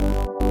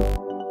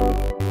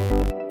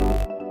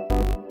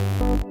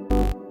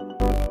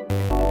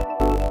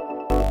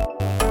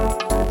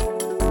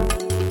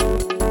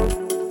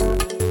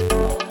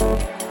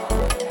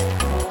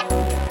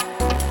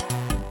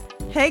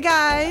Hey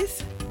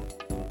guys.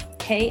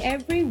 Hey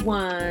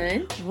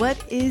everyone. What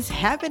is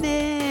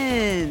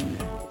happening?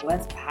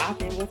 What's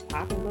popping? What's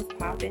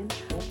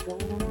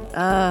going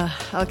on?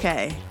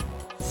 Okay.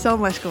 So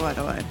much going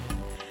on.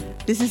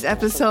 This is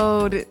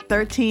episode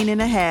 13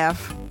 and a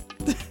half.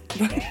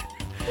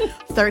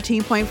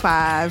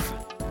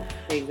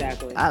 13.5.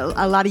 Exactly.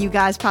 A lot of you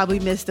guys probably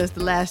missed us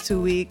the last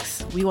 2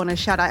 weeks. We want to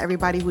shout out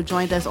everybody who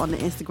joined us on the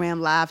Instagram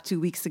Live 2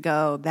 weeks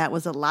ago. That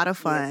was a lot of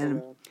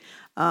fun.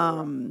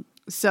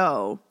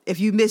 So if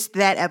you missed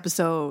that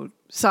episode,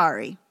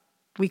 sorry.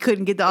 We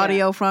couldn't get the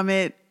audio from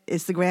it.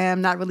 Instagram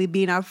not really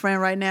being our friend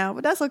right now,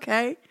 but that's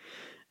okay.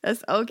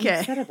 That's okay. I'm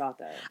upset about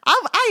that.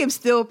 I am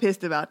still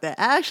pissed about that.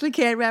 I actually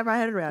can't wrap my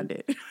head around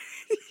it.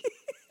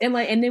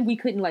 And then we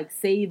couldn't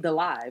save the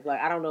live.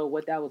 I don't know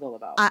what that was all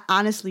about. I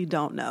honestly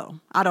don't know.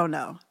 I don't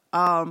know.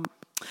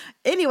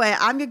 Anyway,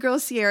 I'm your girl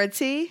Sierra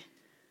T.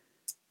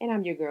 And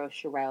I'm your girl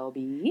Sherelle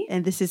B.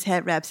 And this is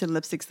Head Wraps and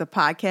Lipsticks, the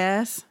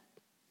podcast.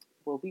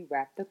 Where we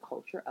wrap the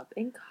culture up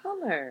in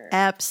color.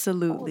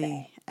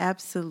 Absolutely.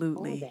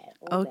 Absolutely.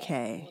 All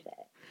okay.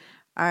 that.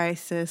 All right,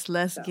 sis,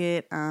 let's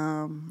get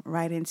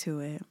right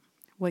into it.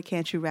 What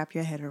can't you wrap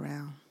your head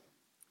around?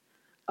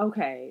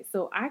 Okay,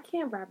 so I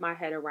can't wrap my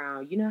head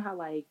around, you know how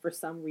for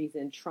some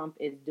reason Trump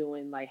is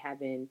doing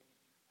having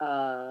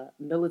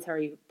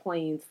military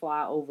planes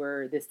fly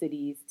over the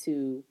cities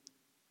to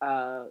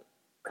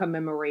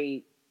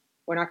commemorate,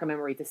 or not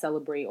commemorate, to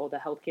celebrate all the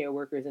healthcare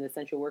workers and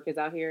essential workers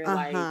out here.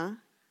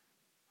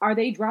 Are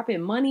they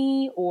dropping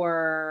money,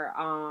 or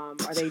are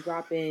they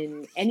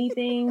dropping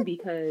anything?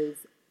 Because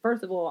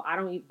first of all,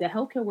 the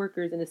healthcare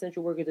workers and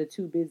essential workers are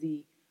too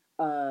busy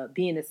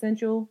being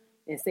essential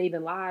and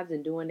saving lives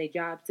and doing their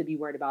jobs to be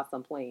worried about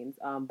some planes.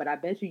 But I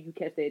bet you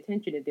catch their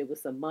attention if there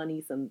was some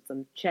money, some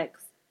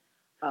checks,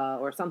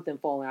 or something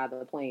falling out of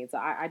the plane. So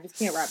I just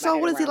can't wrap my head around. So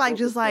what is he like?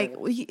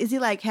 Is he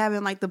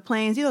having the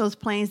planes? You know those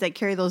planes that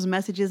carry those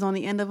messages on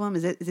the end of them?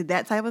 Is it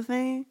that type of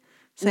thing?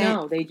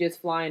 No, they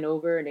just flying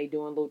over and they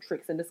doing little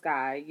tricks in the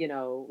sky.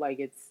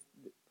 It's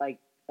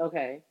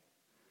okay.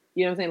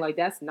 You know what I'm saying?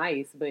 That's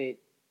nice, but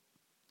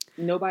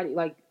nobody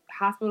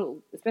hospital,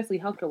 especially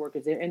healthcare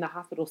workers, they're in the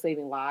hospital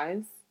saving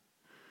lives.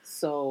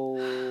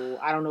 So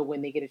I don't know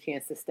when they get a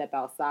chance to step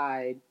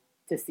outside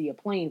to see a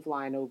plane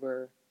flying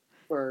over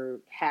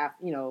for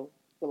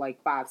for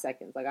 5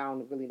 seconds. I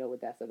don't really know what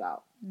that's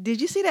about.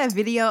 Did you see that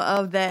video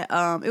of that?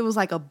 It was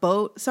a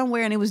boat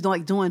somewhere, and it was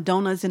doing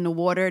donuts in the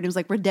water, and it was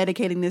we're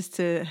dedicating this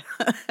to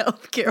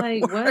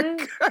healthcare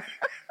workers. What?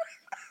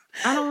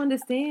 I don't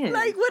understand.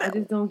 What? I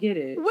just don't get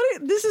it.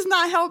 This is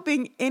not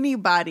helping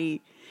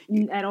anybody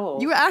at all.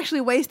 You were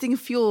actually wasting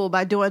fuel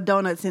by doing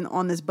donuts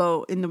on this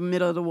boat in the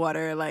middle of the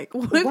water.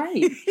 What?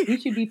 Right. We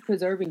should be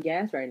preserving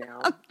gas right now.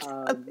 I'm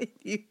telling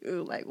you,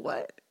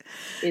 what?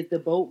 Is the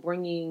boat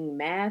bringing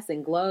masks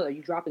and gloves? Are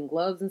you dropping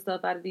gloves and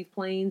stuff out of these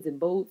planes and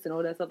boats and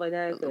all that stuff like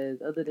that?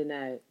 Because other than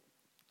that,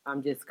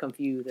 I'm just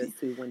confused as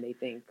to when they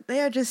think. They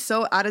are just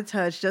so out of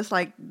touch, just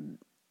like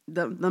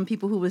them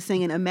people who were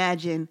singing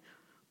Imagine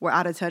were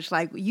out of touch.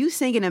 You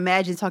singing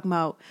Imagine, talking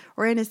about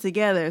we're in this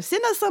together.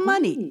 Send us some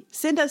money.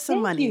 Send us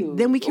some money. You.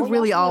 Then we can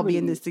really all be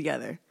in this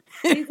together.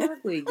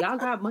 Exactly. Y'all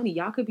got money.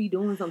 Y'all could be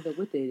doing something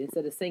with it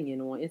instead of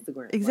singing on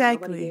Instagram.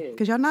 Exactly.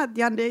 Because y'all not.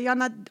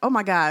 Oh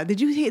my God! Did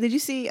you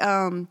see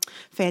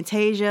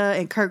Fantasia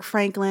and Kirk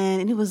Franklin?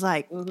 And it was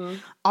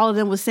all of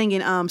them was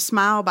singing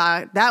 "Smile"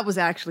 by. That was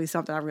actually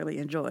something I really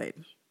enjoyed.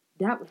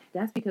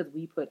 That's because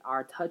we put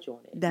our touch on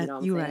it. You know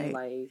what I'm saying?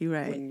 Right. You're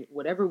right. When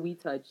whatever we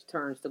touch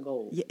turns to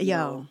gold.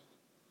 Yo.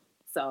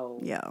 So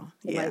yeah.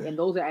 And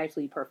those are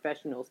actually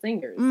professional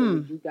singers.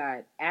 So you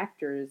got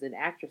actors and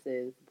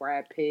actresses,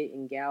 Brad Pitt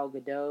and Gal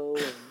Gadot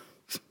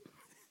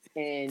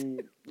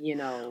and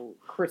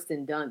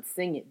Kristen Dunst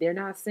singing. They're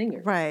not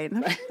singers. Right.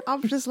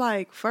 I'm just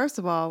first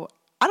of all,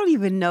 I don't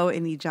even know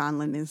any John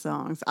Lennon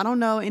songs. I don't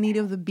know any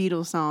of the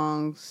Beatles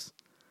songs.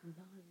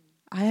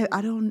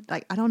 I don't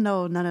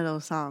know none of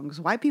those songs.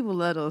 White people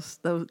love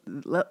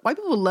white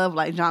people love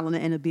John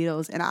Lennon and the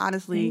Beatles, and I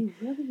honestly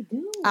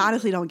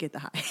don't get the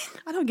hype.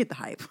 I don't get the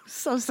hype.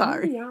 So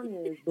sorry. To be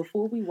honest,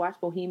 before we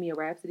watched Bohemian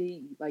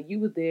Rhapsody,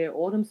 you was there,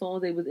 all them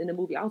songs they was in the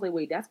movie. I was like,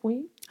 wait, that's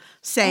Queen?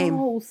 Same.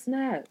 Oh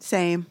snap.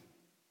 Same.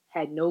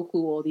 Had no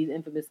clue all these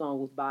infamous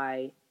songs was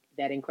by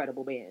that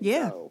incredible band.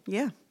 Yeah. So,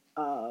 yeah.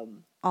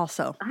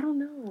 Also, I don't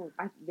know.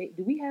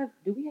 Do we have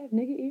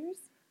nigga ears?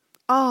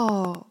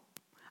 Oh.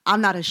 I'm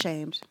not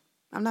ashamed.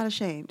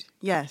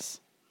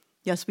 Yes,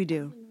 we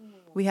do.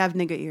 We have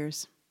nigga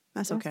ears.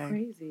 That's okay.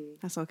 Crazy.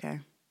 That's okay.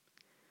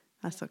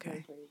 That's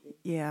okay. Crazy.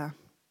 Yeah.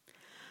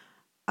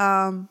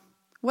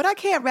 What I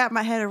can't wrap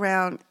my head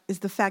around is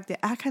the fact that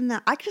I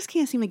just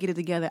can't seem to get it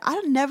together. I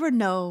never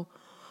know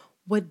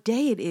what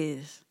day it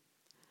is.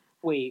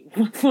 Wait,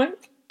 what?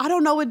 I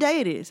don't know what day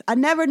it is. I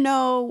never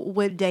know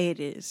what day it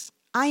is.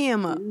 I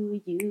am a...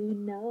 Do you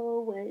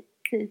know what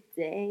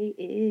today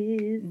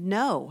is?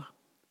 No.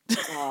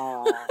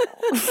 Oh.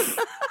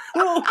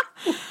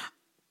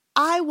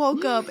 I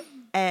woke up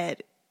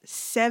at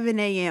 7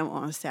 a.m.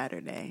 on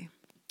Saturday.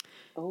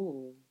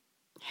 Oh.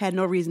 Had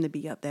no reason to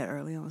be up that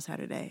early on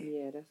Saturday.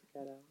 Yeah, that's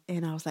ghetto.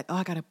 And I was like, oh,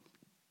 I got to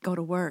go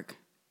to work.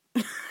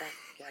 That's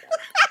ghetto.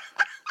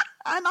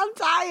 And I'm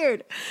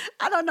tired.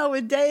 I don't know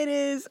what day it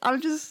is.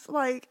 I'm just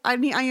like, I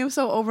am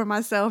so over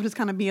myself, just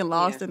kind of being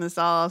lost in the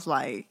sauce.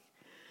 Like,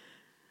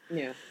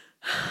 yeah.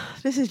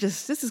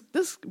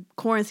 This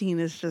quarantine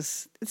is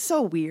just, it's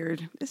so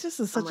weird. It's just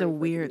such a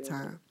weird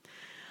time.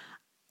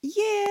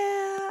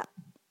 Yeah,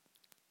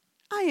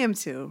 I am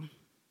too.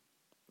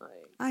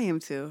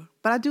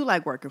 But I do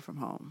like working from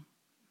home.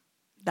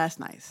 That's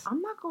nice.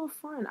 I'm not going to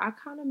front. I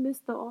kind of miss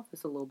the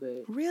office a little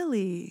bit.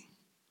 Really?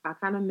 I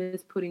kind of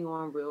miss putting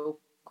on real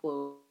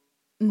clothes.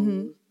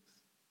 Mm-hmm.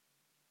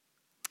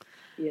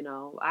 You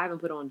know, I haven't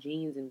put on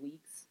jeans in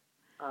weeks.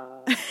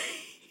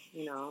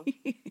 You know.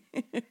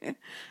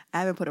 I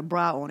haven't put a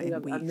bra on in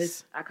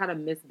weeks. I kind of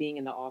miss being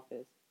in the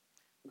office.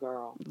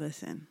 Girl.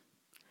 Listen.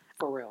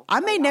 For real. I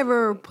may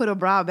never put a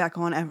bra back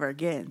on ever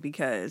again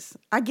because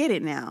I get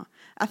it now.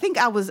 I think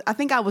I was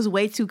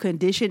way too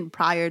conditioned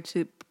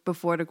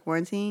before the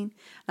quarantine.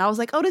 And I was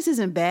like, oh, this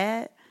isn't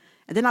bad.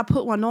 And then I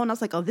put one on and I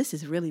was like, oh, this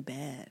is really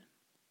bad.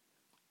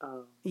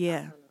 Oh.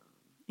 Yeah.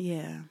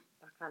 Yeah.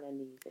 I kind of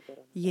need to put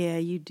on. Yeah,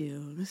 you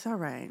do. It's all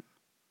right.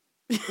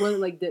 Well,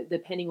 like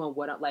depending on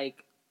what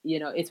you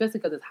know, especially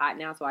because it's hot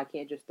now, so I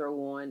can't just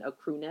throw on a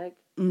crew neck.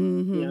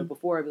 Mm-hmm. You know,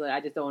 before I'd be like,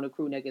 I just throw on a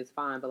crew neck, it's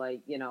fine. But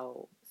like, you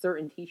know,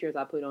 certain t-shirts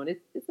I put on, it's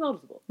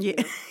noticeable.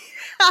 Yeah.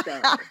 You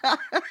know?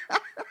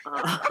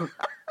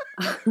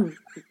 So,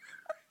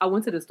 I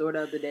went to the store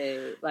the other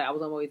day. Like, I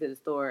was on my way to the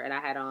store, and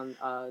I had on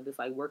this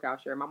like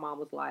workout shirt. My mom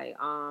was like,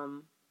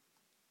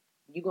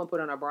 "You gonna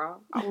put on a bra?"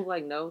 I was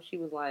like, "No." She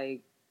was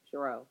like,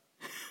 "Sherelle,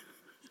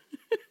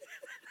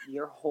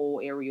 your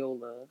whole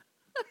areola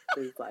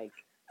is like."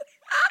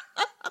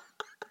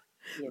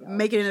 You know,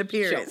 making an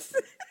appearance.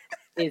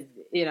 Is,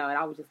 you know, and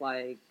I was just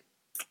like,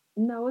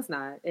 no, it's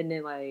not. And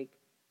then like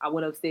I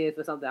went upstairs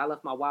for something. I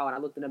left my wallet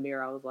and I looked in the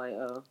mirror. I was like,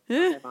 oh,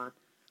 okay, fine.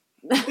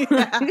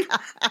 I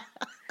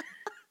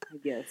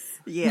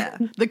guess. Yeah.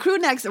 The crew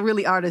necks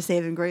really are the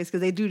saving grace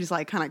because they do just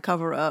like kind of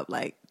cover up.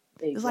 Like,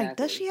 exactly. It's like,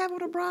 does she have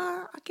on a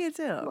bra? I can't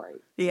tell.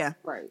 Right. Yeah.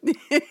 Right.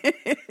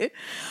 Too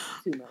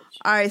much.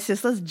 All right,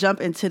 sis, let's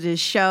jump into this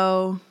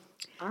show.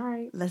 All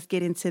right. Let's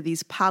get into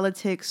these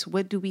politics.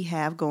 What do we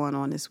have going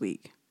on this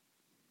week?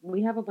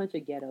 We have a bunch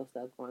of ghetto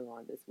stuff going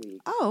on this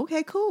week. Oh,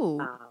 okay,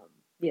 cool.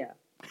 Yeah.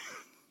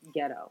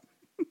 Ghetto.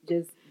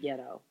 Just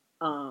ghetto.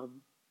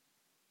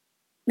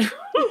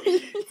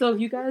 So if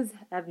you guys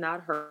have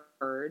not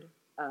heard,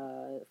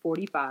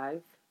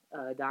 45,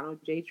 Donald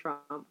J.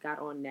 Trump got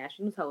on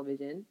national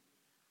television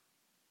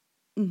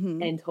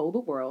and told the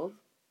world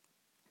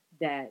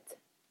that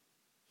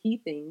he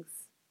thinks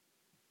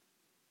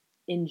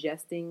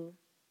ingesting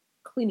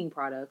cleaning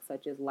products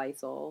such as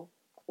Lysol,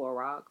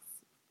 Clorox,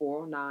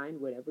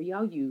 409, whatever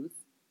y'all use,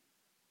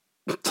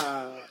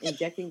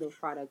 injecting those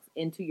products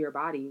into your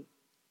body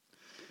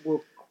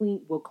will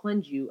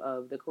cleanse you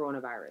of the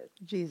coronavirus.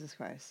 Jesus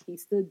Christ. He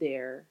stood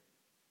there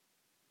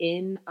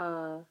in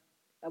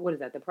what is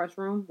that, the press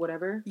room,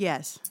 whatever?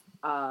 Yes.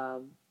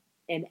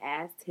 And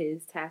asked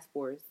his task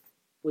force,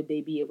 would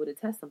they be able to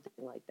test something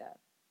like that?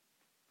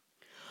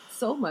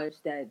 So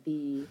much that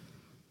the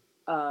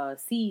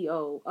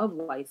CEO of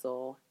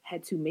Lysol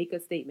had to make a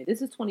statement.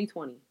 This is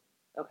 2020,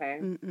 okay?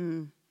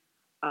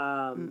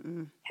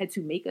 Had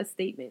to make a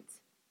statement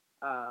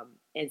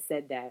and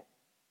said that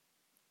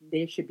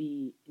there should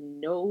be in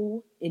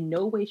no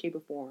way, shape,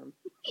 or form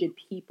should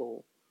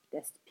people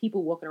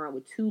walking around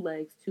with 2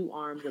 legs, 2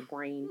 arms, a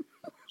brain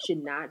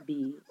should not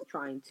be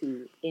trying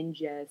to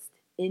inject,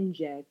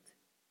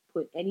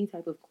 put any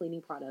type of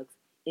cleaning products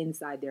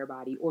inside their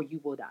body, or you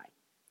will die.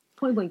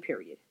 Point blank,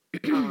 period.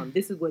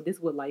 This is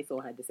what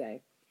Lysol had to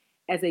say.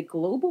 As a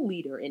global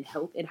leader in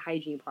health and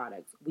hygiene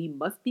products, we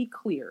must be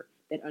clear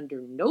that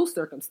under no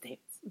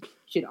circumstance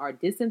should our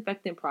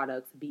disinfectant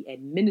products be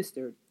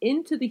administered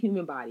into the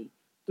human body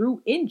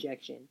through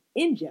injection,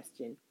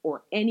 ingestion,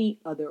 or any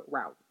other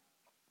route.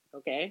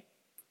 Okay?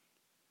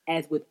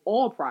 As with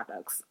all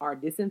products, our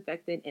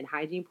disinfectant and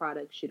hygiene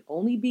products should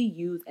only be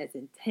used as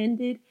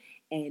intended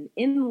and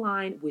in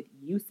line with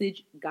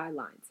usage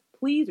guidelines.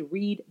 Please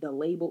read the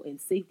label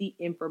and safety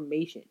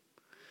information.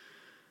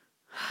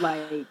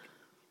 Like,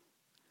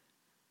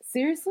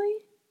 seriously?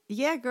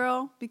 Yeah,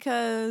 girl,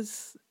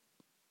 because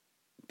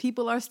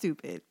people are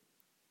stupid.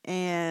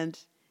 And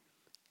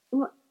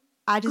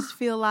I just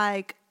feel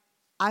like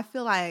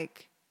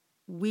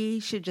we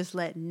should just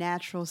let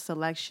natural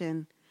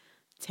selection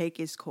take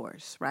its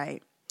course,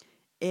 right?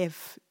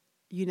 If,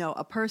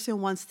 a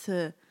person wants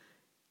to,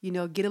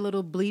 get a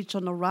little bleach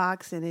on the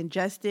rocks and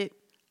ingest it,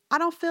 I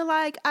don't feel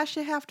like I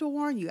should have to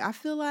warn you. I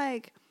feel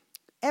like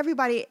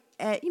everybody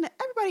at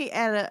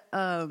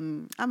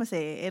I'm gonna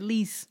say at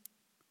least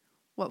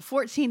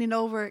 14 and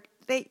over,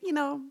 they,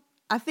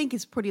 I think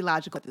it's pretty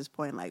logical at this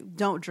point. Like,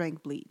 don't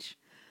drink bleach.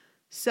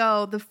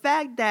 So the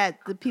fact that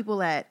the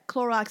people at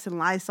Clorox and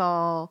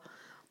Lysol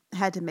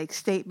had to make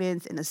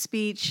statements in a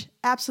speech,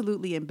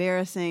 absolutely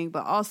embarrassing.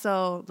 But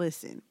also,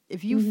 listen,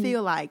 if you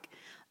feel like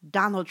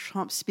Donald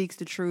Trump speaks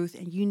the truth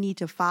and you need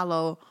to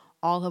follow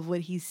all of what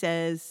he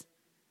says,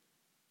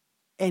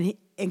 and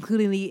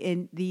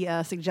including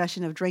the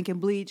suggestion of drinking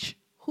bleach,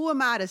 who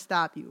am I to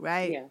stop you,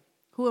 right? Yeah.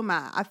 Who am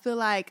I? I feel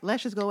like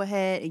let's just go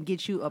ahead and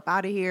get you up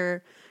out of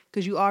here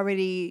because you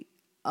already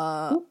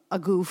a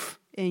goof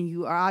and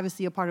you are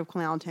obviously a part of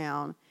Clown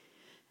Town.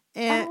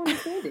 And I don't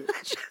understand it.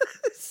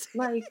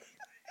 Like,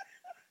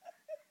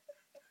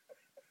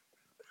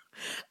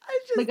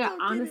 I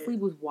honestly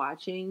was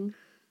watching.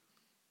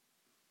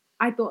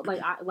 I thought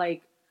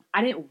I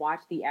didn't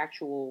watch the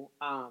actual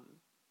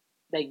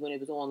like when it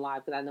was on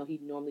live because I know he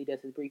normally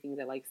does his briefings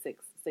at like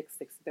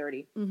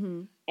 6:30.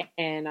 Mm-hmm.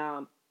 And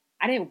I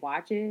didn't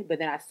watch it, but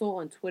then I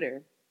saw on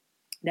Twitter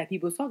that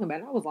people was talking about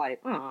it. And I was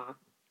like,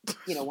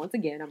 once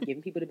again, I'm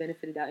giving people the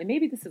benefit of the doubt. And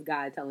maybe this is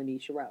God telling me,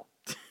 Sherelle,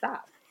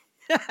 stop.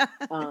 I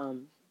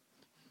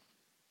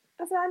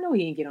said, I know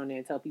he didn't get on there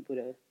and tell people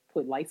to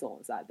put Lysol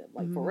inside them.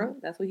 Like, for real?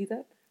 That's what he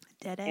said?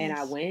 Deadass. And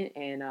I went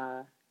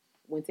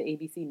to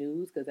ABC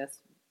News because that's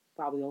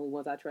probably the only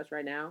ones I trust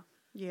right now.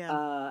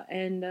 Yeah.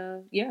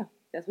 Yeah,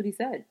 that's what he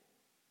said.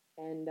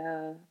 And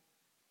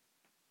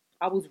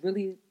I was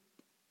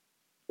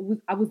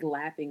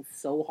laughing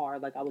so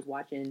hard like I was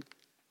watching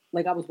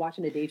a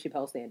Dave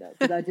Chappelle stand-up.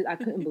 Because I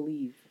couldn't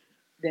believe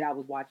that I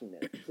was watching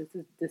this.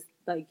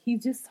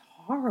 He's just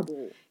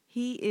horrible.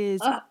 He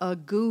is a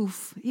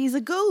goof. He's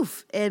a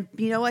goof. And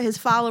you know what? His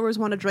followers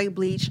want to drink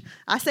bleach.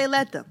 I say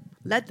let them.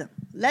 Let them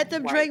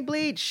right. Drink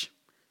bleach.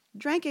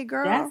 Drink it,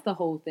 girl. That's the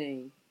whole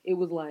thing. It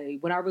was like,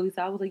 when I really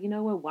saw it, I was like, you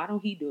know what? Why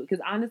don't he do it?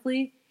 Because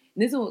honestly,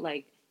 this is what,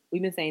 like,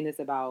 we've been saying this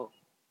about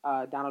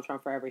Donald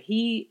Trump forever.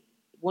 He's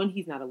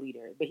not a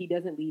leader, but he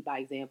doesn't lead by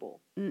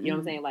example. Mm-mm. You know what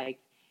I'm saying? Like,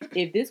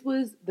 if this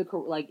was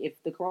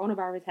if the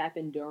coronavirus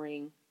happened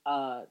during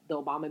the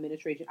Obama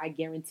administration, I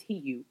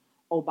guarantee you,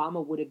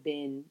 Obama would have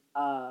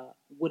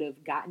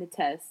gotten a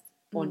test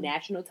on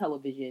national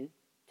television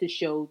to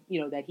show,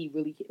 that he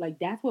really, like,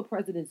 that's what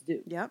presidents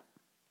do. Yep.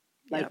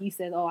 Like, he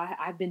says,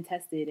 I've been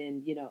tested,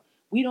 and,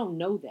 we don't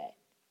know that.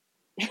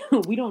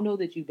 We don't know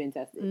that you've been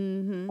tested.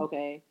 Mm-hmm.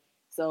 Okay?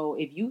 So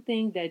if you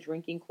think that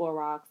drinking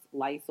Clorox,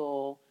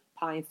 Lysol,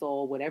 Pine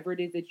Sol, whatever it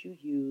is that you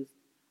use,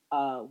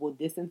 will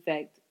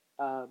disinfect,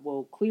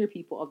 will clear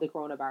people of the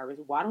coronavirus,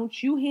 why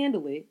don't you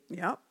handle it?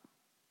 Yep.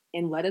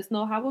 And let us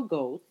know how it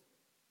goes.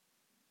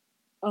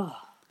 Oh,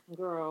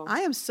 girl. I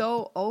am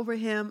so over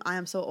him. I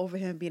am so over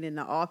him being in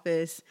the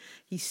office.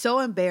 He's so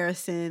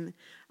embarrassing.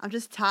 I'm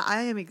just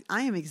I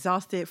am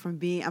exhausted from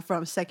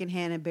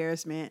secondhand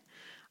embarrassment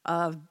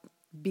of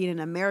being an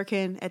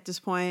American at this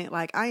point.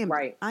 Like, I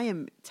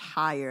am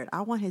tired.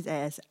 I want his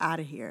ass out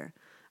of here.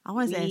 I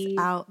want his ass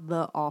out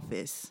the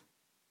office.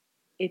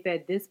 If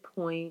at this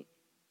point,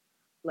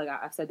 like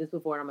I've said this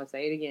before and I'm going to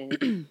say it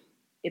again,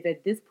 if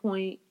at this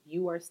point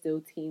you are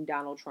still Team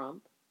Donald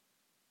Trump,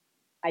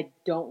 I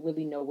don't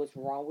really know what's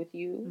wrong with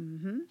you.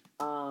 Mm-hmm.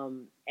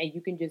 And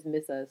you can just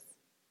miss us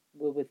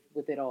with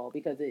it all,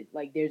 because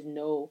there's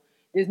no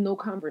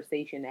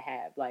conversation to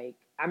have. Like,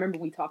 I remember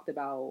we talked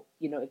about,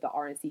 if the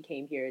RNC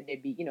came here,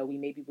 there'd be, we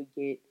maybe would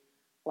get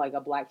like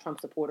a Black Trump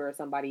supporter or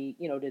somebody,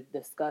 to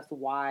discuss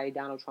why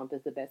Donald Trump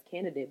is the best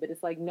candidate. But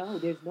it's like, no,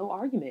 there's no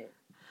argument.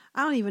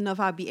 I don't even know if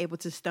I'd be able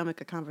to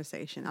stomach a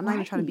conversation. I'm not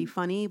even trying to be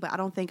funny, but I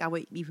don't think I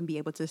would even be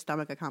able to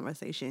stomach a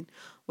conversation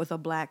with a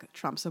Black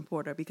Trump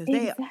supporter, because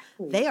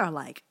they are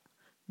like,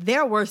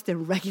 they're worse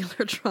than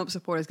regular Trump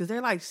supporters, because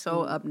they're like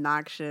so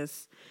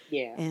obnoxious.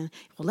 Yeah. And,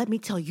 well, let me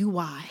tell you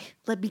why.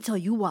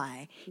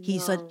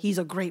 He's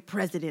a great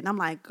president. I'm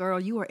like, girl,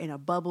 you are in a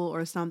bubble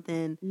or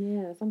something.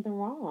 Yeah, something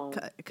wrong.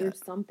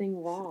 There's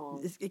something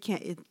wrong.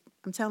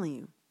 I'm telling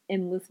you.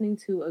 And listening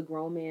to a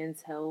grown man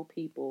tell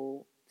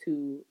people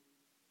to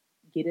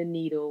get a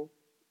needle,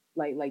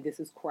 like this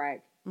is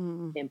crack,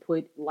 and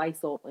put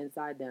Lysol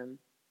inside them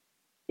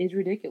is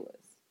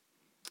ridiculous.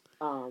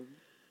 I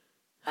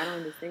don't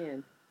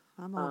understand.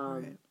 I'm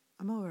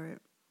over it.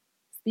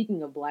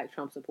 Speaking of Black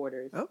Trump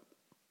supporters. Oh.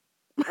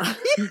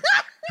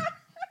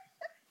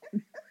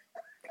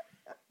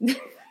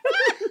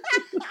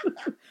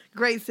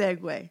 Great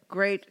segue.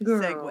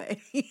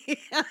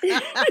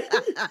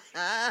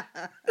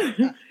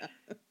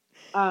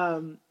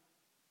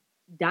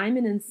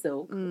 Diamond and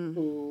Silk,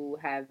 who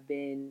have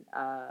been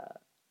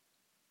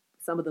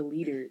some of the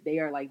leaders, they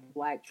are like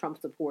Black Trump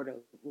supporter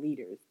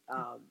leaders,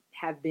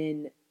 have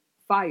been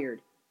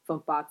fired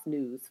from Fox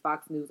News.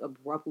 Fox News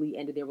abruptly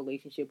ended their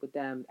relationship with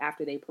them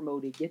after they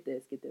promoted, get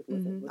this,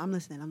 listen. I'm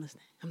listening.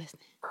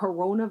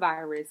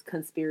 Coronavirus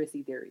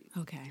conspiracy theories.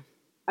 Okay.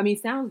 I mean,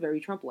 it sounds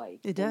very Trump-like.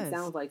 It does. It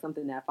sounds like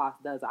something that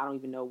Fox does. I don't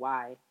even know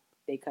why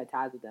they cut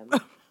ties with them.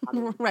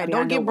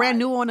 Don't get brand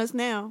new on us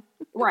now.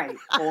 Right.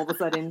 All of a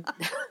sudden,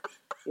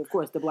 of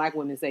course, the Black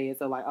women say it,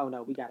 so like, oh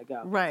no, we gotta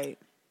go. Right.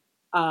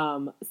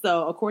 So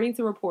according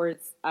to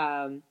reports,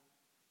 like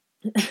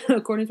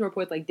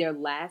their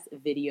last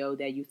video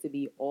that used to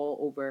be all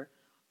over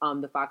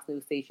the Fox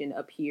News station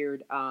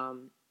appeared,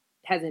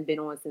 hasn't been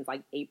on since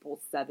like April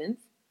 7th.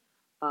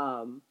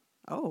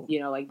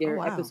 Like their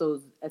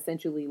episodes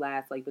essentially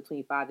last like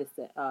between 5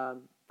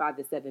 5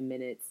 to 7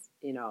 minutes,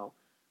 and hold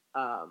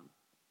on,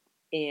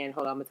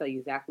 I'm going to tell you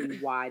exactly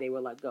why they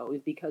were let go.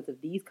 It's because of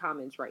these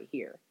comments right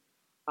here.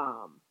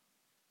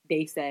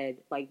 They said,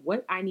 like,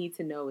 what I need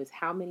to know is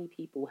how many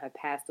people have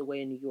passed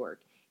away in New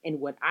York. And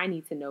what I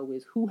need to know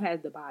is who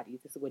has the bodies.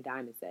 This is what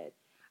Diamond said.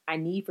 I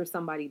need for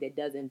somebody that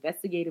does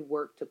investigative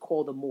work to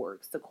call the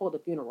morgues, to call the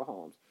funeral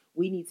homes.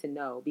 We need to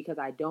know because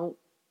I don't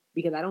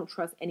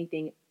trust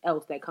anything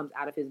else that comes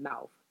out of his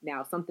mouth.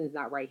 Now, something's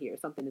not right here.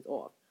 Something is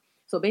off.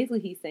 So basically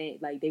he's saying,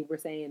 like, they were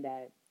saying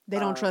that they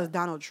don't trust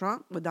Donald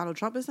Trump, what Donald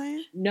Trump is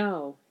saying?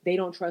 No, they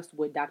don't trust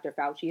what Dr.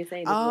 Fauci is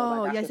saying.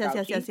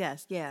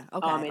 Yes. Yeah.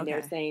 Okay. And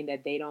they're saying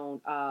that they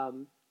don't,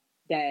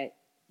 that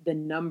the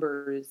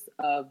numbers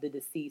of the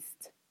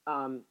deceased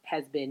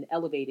has been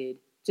elevated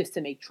just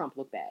to make Trump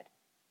look bad.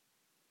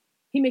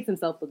 He makes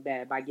himself look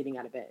bad by getting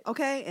out of bed.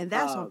 Okay, and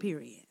that's on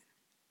period.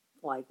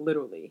 Like,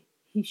 literally.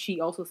 She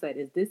also said,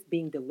 is this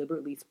being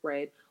deliberately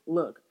spread?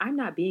 Look, I'm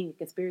not being a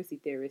conspiracy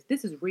theorist.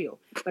 This is real.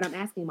 But I'm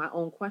asking my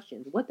own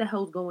questions. What the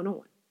hell's going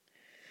on?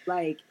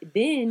 Like,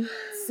 then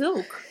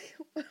Silk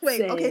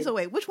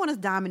said, which one is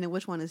Diamond and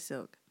which one is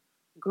Silk?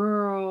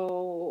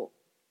 Girl,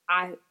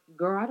 I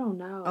don't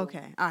know.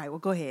 Okay, all right, well,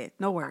 go ahead.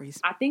 No worries.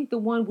 I think the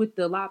one with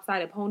the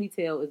lopsided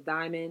ponytail is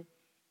Diamond,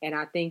 and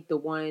I think the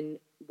one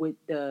with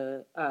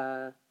the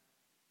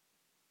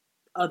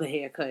other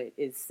haircut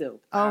is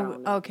Silk.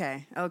 Oh,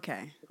 okay.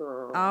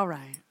 Girl. All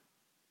right.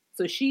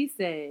 So she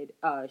said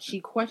she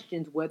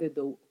questions whether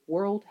the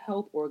World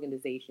Health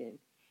Organization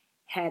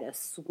had a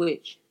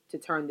switch to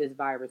turn this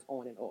virus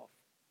on and off.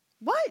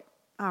 What?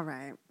 All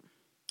right.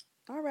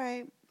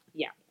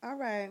 Yeah. All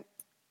right.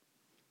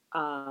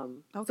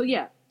 Okay. So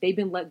yeah, they've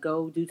been let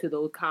go due to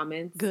those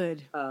comments.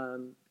 Good.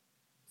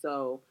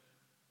 So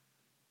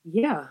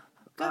yeah.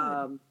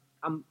 Good.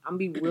 I'm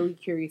be really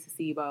curious to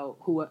see about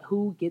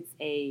who gets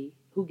the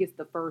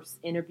first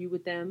interview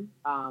with them.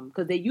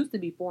 Because they used to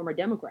be former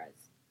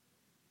Democrats.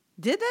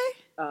 Did they?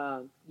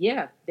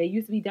 Yeah, they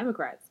used to be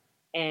Democrats.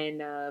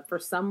 And for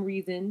some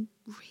reason,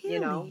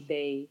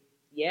 really?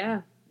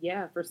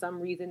 For some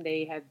reason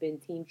they have been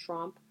Team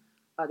Trump.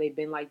 They've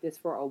been like this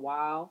for a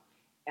while.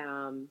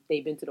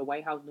 They've been to the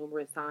White House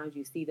numerous times.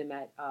 You see them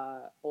at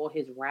all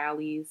his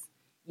rallies,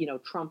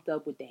 trumped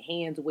up with the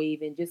hands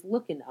waving, just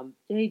looking.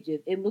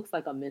 It looks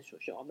like a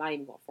minstrel show. I'm not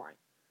even going front.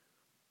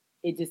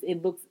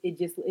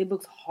 It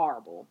looks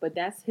horrible. But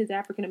that's his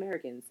African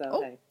American.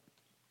 So hey.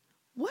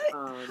 What?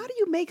 How do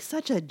you make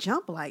such a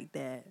jump like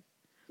that?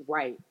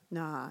 Right.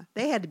 Nah,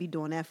 they had to be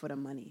doing that for the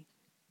money.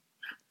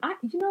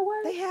 You know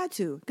what? They had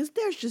to, because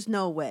there's just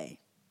no way.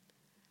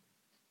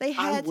 They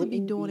had to be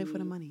doing it for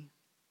the money.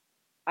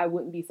 I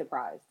wouldn't be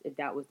surprised if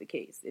that was the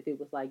case. If it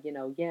was like, we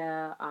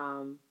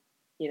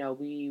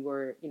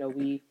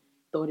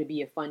thought it'd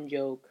be a fun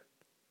joke.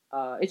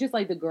 It's just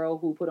like the girl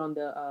who put on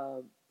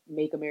the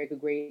Make America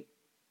Great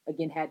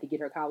Again had to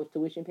get her college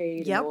tuition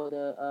paid. Yep. And all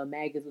the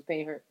magazines was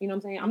paying her. You know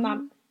what I'm saying? I'm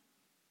not.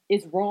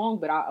 It's wrong,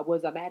 but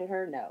was I mad at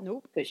her? No.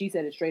 Nope. Because she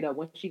said it straight up.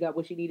 When she got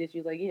what she needed, she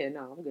was like, "Yeah,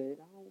 no, I'm good.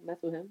 I don't mess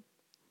with him."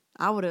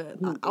 I would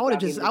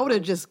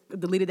have just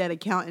deleted that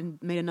account and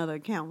made another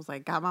account. I was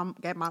like, got my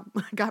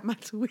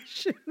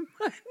tuition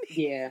money.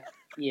 Yeah.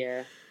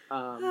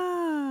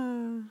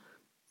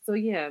 So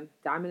yeah,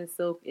 Diamond and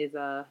Silk is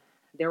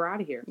they're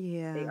out of here.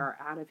 Yeah, they are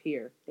out of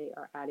here.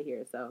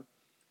 So,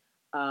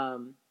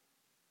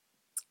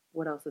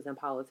 what else is in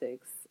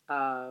politics?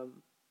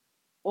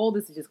 All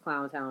this is just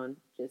clown town,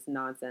 just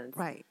nonsense.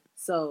 Right.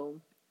 So,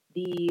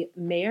 the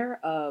mayor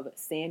of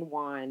San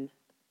Juan,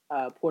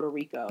 Puerto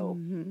Rico,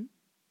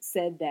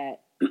 said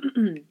that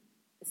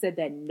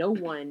no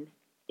one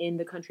in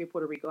the country of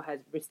Puerto Rico has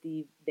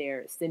received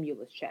their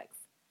stimulus checks.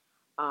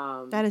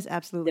 That is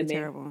absolutely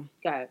terrible.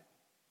 Go ahead.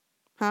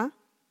 Huh?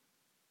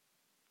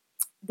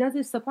 Does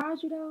it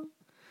surprise you though?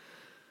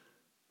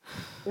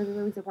 Does it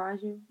really surprise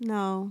you?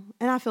 No,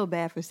 and I feel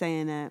bad for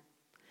saying that.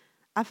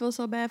 I feel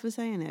so bad for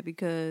saying that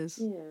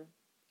because,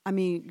 I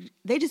mean,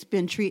 they just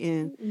been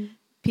treating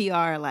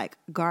PR like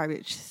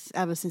garbage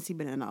ever since he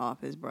been in the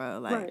office, bro.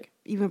 Like,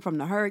 even from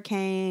the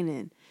hurricane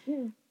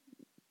and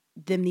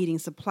them needing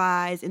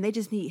supplies, and they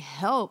just need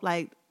help.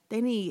 Like, they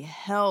need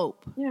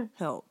help. Yeah.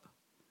 Help.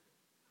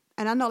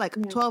 And I know, like,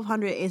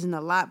 1,200 isn't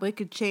a lot, but it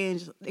could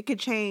change. It could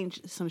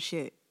change some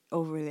shit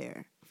over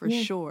there for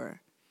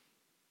sure.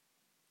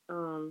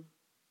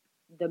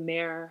 The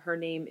mayor, her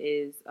name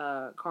is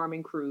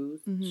Carmen Cruz.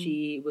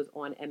 She was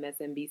on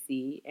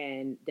MSNBC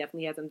and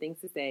definitely has some things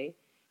to say.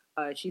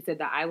 She said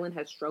the island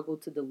has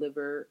struggled to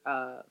deliver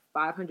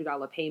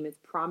 $500 payments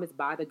promised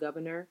by the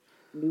governor,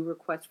 new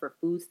requests for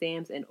food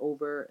stamps, and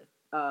over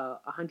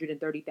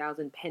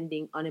 130,000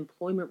 pending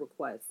unemployment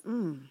requests.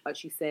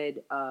 She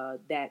said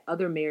that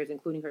other mayors,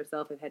 including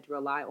herself, have had to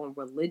rely on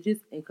religious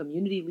and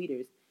community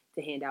leaders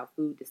to hand out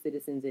food to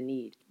citizens in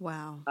need.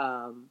 Wow.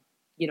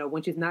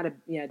 Which is not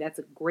that's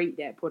great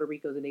that Puerto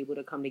Rico is able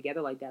to come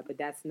together like that, but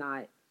that's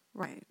not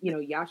right.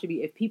 Y'all should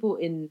be, if people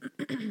in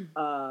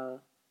the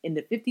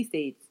 50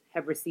 states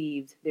have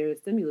received their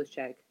stimulus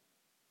check,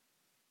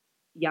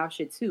 y'all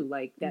should too.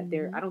 Like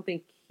that I don't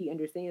think he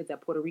understands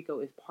that Puerto Rico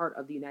is part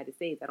of the United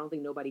States. I don't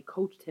think nobody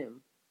coached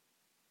him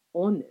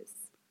on this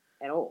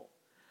at all.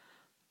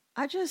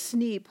 I just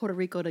need Puerto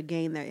Rico to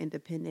gain their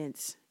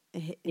independence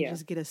and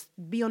just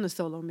be on a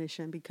solo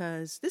mission,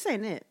 because this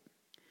ain't it.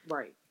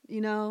 Right.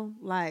 You know,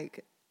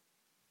 like,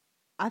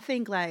 I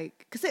think,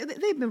 like, because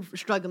they've been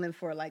struggling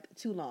for, like,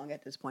 too long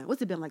at this point.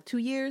 What's it been, like 2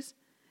 years?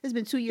 It's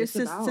been 2 years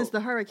since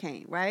the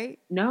hurricane, right?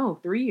 No,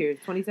 3 years,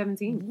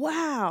 2017.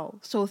 Wow.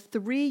 So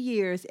 3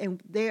 years,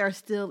 and they are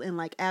still in,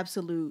 like,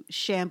 absolute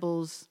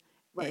shambles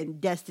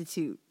and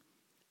destitute.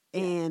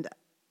 Yeah. And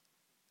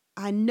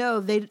I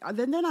know they're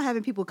not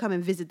having people come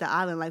and visit the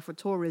island, like, for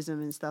tourism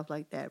and stuff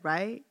like that,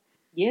 right?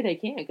 Yeah, they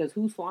can, because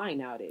who's flying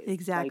nowadays?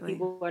 Exactly. Like,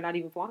 people are not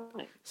even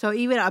flying. So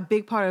even a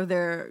big part of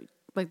their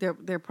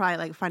probably,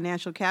 like,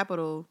 financial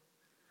capital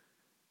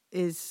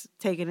is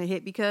taking a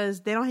hit,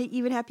 because they don't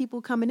even have people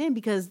coming in,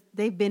 because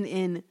they've been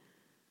in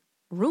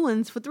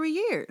ruins for 3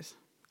 years.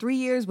 3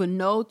 years with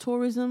no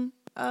tourism.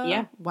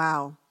 Yeah.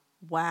 Wow.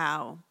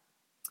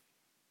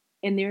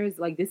 And there's,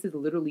 like, this is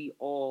literally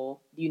all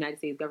the United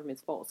States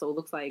government's fault. So it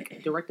looks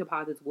like direct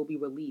deposits will be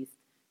released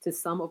to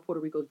some of Puerto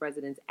Rico's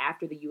residents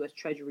after the U.S.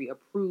 Treasury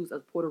approves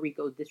of Puerto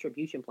Rico's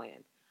distribution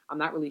plan. I'm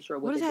not really sure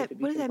what does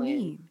that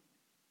mean?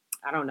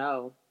 I don't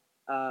know.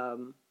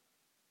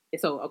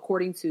 So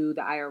according to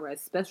the IRS,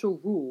 special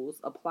rules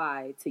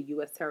apply to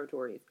U.S.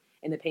 territories,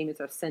 and the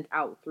payments are sent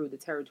out through the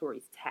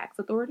territory's tax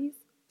authorities.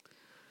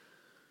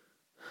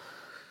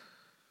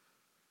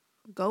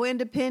 Go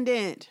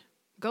independent.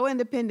 Go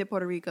independent,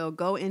 Puerto Rico.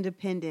 Go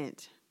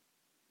independent.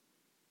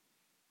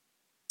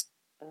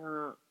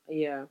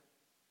 Yeah.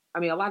 I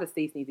mean, a lot of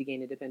states need to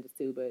gain independence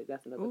too, but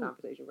that's another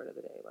conversation for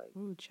another day. Like,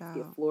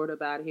 get Florida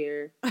up out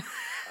here,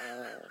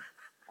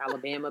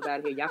 Alabama up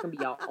out here. Y'all can be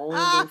your own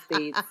little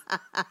states,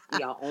 be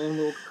your own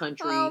little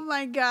country. Oh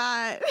my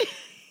God!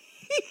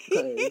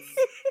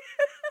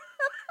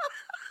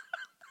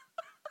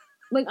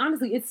 Like,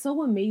 honestly, it's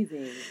so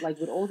amazing. Like,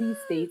 with all these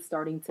states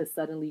starting to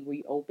suddenly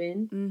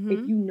reopen,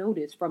 if you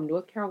notice, from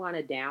North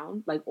Carolina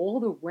down, like, all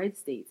the red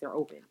states are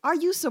open. Are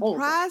you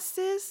surprised,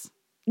 sis?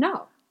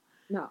 No.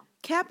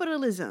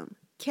 Capitalism.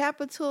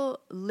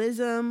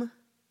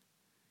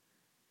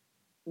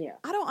 Yeah.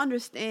 I don't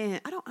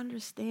understand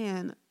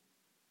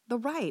the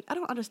right. I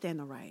don't understand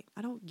the right.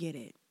 I don't get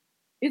it.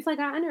 It's like,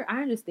 I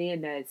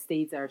understand that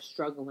states are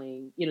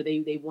struggling. You know,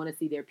 they want to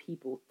see their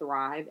people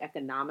thrive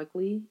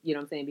economically. You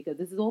know what I'm saying? Because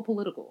this is all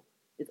political.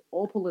 It's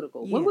all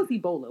political. Yeah. When was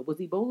Ebola? Was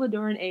Ebola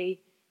during a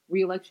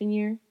re-election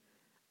year?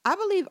 I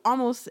believe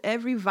almost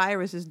every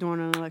virus is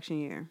during an election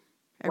year.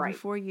 Every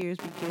 4 years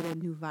we get a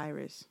new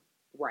virus.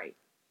 Right.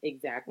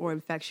 Exactly. Or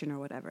infection or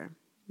whatever.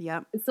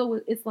 Yep.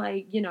 So it's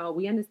like, you know,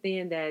 we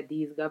understand that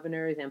these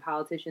governors and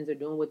politicians are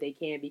doing what they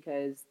can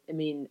because, I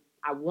mean,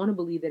 I want to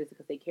believe that it's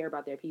because they care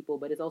about their people,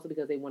 but it's also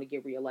because they want to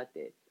get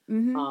reelected.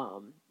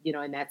 Mm-hmm. You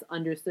know, and that's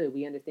understood.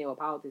 We understand what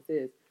politics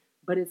is.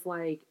 But it's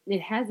like,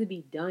 it has to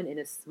be done in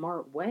a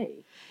smart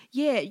way.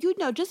 Yeah, you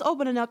know, just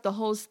opening up the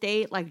whole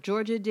state like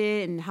Georgia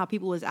did, and how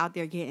people was out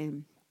there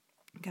getting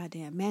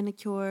goddamn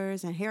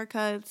manicures and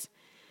haircuts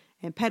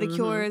and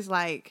pedicures. Mm-hmm.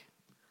 Like,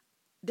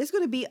 there's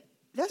going to be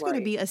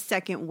a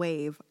second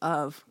wave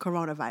of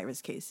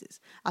coronavirus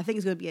cases. I think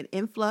it's going to be an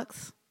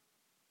influx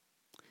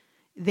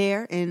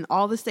there in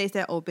all the states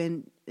that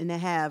open and that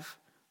have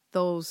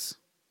those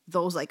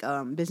like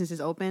businesses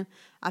open.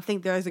 I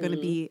think there's going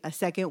to be a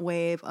second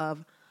wave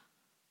of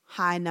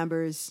high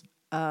numbers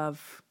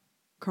of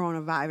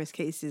coronavirus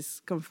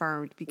cases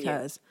confirmed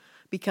because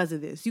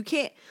of this. You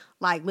can't,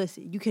 like,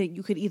 listen, you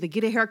could either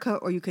get a haircut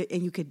or you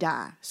could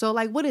die. So,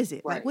 like, what is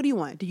it? Right. Like, what do you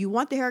want? Do you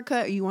want the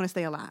haircut or you want to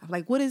stay alive?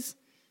 Like, what is?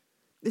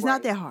 It's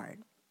not that hard.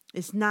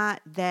 It's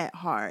not that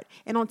hard.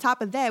 And on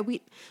top of that,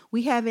 we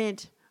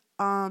haven't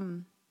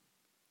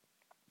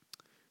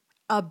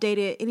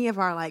updated any of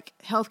our, like,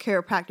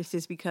 healthcare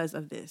practices because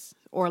of this,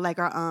 or like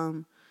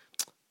our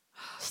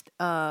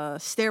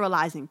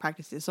sterilizing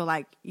practices. So,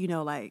 like, you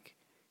know, like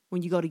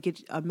when you go to get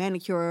a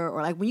manicure,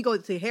 or like when you go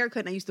to a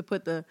haircut, and I used to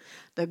put the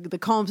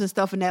combs and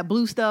stuff in that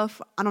blue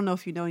stuff. I don't know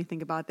if you know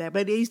anything about that,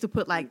 but they used to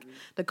put like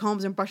the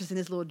combs and brushes in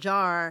this little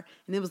jar,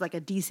 and it was like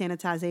a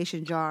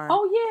desanitization jar.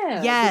 Oh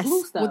yeah, yes, the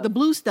blue stuff. With the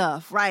blue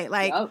stuff, right?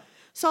 Like,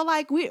 so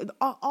like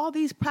all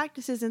these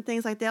practices and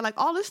things like that, like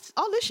all this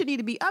should need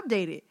to be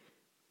updated.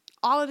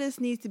 All of this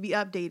needs to be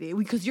updated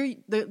because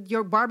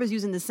your barber's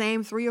using the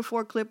same 3 or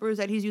 4 clippers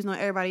that he's using on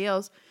everybody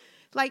else.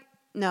 Like,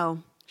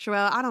 no,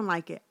 Sherelle, I don't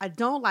like it. I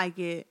don't like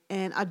it,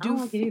 and I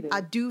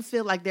do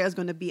feel like there's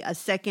going to be a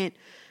second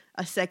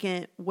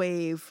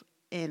wave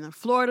in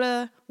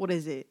Florida. What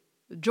is it?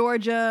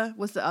 Georgia.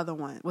 What's the other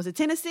one? Was it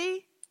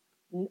Tennessee?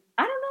 I don't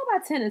know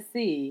about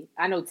Tennessee.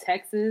 I know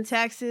Texas.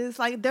 Texas.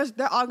 Like, they're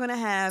all going to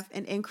have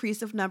an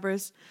increase of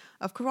numbers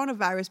of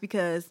coronavirus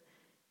because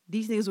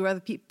these niggas would rather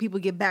people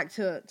get back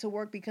to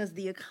work because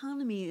the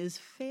economy is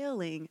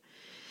failing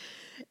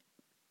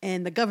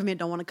and the government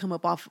don't want to come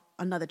up off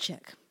another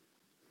check.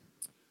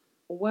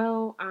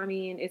 Well, I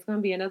mean, it's going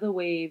to be another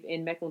wave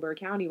in Mecklenburg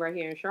County right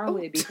here in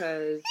Charlotte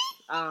because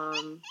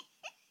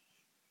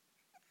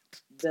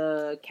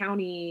the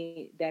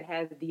county that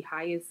has the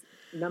highest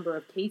number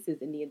of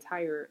cases in the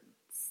entire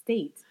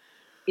state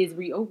is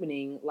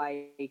reopening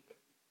like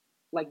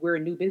we're a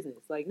new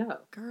business. Like, no.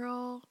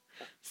 Girl.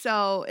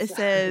 So it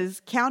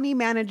says County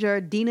Manager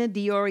Dina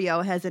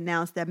Diorio has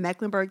announced that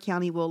Mecklenburg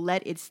County will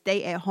let its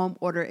stay-at-home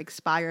order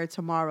expire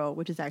tomorrow,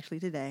 which is actually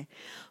today,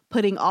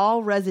 putting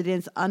all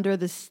residents under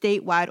the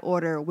statewide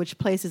order, which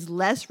places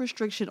less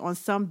restriction on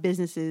some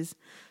businesses,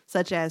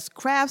 such as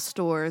craft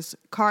stores,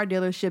 car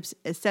dealerships,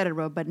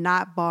 etc., but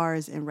not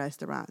bars and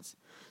restaurants.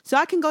 So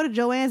I can go to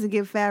Joann's and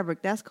get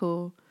fabric. That's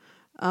cool.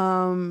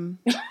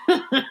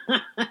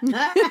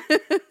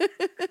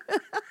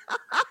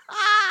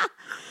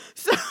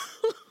 So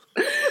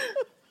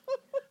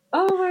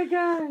oh my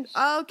gosh.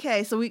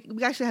 Okay, so we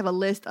actually have a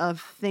list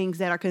of things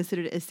that are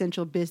considered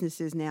essential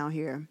businesses now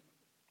here.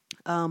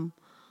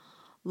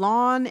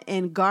 Lawn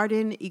and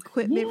garden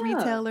equipment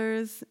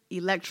retailers,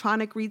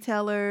 electronic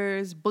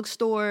retailers,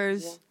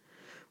 bookstores,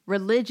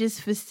 religious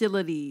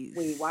facilities.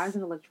 Wait, why is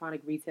an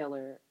electronic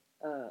retailer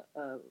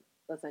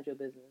essential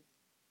business?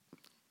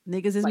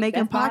 Niggas is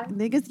making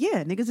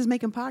niggas is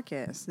making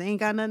podcasts. They ain't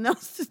got nothing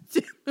else to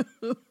do.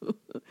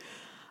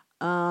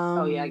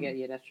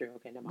 That's true.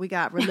 Okay, never mind. We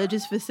got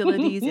religious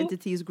facilities,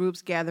 entities,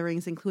 groups,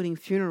 gatherings, including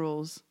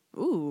funerals.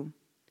 Ooh.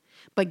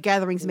 But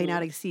gatherings may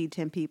not exceed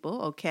 10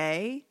 people.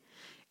 Okay.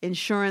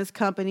 Insurance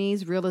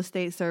companies, real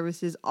estate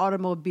services,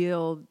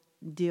 automobile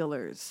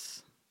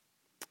dealers.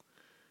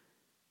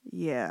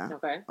 Yeah.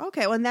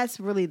 Okay. Well, and that's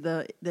really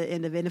the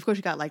end of it. And of course,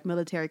 you got like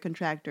military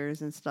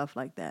contractors and stuff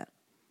like that.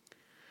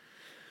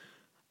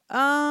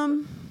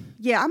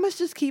 Yeah, I must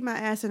just keep my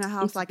ass in the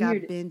house like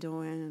weird. I've been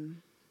doing.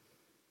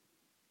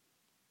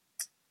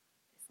 It's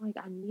like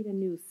I need a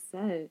new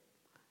set.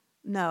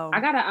 No. I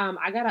gotta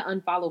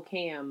unfollow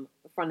Cam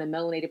from the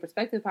Melanated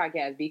Perspective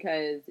podcast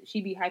because she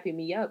be hyping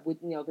me up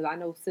with, because I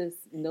know sis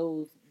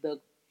knows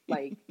the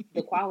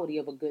quality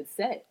of a good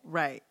set.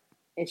 Right.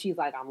 And she's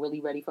like, I'm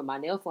really ready for my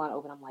nail salon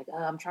open. I'm like,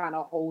 I'm trying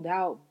to hold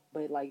out,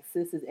 but like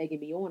sis is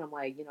egging me on. I'm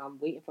like, I'm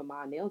waiting for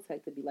my nail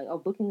tech to be like, oh,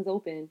 booking's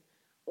open.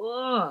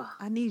 Ugh.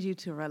 I need you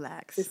to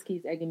relax. Sis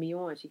keeps egging me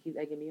on. She keeps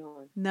egging me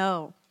on.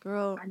 No,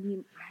 girl.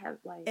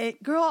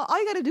 Girl, all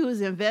you gotta do is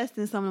invest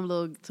in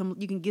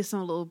you can get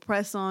some little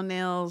press on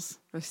nails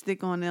or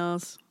stick on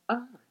nails.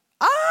 I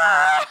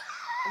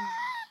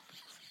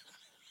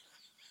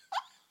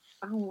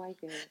don't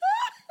like it.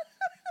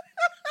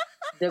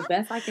 The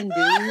best I can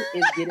do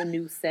is get a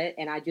new set,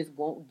 and I just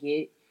won't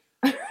get.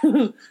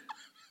 I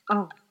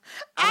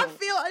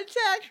feel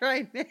attacked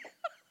right now.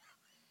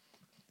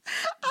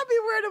 I'll be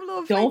wearing them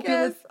little don't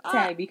feel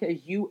attacked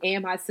because you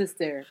and my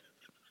sister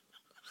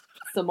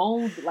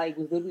Simone was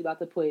literally about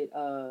to put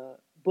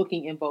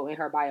booking info in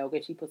her bio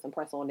because she put some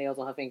press on nails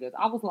on her fingers.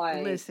 I was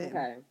like,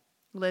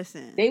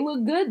 listen, they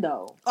look good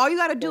though. All you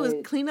gotta do is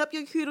clean up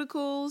your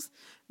cuticles,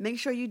 make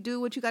sure you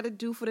do what you gotta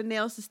do for the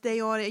nails to stay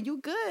on it, and you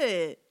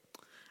good.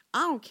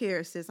 I don't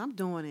care, sis. I'm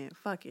doing it.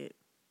 Fuck it.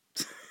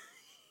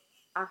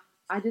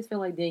 I just feel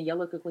like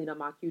Daniela could clean up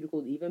my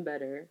cuticles even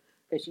better.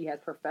 Because she has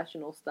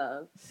professional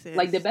stuff. Sis.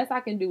 Like, the best I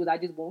can do is I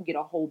just won't get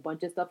a whole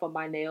bunch of stuff on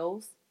my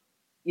nails.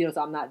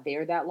 So I'm not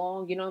there that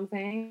long. You know what I'm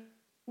saying?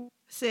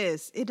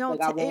 Sis, it don't...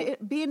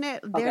 being there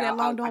that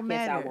long don't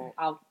matter.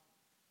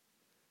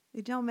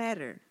 It don't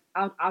matter.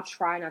 I'll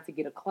try not to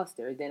get a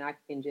cluster. Then I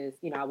can just,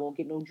 I won't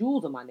get no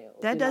jewels on my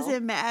nails. That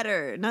doesn't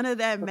matter. None of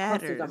that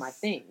matters. Clusters are my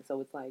thing.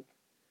 So it's like...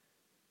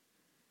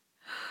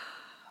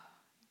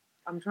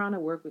 I'm trying to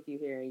work with you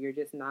here, and you're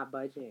just not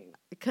budging.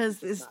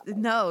 Because it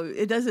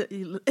doesn't.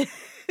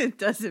 It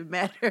doesn't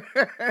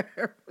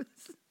matter.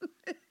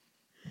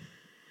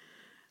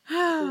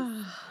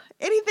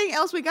 Anything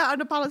else we got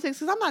under politics?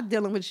 Because I'm not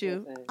dealing with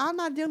you. Listen. I'm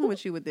not dealing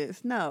with you with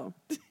this. No.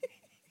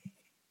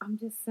 I'm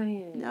just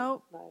saying.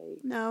 Nope.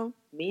 No.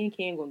 Me and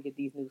Cam gonna get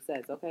these new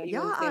sets. Okay.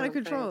 Y'all out of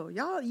control.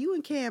 You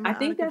and Cam. I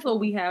think that's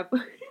what we have.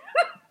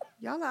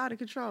 Y'all are out of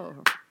control.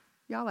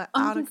 Y'all are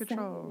out of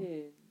control.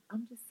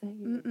 I'm just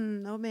saying.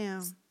 No,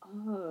 ma'am.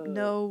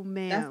 No,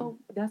 ma'am.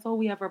 That's all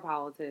we have for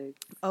politics.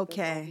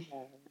 Okay.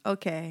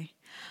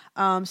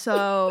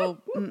 So,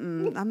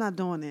 I'm not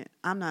doing it.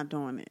 I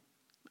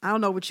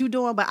don't know what you're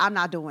doing, but I'm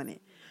not doing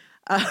it.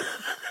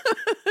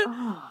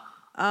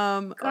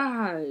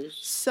 Gosh.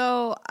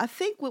 So I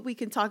think what we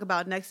can talk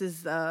about next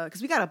is,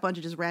 because we got a bunch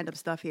of just random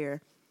stuff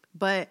here,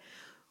 but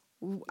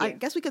I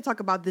guess we could talk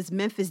about this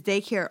Memphis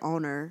daycare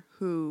owner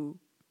who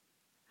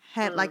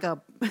had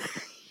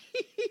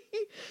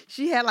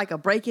she had a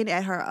break-in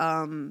at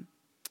her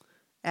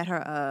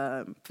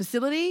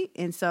facility,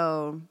 and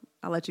so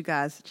I'll let you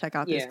guys check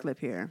out this clip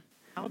here.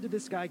 How did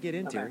this guy get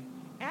in, Terry?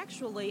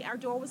 Actually, our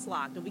door was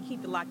locked, and we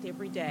keep it locked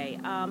every day.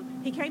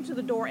 He came to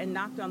the door and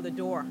knocked on the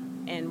door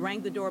and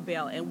rang the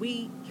doorbell, and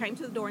we came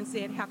to the door and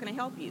said, "How can I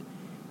help you?"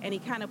 And he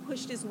kind of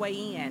pushed his way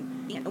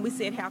in, and we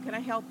said, "How can I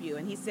help you?"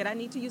 And he said, "I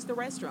need to use the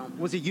restroom."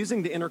 Was he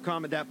using the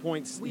intercom at that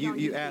point? We don't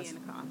use the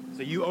intercom.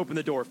 So you opened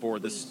the door for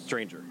this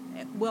stranger?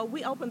 Well,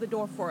 we opened the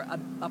door for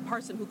a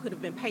person who could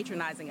have been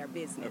patronizing our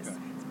business. Okay.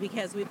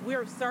 because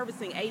we're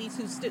servicing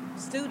 82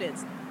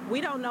 students.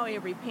 We don't know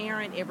every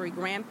parent, every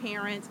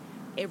grandparent,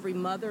 every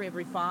mother,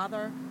 every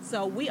father.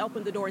 So we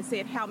opened the door and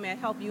said, how may I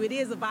help you? It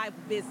is a viable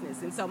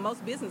business. And so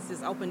most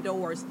businesses open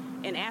doors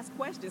and ask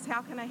questions.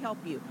 How can I help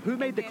you? Who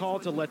made the call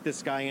to let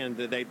this guy in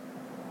that they've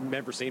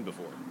never seen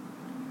before?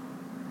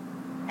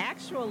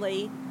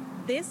 Actually,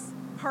 this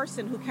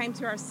person who came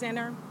to our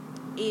center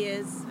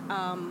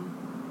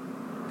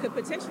could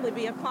potentially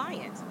be a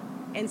client.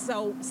 And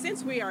so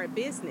since we are a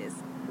business,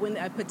 when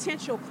a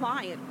potential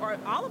client, or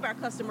all of our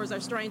customers are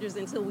strangers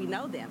until we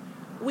know them,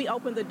 we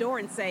open the door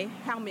and say,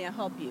 how may I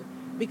help you?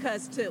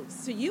 Because to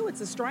you,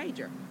 it's a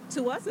stranger.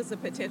 To us, it's a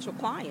potential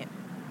client.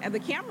 And the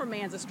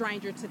cameraman's a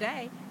stranger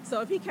today.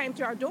 So if he came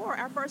to our door,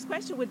 our first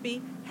question would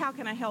be, how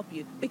can I help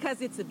you?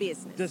 Because it's a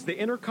business. Does the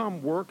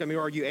intercom work? I mean,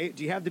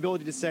 do you have the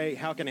ability to say,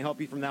 how can I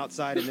help you from the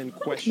outside, and then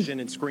question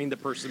and screen the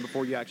person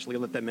before you actually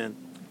let them in?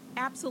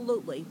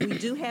 Absolutely. We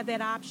do have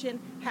that option.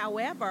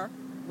 However,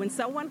 when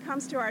someone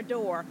comes to our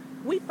door,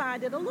 we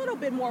find it a little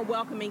bit more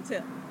welcoming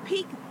to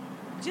peek,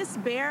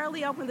 just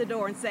barely open the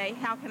door and say,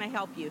 how can I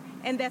help you?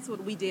 And that's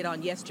what we did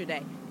on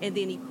yesterday. And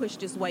then he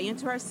pushed his way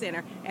into our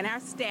center, and our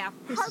staff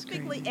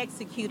perfectly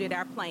executed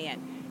our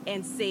plan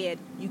and said,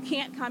 you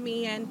can't come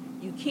in,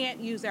 you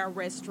can't use our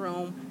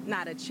restroom.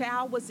 Not a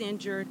child was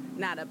injured,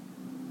 not a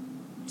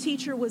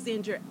teacher was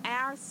injured.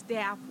 Our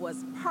staff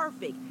was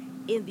perfect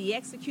in the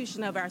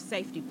execution of our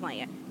safety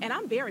plan. And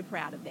I'm very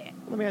proud of that.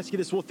 Let me ask you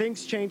this. Will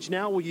things change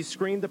now? Will you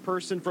screen the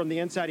person from the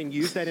inside and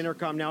use that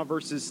intercom now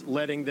versus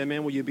letting them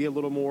in? Will you be a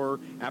little more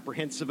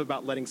apprehensive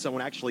about letting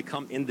someone actually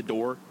come in the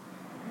door?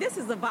 This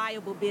is a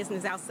viable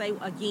business, I'll say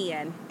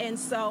again. And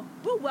so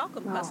we'll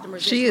welcome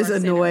customers. She is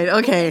annoyed.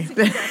 Okay.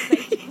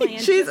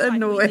 She's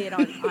annoyed. Like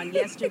we did on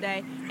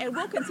yesterday. And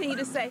we'll continue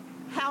to say,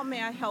 how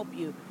may I help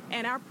you?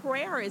 And our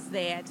prayer is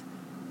that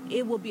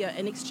it will be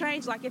an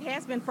exchange like it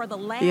has been for the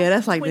last 21 years. Yeah,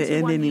 that's like the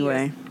end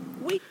anyway.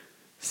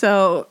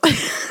 So, all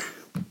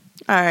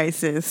right,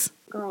 sis.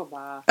 Girl,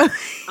 bye. Okay.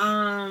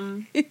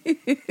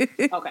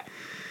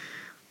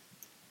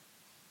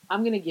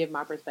 I'm going to give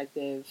my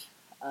perspective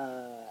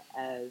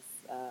as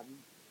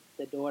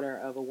the daughter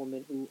of a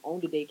woman who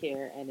owned a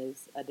daycare and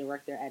is a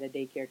director at a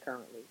daycare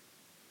currently.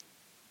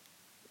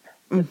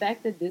 The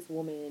fact that this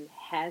woman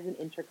has an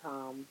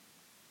intercom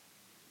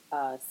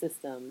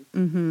system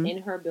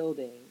in her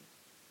building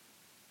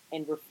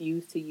and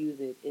refuse to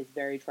use it is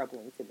very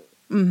troubling to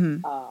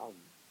me.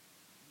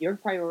 Your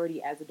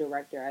priority as a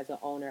director, as an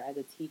owner, as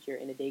a teacher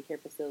in a daycare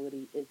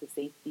facility is the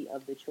safety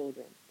of the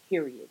children,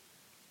 period.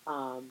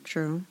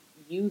 True.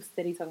 You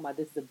steady talking about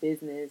this is a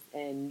business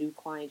and new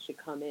clients should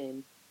come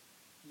in.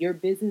 Your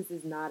business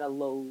is not a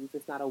Lowe's,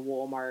 it's not a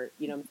Walmart,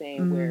 you know what I'm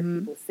saying, where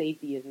people's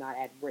safety is not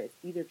at risk.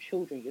 These are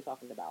children you're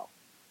talking about.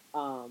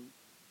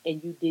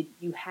 And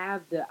you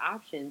have the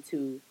option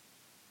to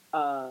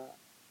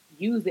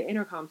use the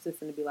intercom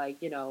system to be like,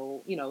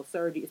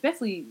 sir,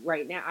 especially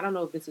right now. I don't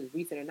know if this is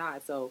recent or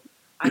not. So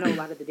I know a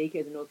lot of the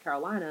daycares in North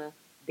Carolina,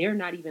 they're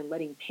not even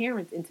letting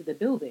parents into the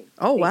building.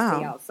 Oh, they wow.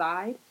 Stay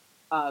outside.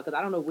 Because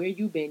I don't know where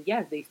you've been.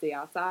 Yes, they stay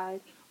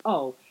outside.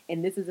 Oh,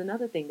 and this is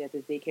another thing that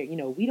this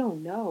daycare, we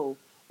don't know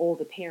all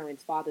the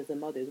parents, fathers, and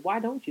mothers. Why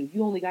don't you?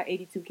 You only got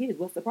 82 kids.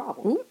 What's the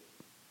problem? Ooh.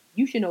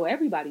 You should know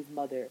everybody's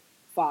mother,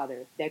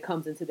 father that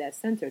comes into that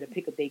center to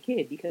pick up their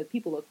kid, because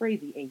people are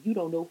crazy and you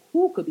don't know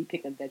who could be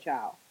picking up that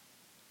child.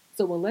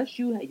 So unless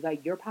you,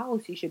 your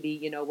policy should be,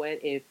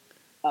 if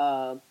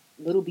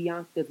little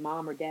Bianca's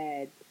mom or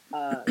dad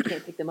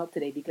can't pick them up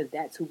today because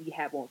that's who we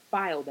have on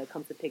file that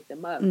comes to pick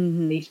them up,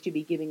 they should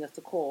be giving us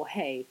a call.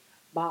 Hey,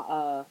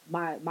 my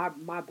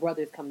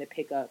brother's come to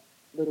pick up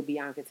little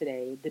Bianca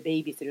today. The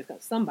babysitter's come.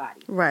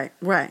 Somebody. Right.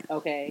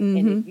 Okay.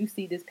 And if you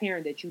see this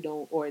parent that you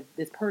don't, or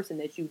this person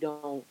that you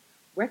don't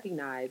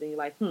recognize, and you're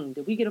like,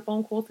 did we get a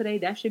phone call today?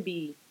 That should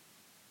be,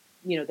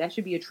 that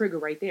should be a trigger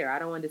right there. I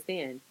don't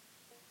understand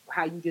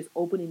how you just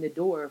opening the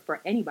door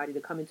for anybody to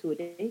come into a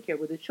daycare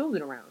with their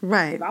children around.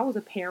 Right. If I was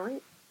a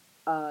parent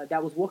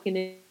that was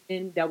walking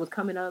in, that was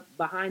coming up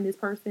behind this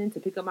person to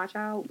pick up my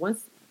child,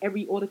 once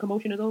all the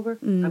commotion is over,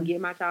 I'm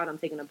getting my child, I'm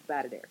taking them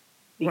out of there.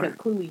 Because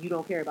clearly you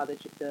don't care about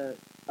the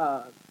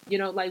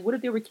what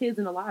if there were kids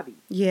in the lobby?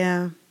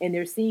 Yeah. And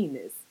they're seeing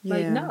this.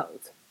 No.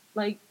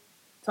 Talking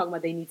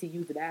about they need to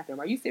use the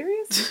bathroom. Are you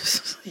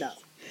serious? No.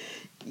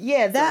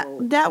 Yeah,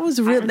 that was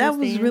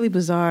really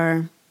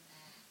bizarre.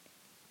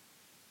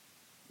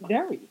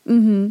 Very.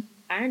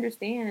 I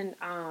understand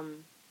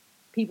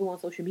people on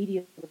social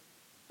media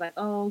like,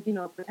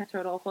 protect her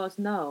at all costs.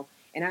 No.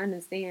 And I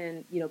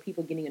understand,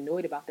 people getting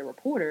annoyed about the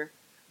reporter,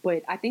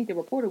 but I think the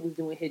reporter was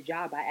doing his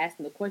job by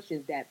asking the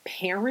questions that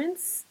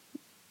parents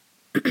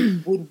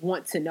would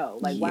want to know.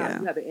 Wow,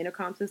 you have an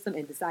intercom system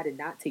and decided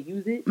not to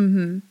use it.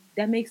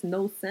 That makes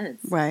no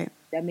sense. Right.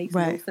 That makes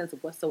no sense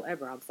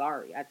whatsoever. I'm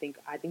sorry. I think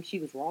she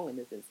was wrong in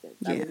this instance.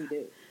 I really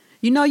do.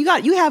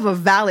 You have a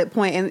valid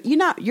point, and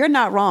you're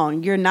not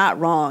wrong. You're not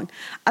wrong.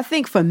 I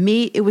think for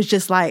me, it was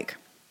just like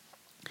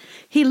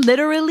he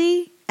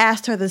literally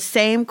asked her the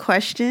same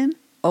question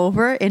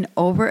over and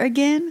over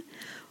again.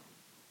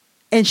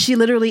 And she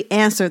literally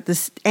answered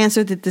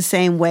it the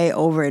same way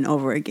over and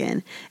over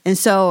again. And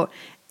so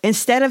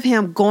instead of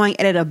him going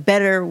at it a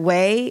better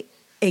way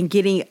and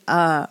getting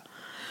an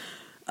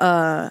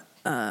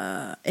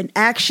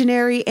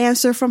actionary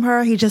answer from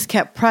her, he just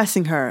kept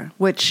pressing her,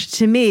 which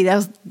to me,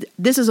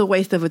 this is a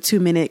waste of a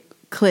 2-minute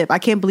clip. I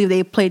can't believe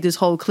they played this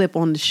whole clip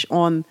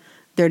on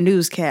their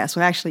newscast.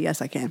 Well, actually,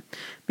 yes, I can,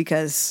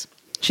 because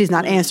she's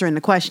not answering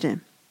the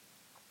question.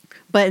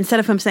 But instead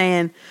of him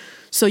saying,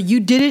 so you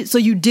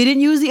didn't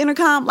use the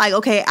intercom? Like,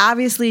 okay,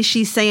 obviously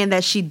she's saying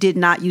that she did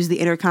not use the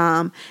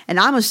intercom. And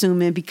I'm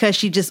assuming because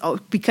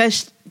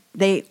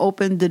they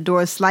opened the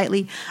door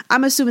slightly,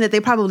 I'm assuming that they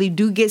probably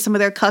do get some of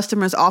their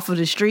customers off of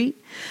the street,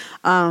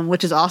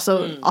 which is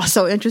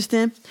also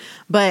interesting.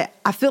 But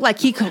I feel like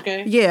he could,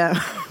 okay.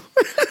 Yeah.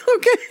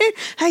 Okay.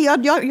 Hey,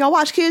 y'all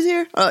watch kids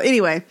here?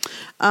 Anyway.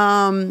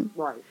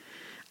 Right.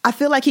 I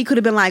feel like he could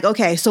have been like,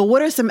 okay, so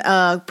what are some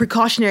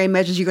precautionary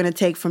measures you're going to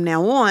take from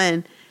now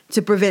on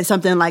to prevent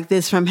something like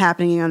this from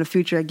happening in the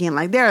future again?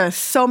 Like, there are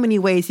so many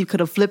ways he could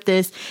have flipped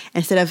this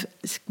instead of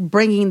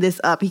bringing this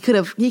up. He could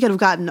have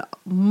gotten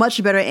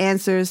much better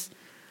answers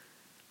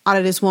out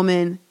of this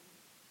woman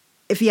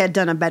if he had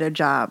done a better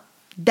job.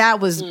 That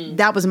was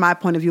my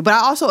point of view. But I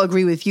also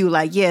agree with you.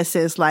 Like, yeah,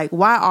 sis, like,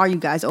 why are you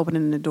guys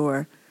opening the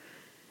door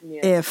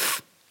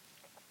if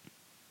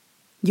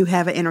you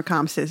have an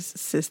intercom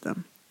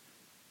system?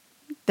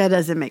 That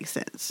doesn't make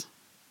sense.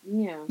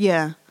 Yeah.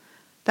 Yeah.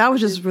 That was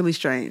just really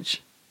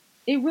strange.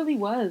 It really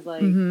was.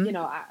 Like, you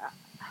know, I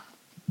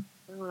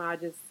don't know,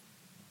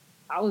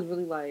 I was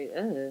really like,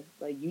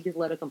 you just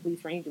let a complete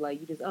stranger,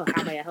 like, you just, how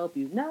may I help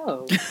you?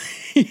 No.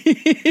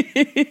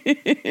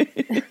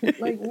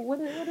 Like, what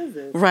is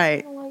this?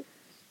 Right.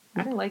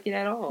 I didn't like it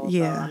at all.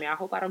 Yeah. So, I mean, I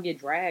hope I don't get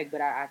dragged, but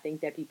I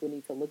think that people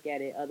need to look at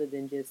it other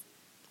than just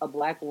a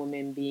black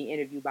woman being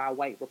interviewed by a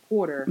white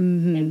reporter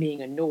and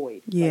being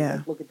annoyed. Yeah. Like,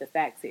 let's look at the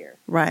facts here.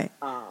 Right.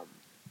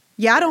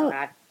 Yeah,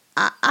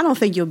 I don't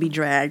think you'll be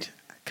dragged,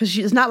 because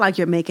it's not like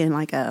you're making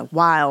like a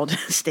wild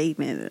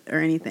statement or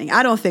anything.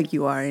 I don't think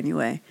you are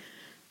anyway.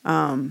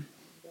 But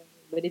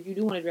if you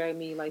do want to drag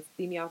me, like,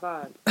 see me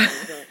outside.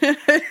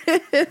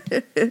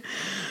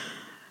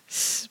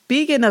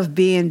 Speaking of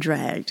being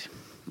dragged,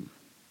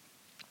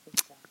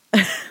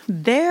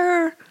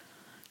 there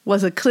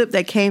was a clip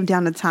that came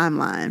down the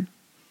timeline.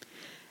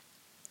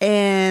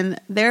 And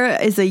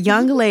there is a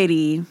young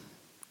lady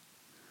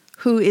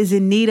who is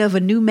in need of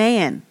a new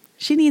man.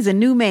 She needs a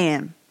new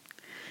man.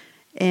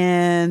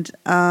 And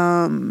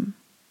I'm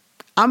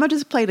going to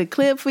just play the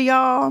clip for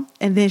y'all,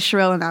 and then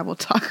Sherelle and I will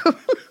talk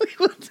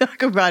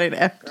about it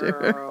after.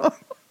 Girl. Wait,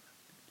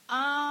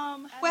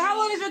 how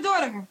old is your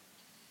daughter?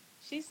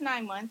 She's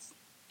 9 months.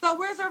 So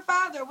where's her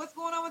father? What's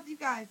going on with you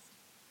guys?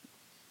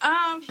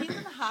 He's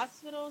in the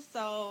hospital,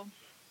 so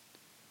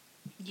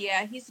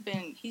yeah, he's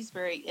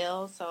very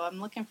ill, so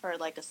I'm looking for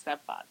like a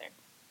stepfather.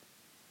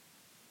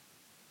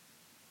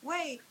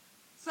 Wait,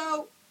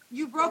 so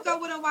you broke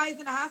up with him while he's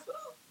in the hospital?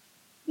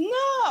 No,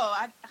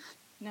 I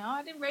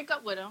didn't break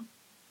up with him.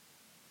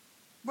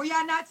 Were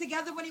y'all not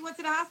together when he went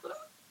to the hospital?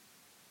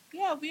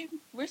 Yeah,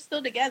 we're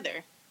still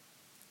together.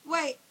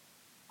 Wait,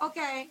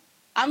 okay.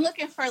 I'm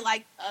looking for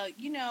like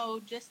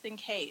just in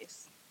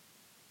case.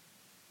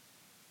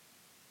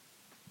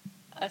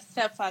 A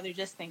stepfather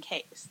just in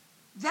case.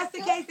 Just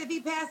in case if he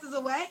passes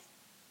away?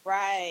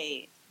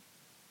 Right.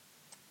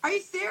 Are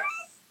you serious?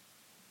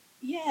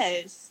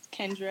 Yes,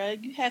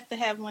 Kendra. You have to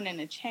have one in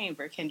the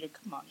chamber, Kendra.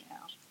 Come on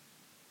now.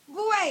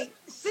 But wait,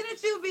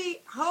 shouldn't you be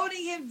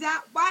holding him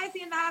down? Why is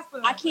he in the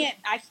hospital? I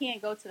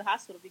can't go to the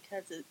hospital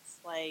because it's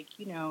like,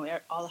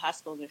 all the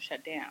hospitals are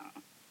shut down.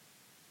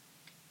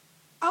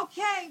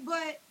 Okay,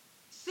 but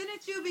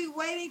shouldn't you be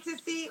waiting to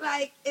see,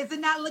 like, is it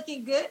not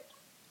looking good?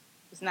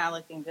 It's not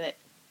looking good.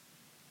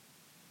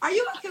 Are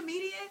you a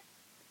comedian?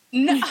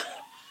 No.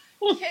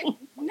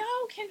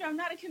 No, Kendra, I'm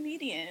not a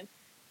comedian.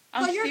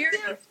 I'm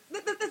serious.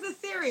 This is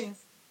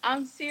serious.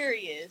 I'm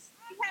serious.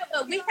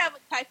 We have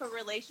a type of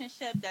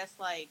relationship that's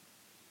like,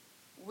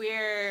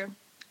 we're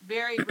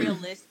very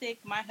realistic.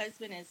 My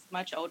husband is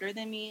much older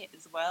than me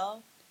as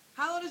well.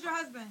 How old is your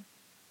husband?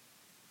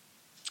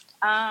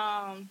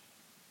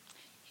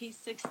 He's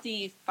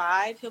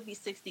 65. He'll be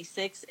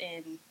 66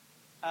 in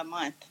a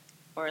month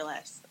or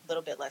less, a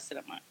little bit less than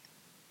a month.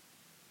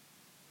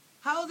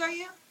 How old are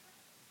you?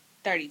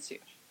 32.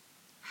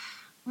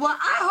 Well,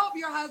 I hope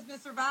your husband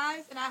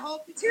survives, and I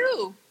hope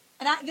too.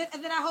 And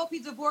then I hope he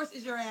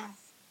divorces your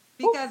ass,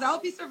 because I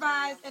hope he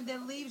survives and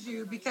then leaves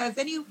you, because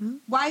any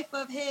wife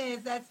of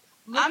his that's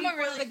looking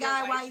for the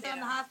guy while he's in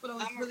the hospital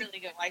is I'm a really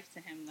good wife to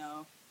him,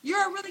 though.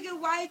 You're a really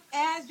good wife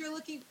as you're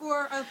looking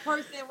for a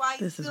person while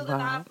he's still in the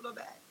hospital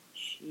bed.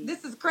 Jeez.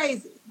 This is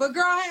crazy. But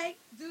girl, hey,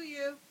 do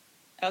you?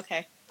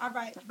 Okay. All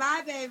right.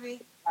 Bye,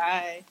 baby.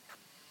 Bye.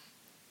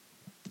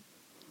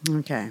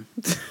 Okay.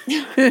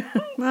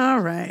 All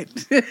right.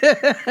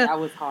 That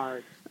was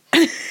hard.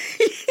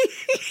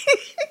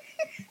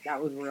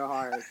 That was real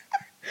hard.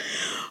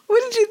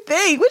 What did you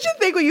think? What did you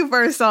think when you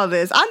first saw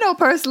this? I know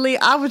personally,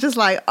 I was just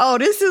like, "Oh,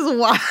 this is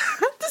wild.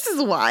 This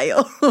is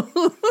wild."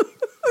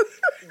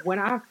 when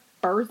I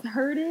first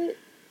heard it,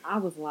 I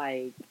was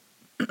like,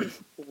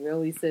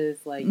 really,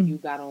 sis? Like, you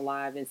got on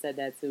live and said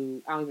that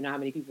to, I don't even know how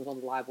many people was on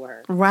the live with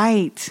her.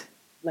 Right.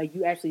 Like,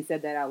 you actually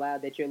said that out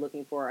loud, that you're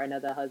looking for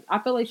another husband. I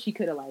feel like she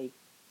could have, like,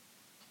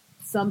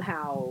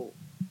 somehow,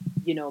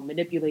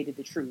 manipulated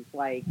the truth.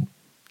 Like,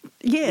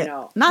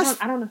 yeah.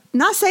 I don't know.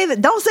 Not say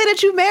that. Don't say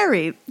that you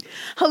married.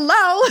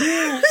 Hello.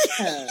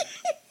 Yeah.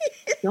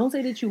 Don't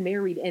say that you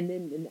married, and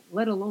then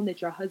let alone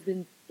that your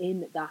husband's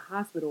in the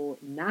hospital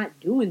not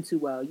doing too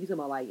well. You talking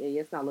about like, hey,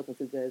 it's not looking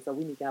too good, so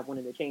we need to have one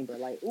in the chamber.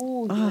 Like,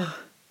 ooh,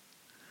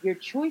 your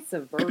choice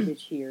of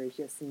verbiage here is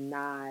just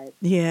not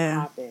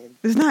popping.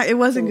 It's not. It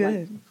wasn't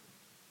good. Like,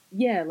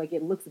 yeah, like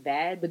it looks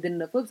bad, but then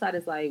the flip side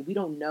is like we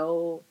don't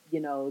know,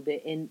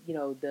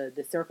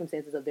 the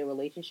circumstances of their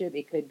relationship.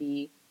 It could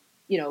be,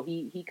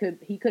 he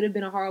could have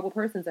been a horrible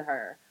person to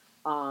her.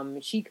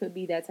 She could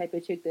be that type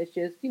of chick that's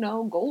just,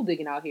 gold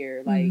digging out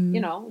here. Like,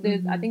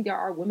 I think there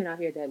are women out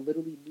here that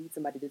literally need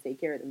somebody to take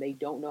care of them. They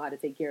don't know how to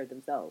take care of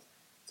themselves.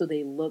 So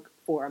they look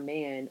for a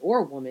man or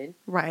a woman.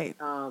 Right.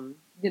 To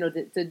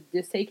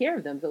just take care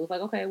of them. So it's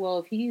like, okay, well,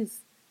 if he's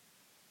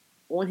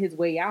on his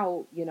way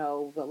out,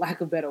 for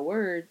lack of better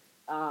words,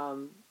 I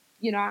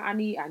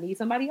need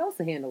somebody else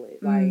to handle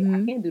it. Like,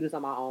 I can't do this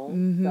on my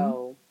own.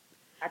 So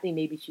I think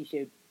maybe she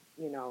should,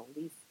 at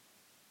least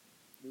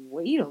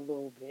wait a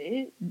little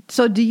bit.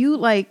 So do you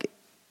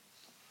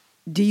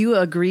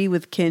agree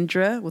with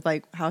Kendra with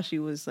like how she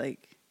was like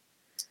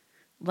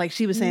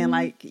she was saying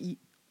like you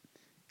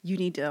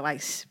need to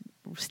like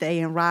stay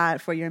and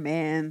ride for your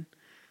man?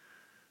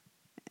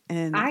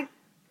 And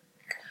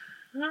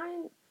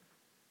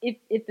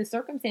if the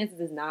circumstances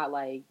is not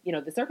like,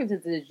 the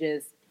circumstances is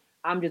just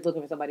I'm just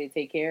looking for somebody to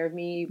take care of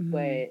me,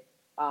 but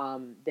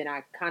then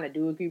I kind of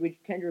do agree with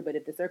Kendra. But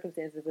if the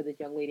circumstances for this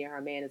young lady and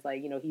her man is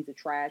like, he's a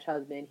trash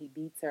husband, he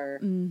beats her,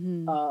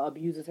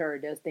 abuses her,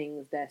 does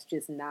things that's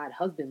just not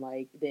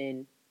husband-like,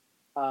 then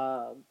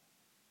no,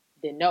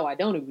 I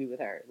don't agree with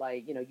her.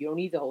 Like, you don't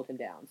need to hold him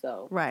down.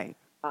 So, right.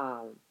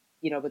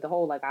 But the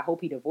whole, like, I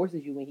hope he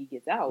divorces you when he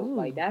gets out. Ooh.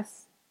 Like, I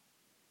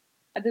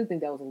do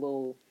think that was a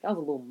little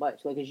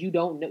much. Like, because you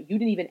don't know, you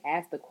didn't even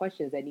ask the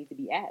questions that need to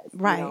be asked.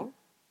 Right.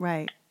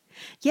 Right.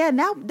 Yeah,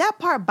 now that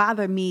part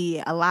bothered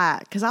me a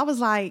lot because I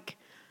was like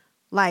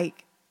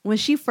when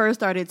she first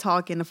started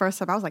talking the first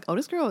time, I was like, oh,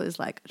 this girl is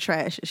like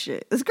trash as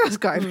shit. This girl's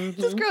garbage.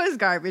 This girl is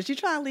garbage. She's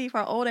trying to leave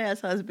her old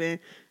ass husband,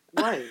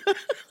 right,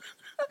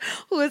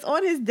 who is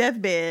on his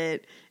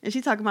deathbed, and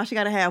she's talking about she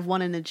got to have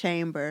one in the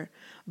chamber.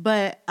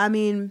 But I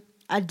mean,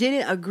 I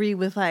didn't agree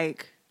with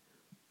like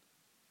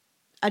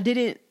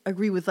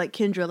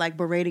Kendra like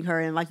berating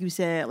her and like you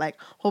said like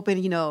hoping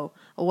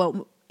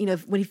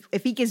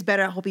if he gets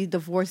better, I hope he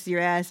divorces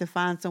your ass and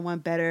finds someone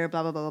better,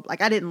 blah, blah, blah, blah. Like,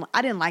 I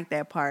didn't like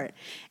that part.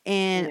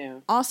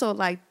 And also,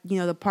 like,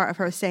 the part of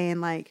her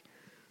saying, like,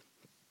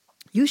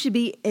 you should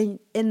be in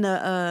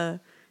the,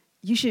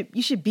 you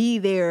should be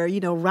there,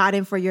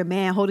 riding for your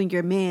man, holding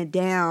your man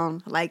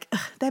down. Like,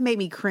 that made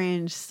me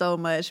cringe so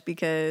much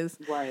because,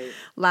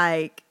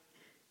 like,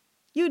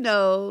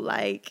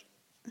 like,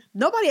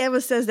 nobody ever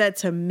says that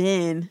to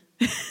men.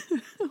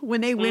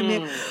 When they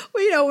women,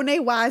 when they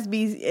wives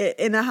be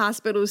in the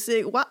hospital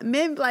sick,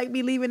 men like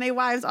be leaving their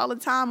wives all the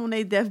time on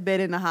their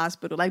deathbed in the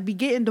hospital, like be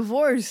getting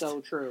divorced.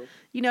 So true.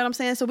 You know what I'm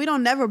saying? So we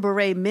don't never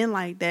berate men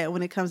like that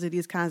when it comes to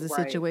these kinds of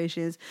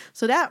situations.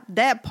 So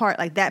that part,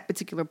 like that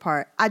particular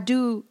part, I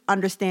do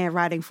understand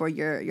writing for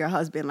your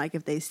husband, like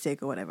if they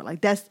sick or whatever. Like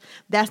that's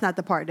not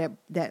the part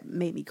that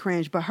made me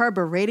cringe. But her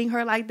berating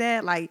her like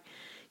that, like,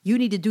 you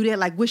need to do that.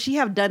 Like, would she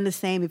have done the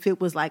same if it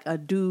was like a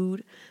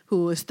dude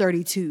who was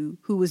 32,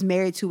 who was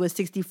married to a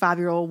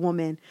 65-year-old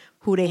woman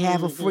who they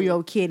have a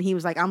 4-year-old kid? And he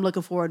was like, I'm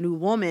looking for a new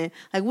woman.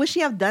 Like, would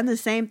she have done the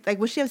same? Like,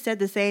 would she have said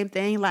the same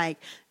thing? Like,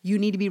 you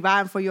need to be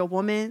riding for your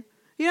woman.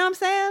 You know what I'm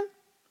saying?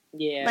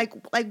 Yeah.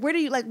 Like where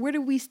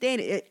do we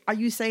stand? Are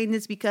you saying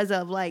this because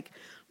of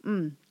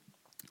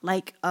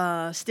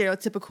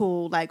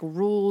stereotypical like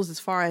rules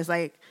as far as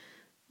like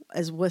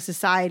as what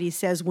society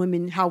says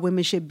how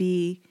women should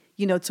be?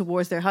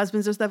 Towards their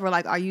husbands or stuff, or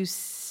like, are you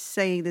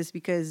saying this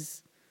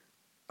because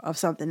of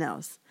something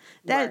else?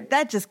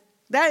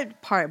 That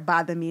part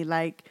bothered me.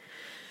 Like,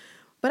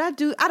 but I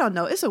don't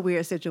know. It's a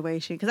weird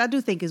situation because I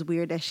do think it's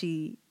weird that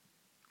she,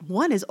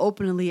 one, is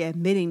openly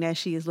admitting that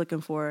she is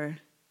looking for.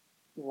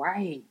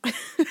 Right.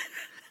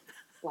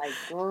 Like,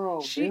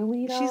 girl,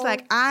 really though? She's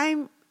like,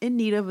 I'm in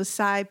need of a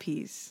side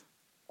piece.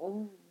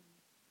 Oh.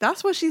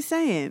 That's what she's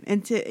saying,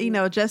 and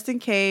to just in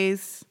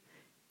case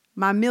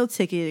my meal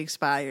ticket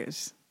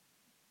expires.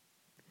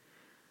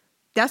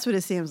 That's what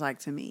it seems like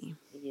to me.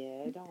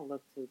 Yeah, it don't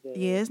look too good.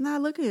 Yeah, it's not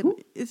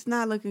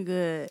looking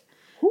good.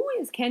 Who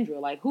is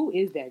Kendra? Like, who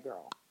is that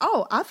girl?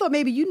 Oh, I thought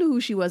maybe you knew who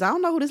she was. I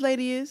don't know who this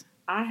lady is.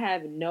 I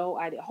have no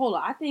idea. Hold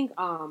on. I think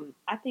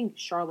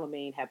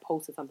Charlamagne had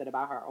posted something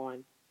about her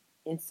on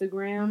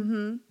Instagram.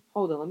 Mm-hmm.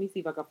 Hold on, let me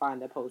see if I can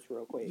find that post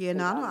real quick. Yeah,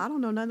 no, I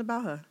don't know nothing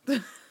about her.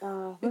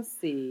 Let's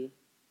see.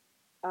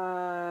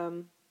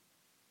 Charlamagne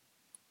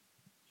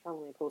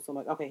posted so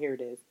much. Okay, here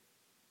it is.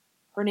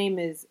 Her name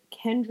is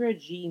Kendra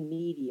G.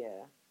 Media.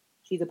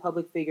 She's a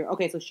public figure.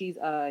 Okay, so she's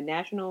a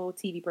national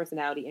TV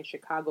personality and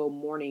Chicago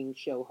morning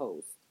show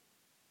host.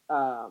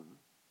 And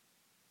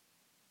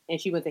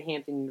she went to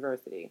Hampton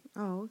University.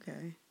 Oh,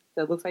 okay.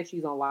 So it looks like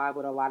she's on live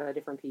with a lot of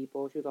different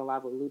people. She was on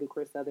live with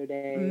Ludacris the other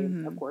day.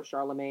 Mm-hmm. Of course,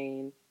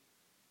 Charlemagne.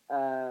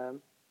 Yeah,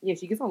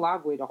 she gets on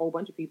live with a whole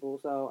bunch of people.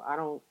 So I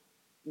don't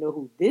know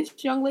who this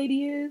young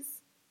lady is.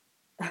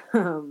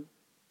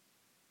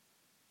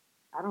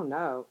 I don't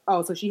know.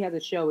 Oh, so she has a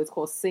show. It's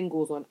called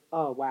Singles on...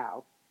 Oh,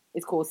 wow.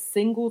 It's called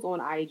Singles on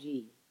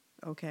IG.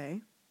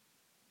 Okay.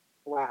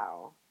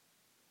 Wow.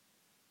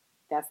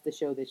 That's the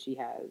show that she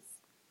has.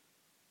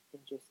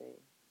 Interesting.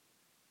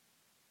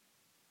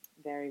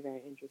 Very,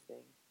 very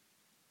interesting.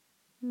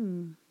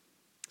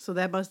 So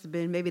that must have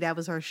been... Maybe that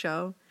was her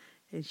show.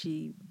 And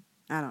she...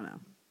 I don't know.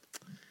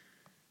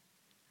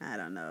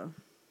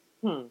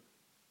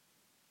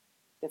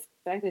 The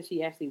fact that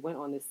she actually went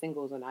on the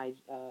Singles on IG.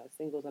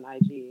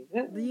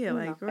 Yeah,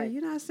 like, girl,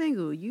 you're not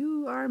single.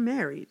 You are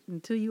married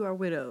until you are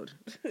widowed.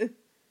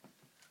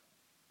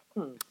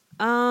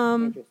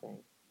 Interesting.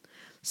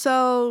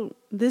 So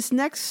this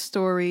next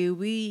story,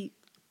 we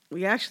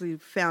actually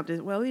found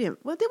it. Well, we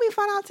didn't. What did we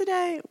find out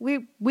today?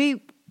 We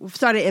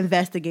started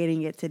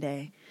investigating it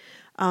today.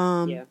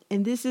 And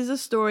this is a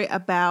story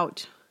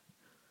about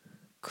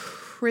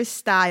Chris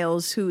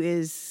Styles, who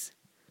is...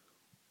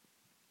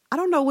 I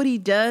don't know what he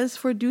does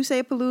for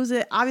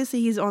Duce-Palooza. Obviously,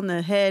 he's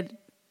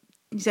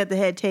at the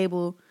head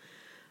table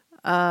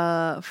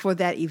for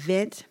that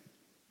event.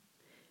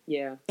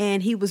 Yeah.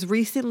 And he was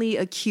recently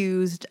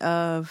accused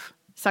of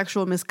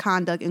sexual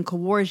misconduct and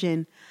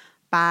coercion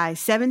by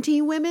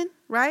 17 women,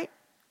 right?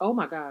 Oh,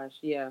 my gosh.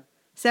 Yeah.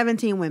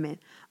 17 women.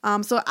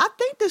 So I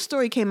think this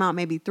story came out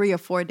maybe 3 or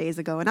 4 days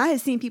ago. And I had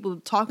seen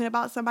people talking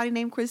about somebody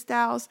named Chris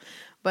Styles,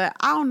 but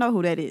I don't know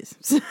who that is.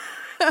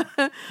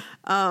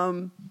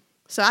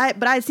 I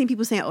had seen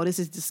people saying, "Oh, this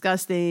is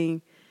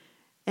disgusting,"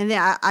 and then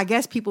I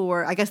guess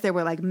there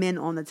were like men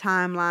on the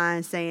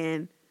timeline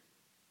saying,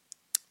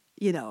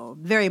 you know,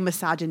 very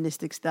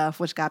misogynistic stuff,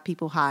 which got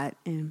people hot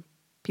and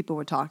people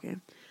were talking.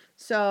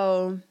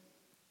 So,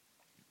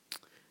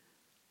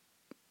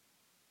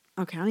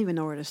 okay, I don't even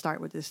know where to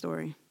start with this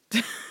story.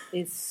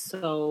 It's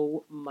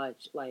so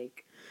much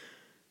like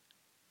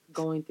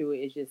going through it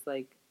is just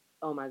like,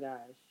 oh my gosh.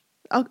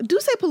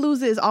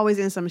 Duce-Palooza is always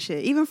in some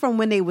shit. Even from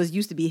when they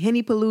used to be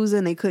Henny-Palooza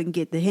and they couldn't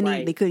get the Henny,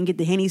 right. They couldn't get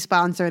the Henny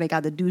sponsor. They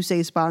got the Duce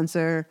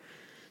sponsor,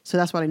 so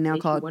that's why they now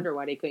call it. I wonder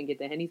why they couldn't get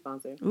the Henny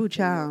sponsor. Ooh,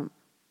 child.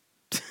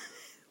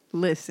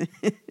 Listen.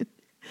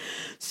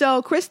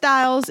 So Chris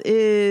Styles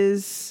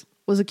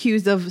was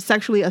accused of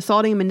sexually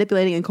assaulting,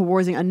 manipulating, and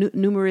coercing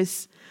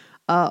numerous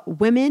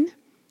women.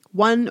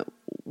 One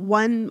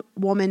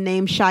woman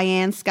named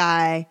Cheyenne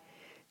Sky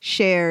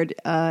shared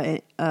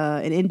an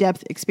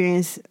in-depth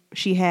experience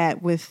she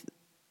had with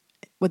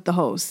the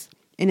host.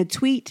 In a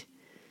tweet,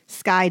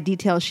 Sky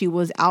detailed she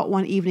was out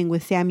one evening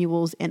with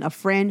Samuels and a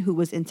friend who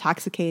was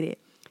intoxicated.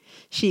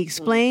 She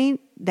explained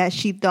that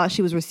she thought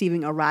she was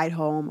receiving a ride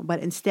home, but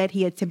instead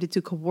he attempted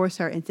to coerce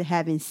her into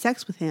having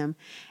sex with him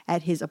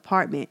at his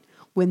apartment.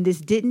 When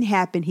this didn't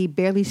happen, he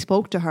barely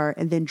spoke to her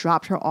and then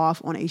dropped her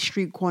off on a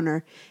street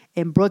corner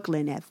in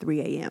Brooklyn at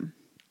 3 a.m.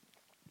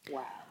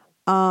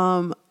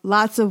 Wow.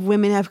 Lots of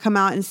women have come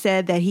out and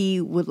said that he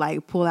would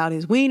like pull out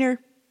his wiener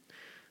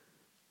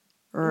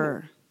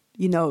or,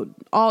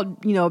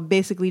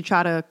 basically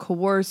try to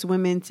coerce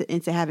women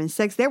into having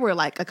sex. There were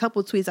like a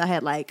couple of tweets I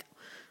had like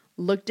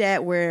looked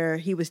at where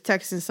he was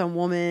texting some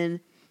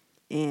woman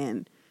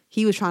and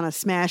he was trying to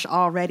smash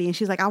already. And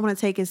she's like, I want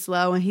to take it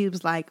slow. And he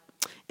was like,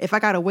 if I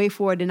got to wait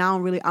for it, then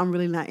I'm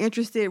really not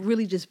interested.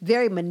 Really just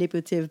very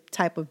manipulative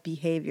type of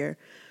behavior.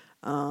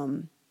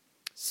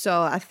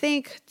 So I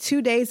think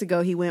 2 days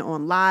ago, he went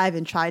on live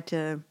and tried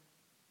to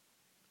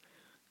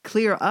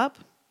clear up.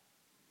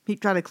 He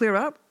tried to clear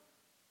up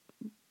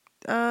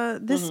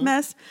this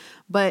mess,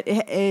 but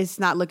it's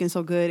not looking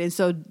so good. And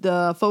so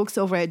the folks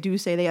over at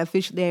Duce, they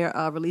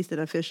released an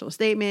official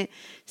statement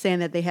saying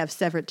that they have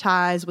severed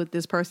ties with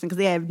this person because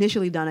they had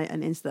initially done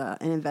an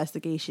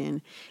investigation,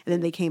 and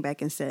then they came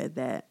back and said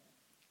that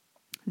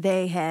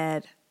they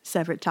had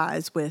severed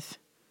ties with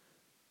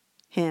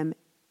him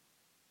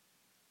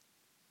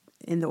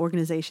in the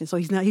organization. So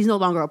he's no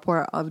longer a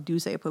part of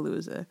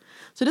Duce-Palooza.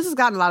 So this has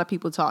gotten a lot of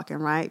people talking,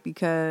 right?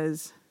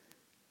 Because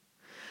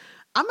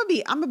I'm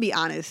gonna be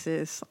honest,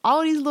 sis.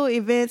 All these little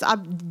events,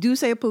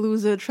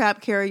 Duce-Palooza,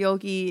 Trap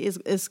Karaoke,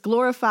 is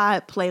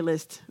glorified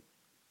playlist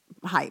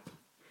hype.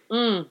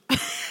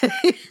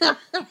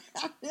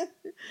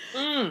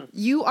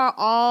 You are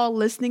all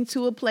listening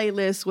to a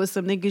playlist with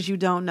some niggas you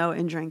don't know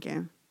and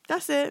drinking.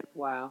 That's it.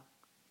 Wow.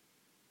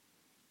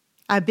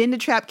 I've been to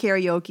Trap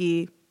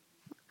Karaoke.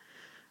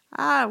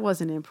 I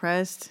wasn't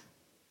impressed.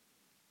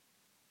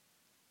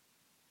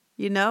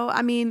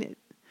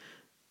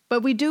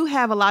 But we do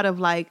have a lot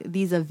of like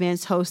these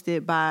events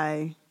hosted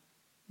by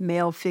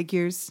male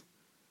figures.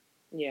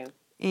 Yeah.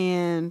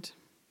 And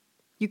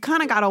you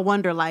kind of got to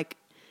wonder, like,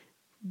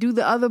 do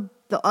the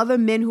other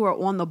men who are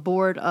on the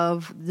board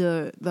of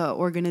the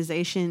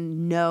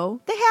organization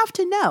know? They have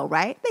to know,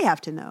 right? They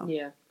have to know.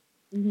 Yeah.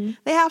 Mm-hmm.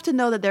 They have to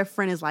know that their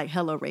friend is like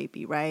hella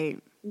rapey, right?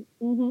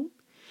 Mm-hmm.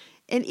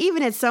 And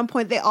even at some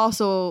point, they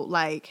also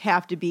like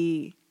have to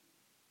be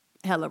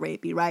hella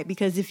rapey, right?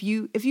 Because if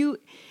you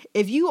know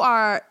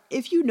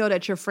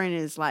that your friend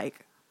is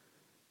like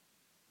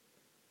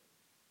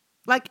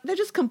they're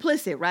just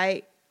complicit,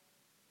 right?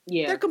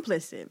 Yeah, they're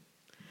complicit.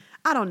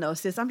 I don't know,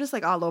 sis. I'm just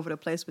like all over the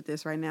place with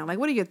this right now. Like,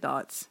 what are your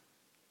thoughts?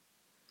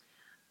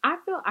 I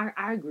feel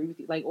I agree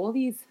with you. Like all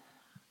these,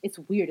 it's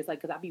weird. It's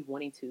like because I be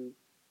wanting to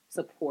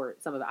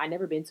support some of it. I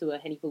never been to a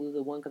Henny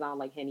Palooza one because I don't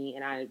like Henny,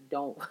 and I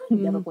don't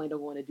never plan on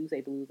going to Douce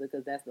Palooza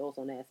because that's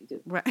also nasty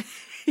too. Right.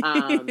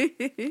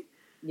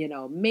 You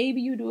know,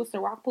 maybe you do a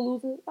Ciroc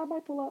Palooza. I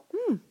might pull up.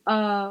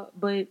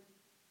 But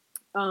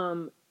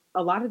a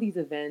lot of these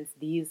events,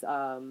 these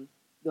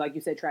like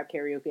you said, trap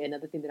karaoke.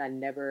 Another thing that I'm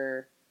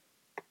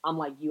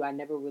like you. I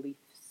never really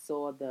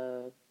saw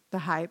the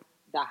hype.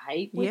 The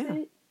hype with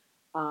it.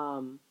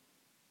 You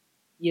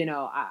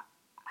know,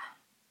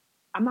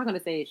 I'm not gonna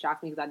say it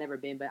shocks me because I've never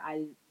been, but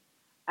I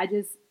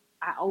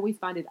always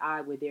find it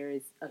odd where there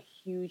is a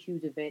huge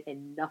event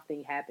and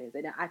nothing happens,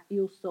 and I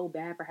feel so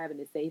bad for having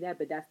to say that,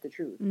 but that's the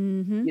truth.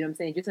 Mm-hmm. You know what I'm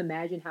saying? Just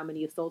imagine how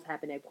many assaults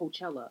happen at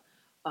Coachella,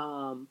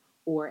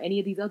 or any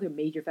of these other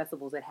major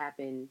festivals that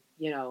happen,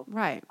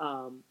 right.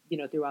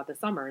 Throughout the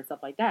summer and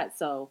stuff like that.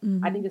 So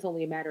I think it's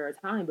only a matter of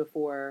time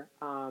before,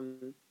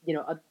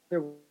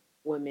 other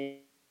women,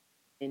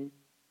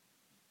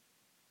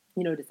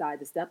 decide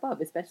to step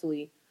up,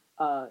 especially,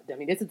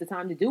 this is the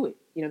time to do it.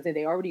 You know what I'm saying?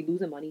 They're already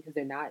losing money because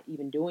they're not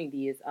even doing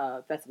these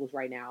festivals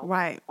right now.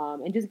 Right.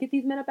 And just get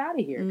these men up out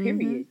of here,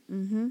 period.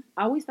 Mm-hmm.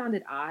 I always found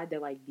it odd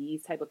that, like,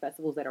 these type of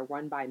festivals that are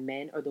run by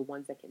men are the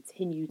ones that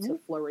continue to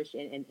flourish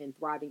and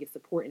thrive and get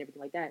support and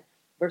everything like that,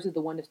 versus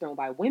the one that's thrown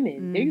by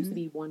women. There used to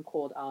be one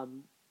called,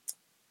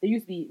 there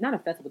used to be, not a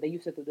festival, they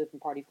used to have the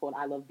different parties called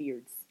I Love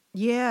Beards.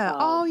 Yeah.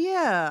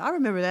 I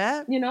remember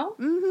that.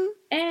 Mm-hmm.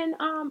 And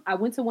I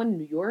went to one in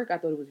New York. I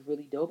thought it was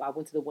really dope. I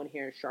went to the one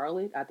here in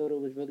Charlotte. I thought it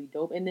was really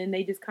dope. And then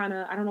they just kind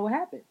of, I don't know what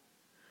happened.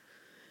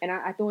 And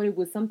I thought it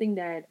was something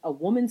that a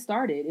woman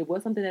started. It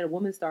was something that a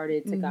woman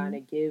started to kind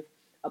of give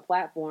a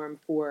platform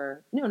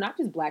for, not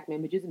just black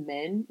men, but just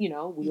men.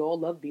 We all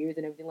love beards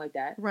and everything like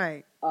that.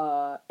 Right.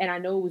 And I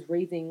know it was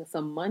raising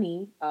some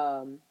money,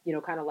 kind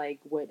of like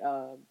what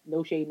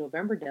No Shade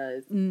November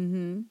does.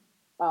 Mm-hmm.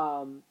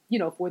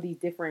 For these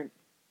different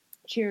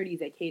charities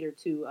that cater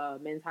to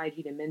men's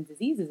hygiene and men's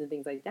diseases and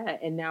things like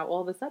that. And now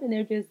all of a sudden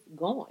they're just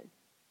gone.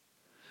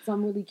 So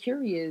I'm really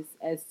curious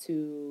as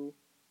to,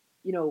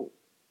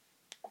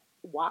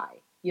 why.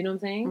 You know what I'm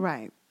saying?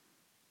 Right.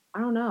 I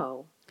don't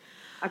know.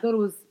 I thought it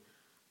was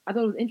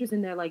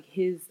interesting that, like,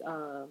 his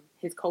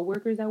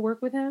coworkers that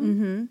work with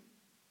him,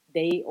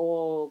 they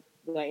all,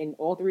 like, and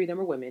all three of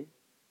them are women.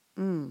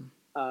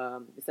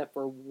 Except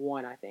for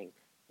one, I think.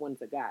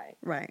 One's a guy.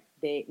 Right.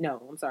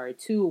 I'm sorry.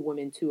 2 are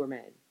women, 2 are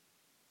men.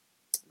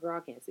 Girl,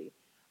 I can't see.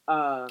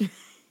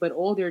 But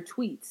all their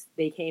tweets,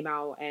 they came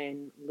out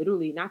and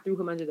literally not threw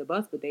him under the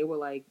bus, but they were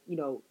like,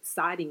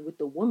 siding with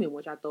the woman,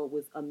 which I thought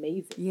was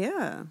amazing.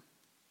 Yeah.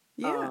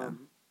 Yeah.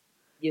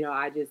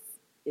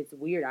 It's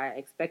weird. I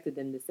expected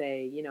them to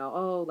say,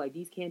 oh, like,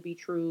 these can't be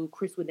true.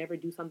 Chris would never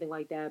do something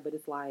like that. But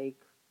it's like,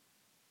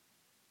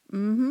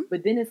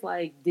 but then it's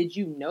like, did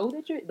you know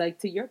that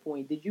to your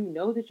point, did you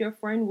know that your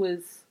friend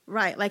was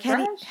right? Like,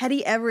 trash? had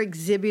he ever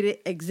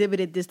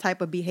exhibited this type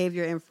of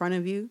behavior in front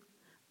of you?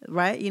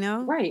 Right,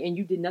 right, and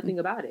you did nothing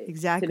about it.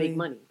 Exactly. To make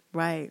money.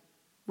 Right.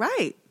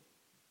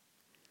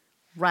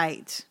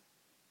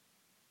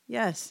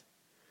 Yes.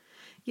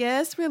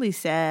 Yeah, it's really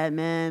sad,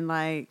 man.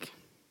 Like,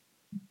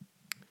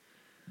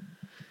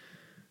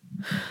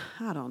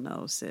 I don't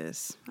know,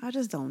 sis. I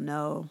just don't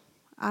know.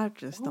 I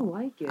don't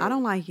like it. I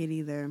don't like it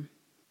either.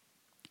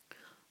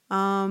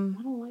 I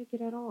don't like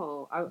it at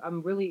all. I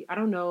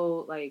don't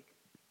know, like,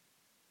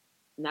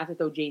 not to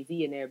throw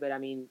Jay-Z in there, but I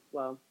mean,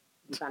 well,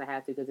 you kind of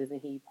have to, because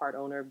isn't he part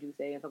owner of Douce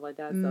and stuff like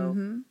that?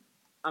 So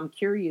I'm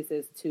curious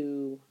as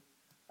to,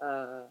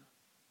 how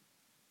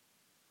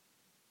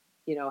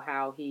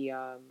he,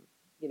 how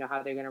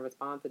they're going to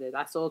respond to this.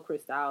 I saw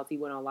Chris Styles. He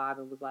went on live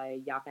and was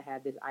like, y'all can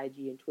have this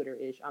IG and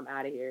Twitter-ish. I'm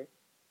out of here.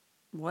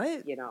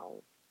 What?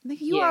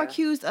 You are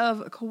accused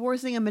of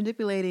coercing and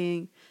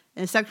manipulating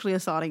and sexually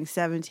assaulting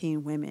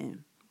 17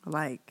 women.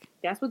 Like,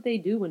 that's what they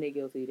do when they're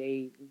guilty.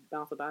 They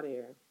bounce up out of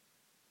here.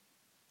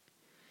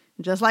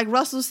 Just like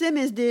Russell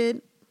Simmons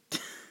did.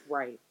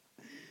 Right.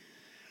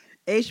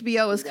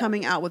 HBO is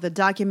coming out with a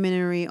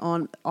documentary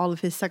on all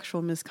of his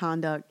sexual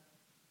misconduct.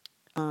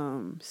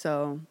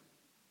 So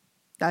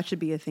that should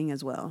be a thing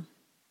as well.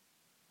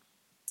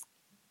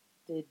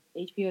 Did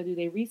HBO do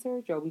their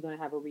research, or are we going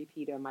to have a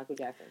repeat of Michael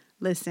Jackson?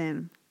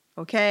 Listen,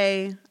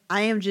 okay,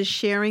 I am just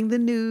sharing the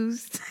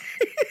news.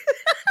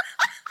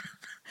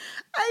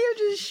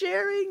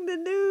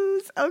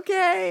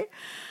 Okay?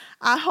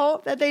 I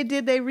hope that they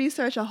did their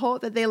research. I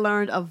hope that they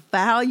learned a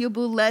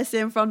valuable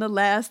lesson from the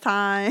last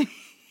time.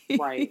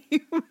 Right.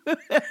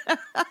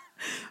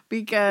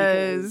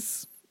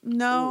 because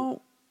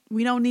no,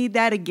 we don't need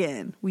that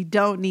again. We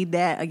don't need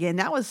that again.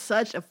 That was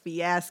such a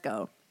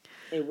fiasco.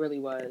 It really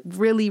was.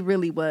 Really,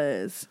 really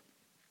was.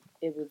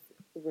 It was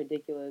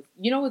ridiculous.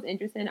 You know what's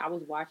interesting? I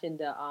was watching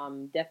the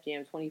Def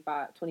Jam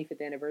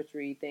 25th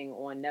anniversary thing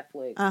on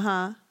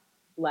Netflix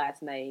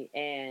last night,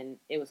 and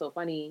it was so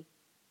funny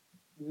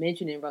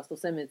mentioning Russell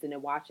Simmons and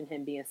then watching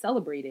him being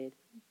celebrated.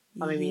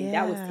 I mean,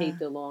 that was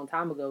taped a long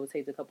time ago. It was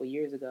taped a couple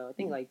years ago. I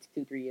think like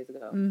 2-3 years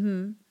ago.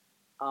 Mm-hmm.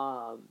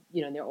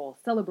 You know, and they're all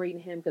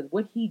celebrating him because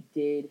what he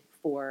did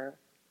for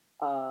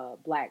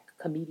Black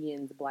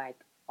comedians, Black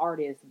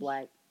artists,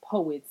 Black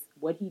poets,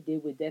 what he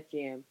did with Def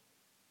Jam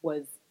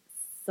was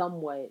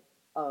somewhat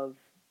of,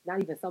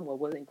 not even somewhat,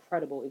 was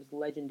incredible. It was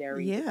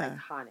legendary. It was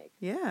iconic.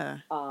 Yeah.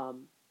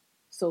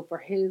 So for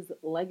his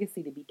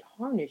legacy to be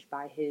tarnished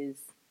by his,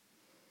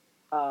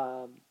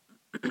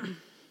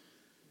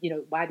 you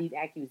know, by these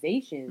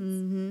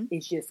accusations,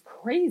 it's just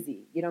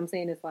crazy. You know what I'm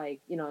saying? It's like,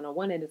 you know, on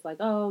one end, it's like,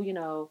 oh, you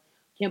know,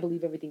 can't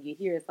believe everything you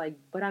hear. It's like,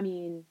 but I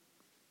mean,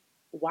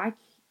 why?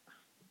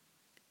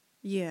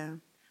 Yeah.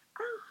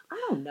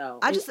 I don't know.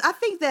 I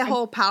think that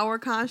whole power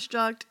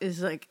construct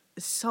is like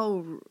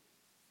so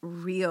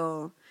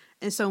real.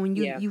 And so when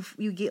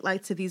you get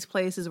like to these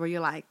places where you're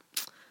like,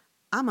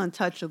 I'm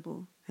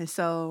untouchable. And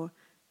so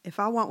if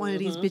I want one of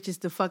these bitches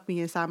to fuck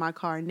me inside my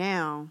car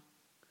now,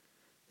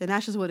 then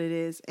that's just what it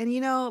is. And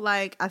you know,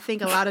 like I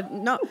think a lot of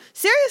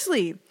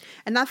seriously.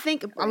 And I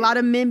think a lot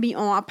of men be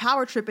on a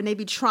power trip and they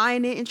be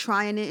trying it and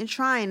trying it and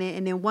trying it.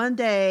 And then one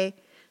day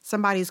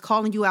somebody's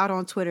calling you out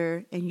on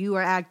Twitter and you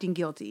are acting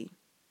guilty.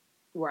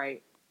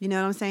 Right. You know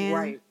what I'm saying?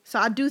 Right. So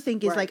I do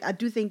think it's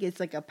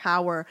like a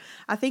power.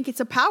 I think it's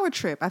a power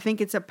trip. I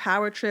think it's a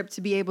power trip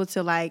to be able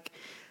to like,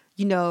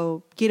 you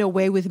know, get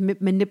away with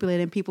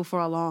manipulating people for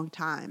a long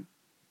time.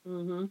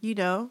 Mm-hmm. You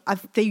know, I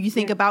think you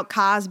think about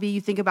Cosby,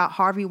 you think about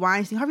Harvey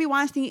Weinstein. Harvey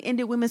Weinstein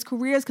ended women's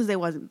careers because they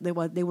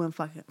wouldn't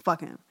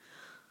fuck him.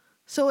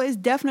 So it's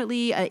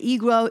definitely an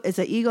ego. It's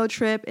an ego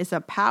trip. It's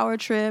a power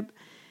trip.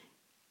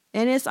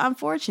 And it's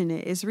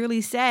unfortunate. It's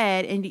really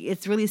sad. And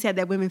it's really sad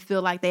that women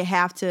feel like they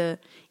have to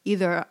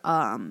either,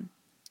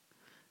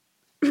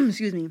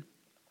 excuse me,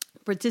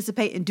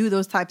 participate and do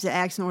those types of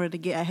acts in order to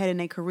get ahead in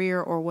their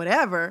career or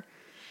whatever.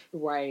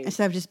 Right.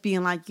 Instead of just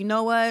being like, you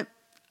know what?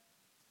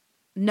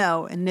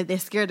 No. And they're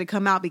scared to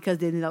come out because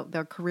then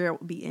their career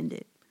will be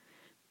ended.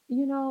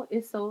 You know,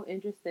 it's so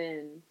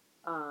interesting.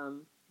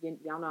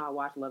 Y'all know I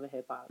watch Love and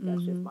Hip Hop.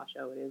 That's just my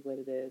show. It is what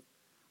it is.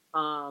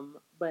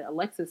 But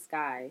Alexis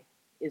Sky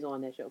is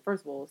on that show.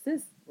 First of all,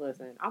 sis,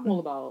 listen, I'm all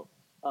about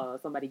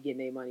somebody getting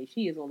their money.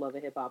 She is on Love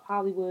and Hip Hop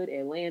Hollywood,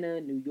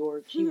 Atlanta, New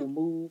York. She will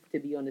move to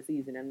be on the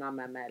season, and I'm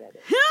not mad at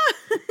it.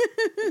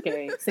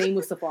 Okay, same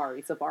with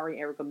Safari. Safari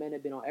and Erica Mena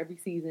have been on every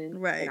season,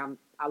 right? And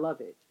I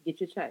love it. Get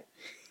your check.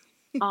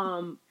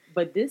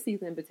 But this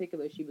season in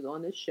particular, she was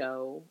on this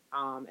show,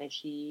 and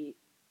she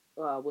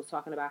was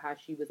talking about how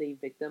she was a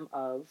victim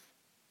of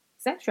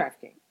sex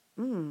trafficking.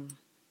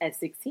 At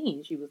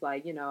 16, she was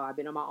like, you know, I've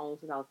been on my own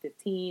since I was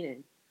 15,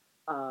 and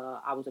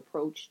I was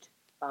approached,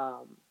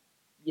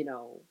 you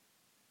know,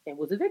 and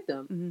was a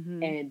victim.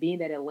 And being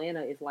that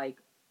Atlanta is like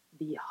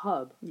the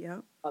hub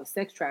of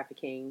sex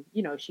trafficking,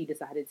 you know, she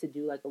decided to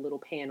do like a little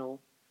panel,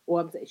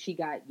 or she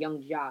got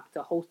Young Jock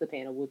to host a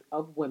panel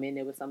of women.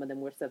 There was some of them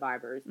were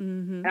survivors.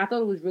 And I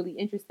thought it was really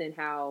interesting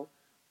how,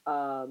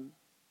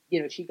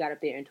 you know, she got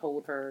up there and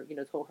told her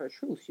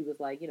truth. She was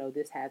like, you know,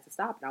 this has to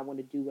stop, and I want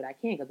to do what I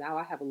can because now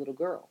I have a little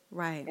girl.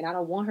 Right. And I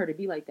don't want her to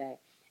be like that.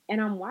 And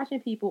I'm watching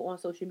people on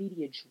social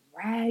media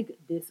drag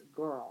this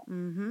girl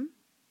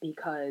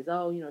because,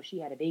 oh, you know, she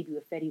had a baby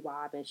with Fetty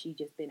Wap and she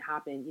just been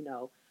hopping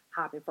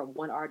from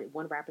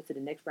one rapper to the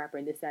next rapper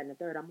and this, that, and the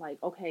third. I'm like,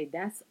 okay,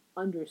 that's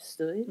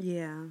understood.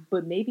 Yeah.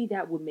 But maybe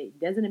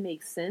doesn't it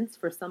make sense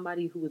for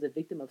somebody who was a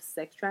victim of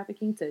sex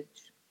trafficking to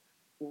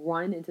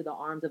run into the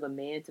arms of a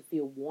man to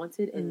feel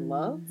wanted and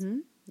loved?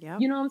 Yeah.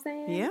 You know what I'm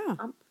saying? Yeah.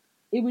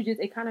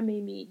 It kind of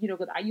made me, you know,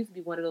 because I used to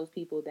be one of those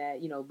people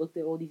that, you know, looked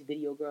at all these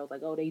video girls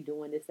like, oh, they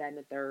doing this, that, and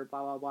the third,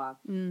 blah, blah,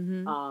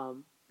 blah.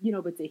 You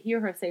know, but to hear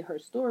her say her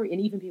story, and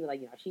even people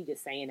like, you know, she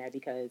just saying that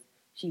because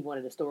she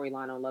wanted a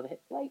storyline on Love and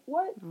Hip. Like,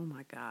 what? Oh,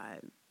 my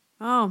God.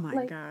 Oh,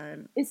 my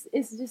God. It's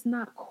just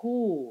not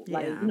cool. Yeah.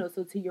 Like, you know,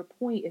 so to your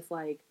point, it's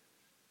like,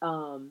 you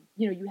know,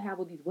 you have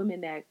all these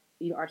women that,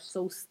 you know, are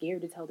so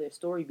scared to tell their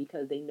story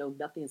because they know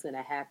nothing's going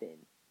to happen.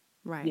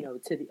 Right. You know,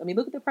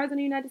 look at the president of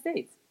the United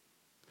States.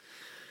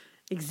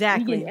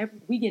 Exactly.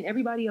 We getting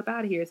everybody up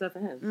out of here except for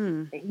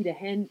him. And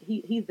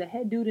he's the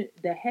head dude,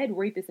 the head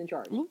rapist in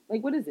charge.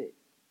 Like, what is it?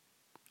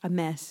 A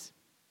mess.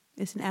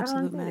 It's an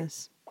absolute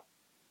mess.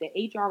 The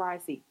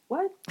HRIC.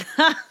 What?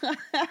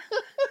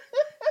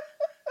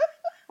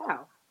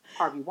 How?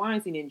 Harvey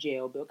Weinstein in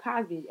jail. Bill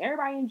Cosby.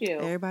 Everybody in jail.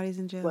 Everybody's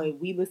in jail. But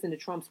we listen to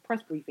Trump's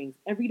press briefings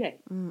every day.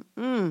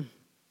 You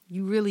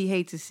really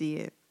hate to see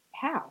it.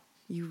 How?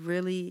 You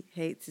really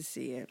hate to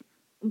see it.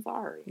 I'm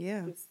sorry.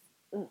 Yeah.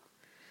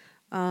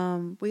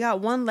 We got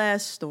one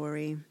last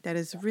story that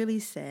is really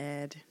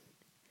sad.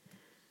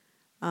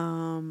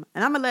 And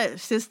I'm gonna let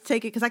sis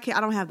take it because I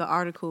don't have the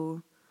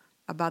article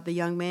about the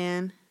young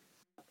man.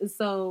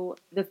 So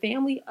the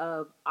family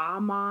of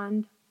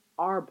Ahmaud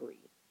Arbery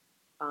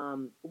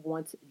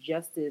wants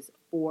justice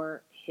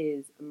for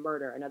his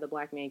murder. Another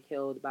black man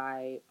killed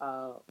by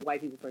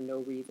white people for no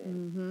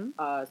reason.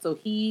 So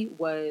he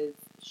was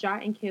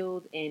shot and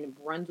killed in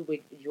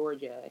Brunswick,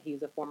 Georgia. He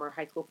was a former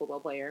high school football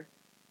player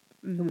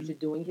who was just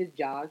doing his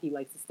job. He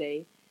likes to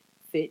stay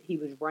fit. He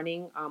was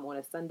running on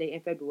a Sunday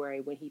in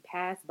February when he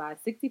passed by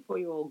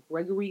 64-year-old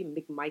Gregory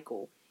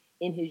McMichael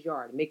in his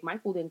yard.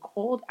 McMichael then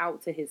called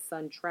out to his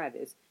son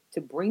Travis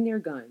to bring their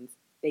guns.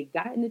 They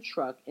got in the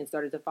truck and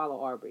started to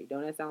follow Arbery.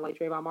 Don't that sound like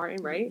Trayvon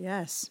Martin, right?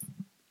 Yes.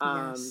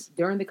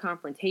 During the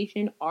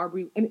confrontation,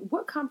 Arbery... I mean,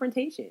 what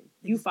confrontation?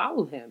 You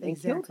followed him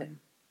and killed him.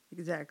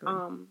 Exactly.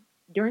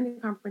 During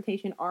the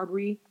confrontation,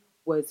 Arbery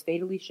was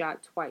fatally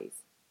shot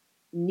twice.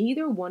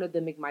 Neither one of the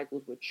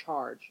McMichaels were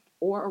charged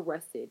or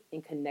arrested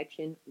in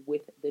connection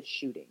with the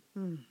shooting.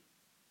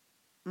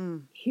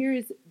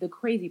 Here's the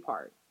crazy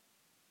part.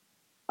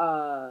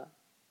 The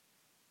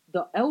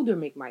elder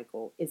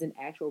McMichael is an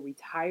actual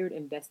retired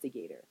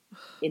investigator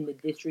in the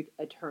district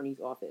attorney's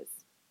office.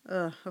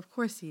 Of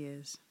course he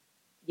is.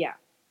 Yeah.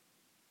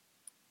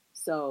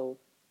 So,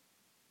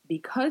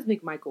 because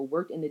McMichael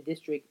worked in the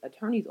district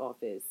attorney's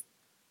office,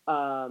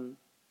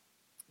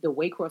 the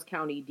Waycross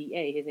County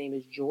DA, his name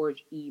is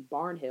George E.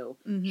 Barnhill,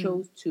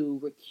 chose to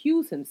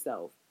recuse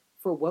himself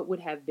for what would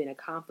have been a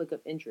conflict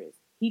of interest.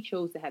 He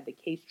chose to have the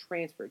case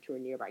transferred to a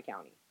nearby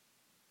county.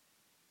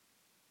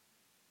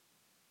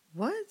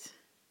 What?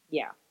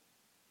 Yeah.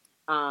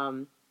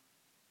 But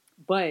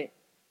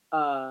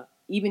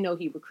even though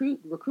he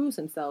recused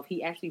himself,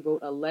 he actually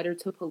wrote a letter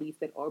to police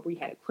that Arbery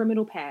had a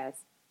criminal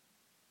past,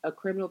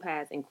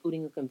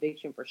 including a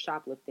conviction for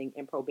shoplifting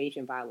and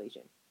probation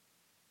violation.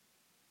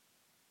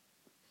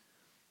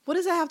 What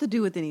does that have to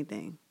do with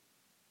anything?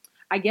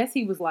 I guess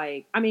he was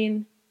like, I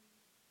mean,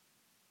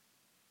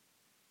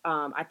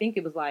 I think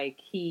it was like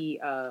he,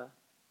 what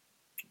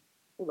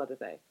was I about to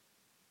say?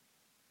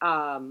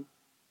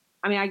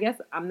 I mean, I guess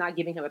I'm not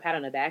giving him a pat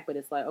on the back, but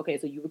it's like, okay,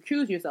 so you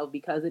recuse yourself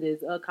because it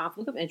is a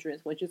conflict of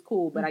interest, which is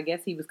cool. But I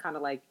guess he was kind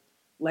of like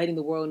letting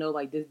the world know,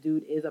 like, this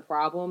dude is a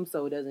problem,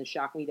 so it doesn't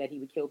shock me that he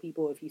would kill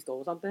people if he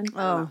stole something.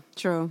 Oh,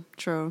 true.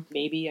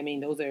 Maybe. I mean,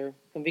 those are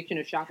conviction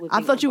of shoplifting.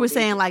 I thought you were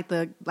saying like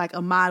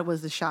Ahmaud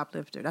was the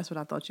shoplifter. That's what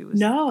I thought you was.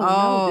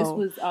 No, this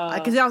was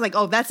because I was like,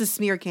 oh, that's a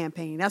smear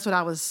campaign. That's what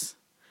I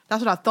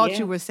thought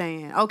you were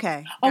saying.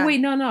 Okay. Oh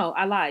wait, no,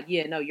 I lied.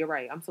 Yeah, no, you're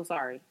right. I'm so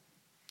sorry.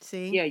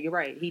 See? Yeah, you're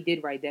right. He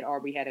did write that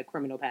Arbery had a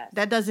criminal past.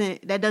 That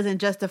doesn't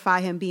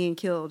justify him being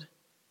killed.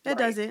 That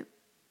doesn't.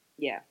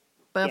 Yeah.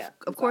 But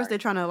of course they're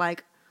trying to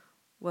like,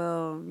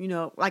 well, you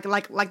know,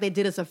 like they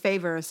did us a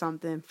favor or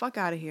something. Fuck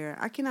out of here.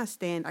 I cannot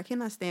stand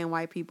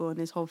white people and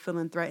this whole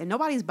feeling threatened.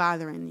 Nobody's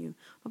bothering you.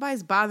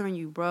 Nobody's bothering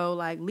you, bro.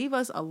 Like, leave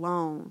us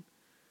alone.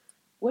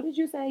 What did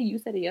you say? You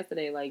said it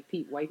yesterday. Like,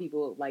 white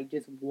people like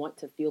just want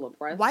to feel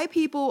oppressed. White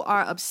people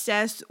are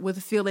obsessed with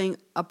feeling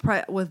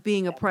with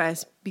being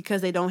oppressed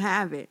because they don't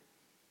have it.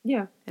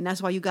 Yeah, and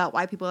that's why you got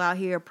white people out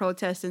here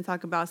protesting,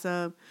 talking about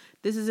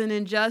this is an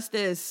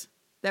injustice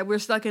that we're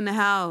stuck in the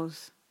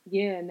house.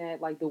 Yeah, and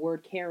that like the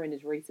word Karen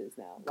is racist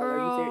now. Like, girl,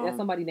 are you serious? That's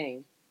somebody's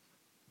name.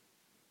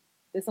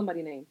 That's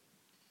somebody's name.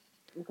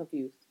 I'm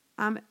confused.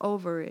 I'm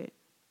over it.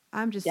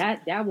 I'm just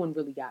that one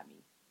really got me.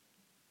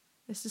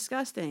 It's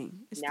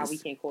disgusting. Now we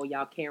can't call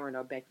y'all Karen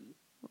or Becky.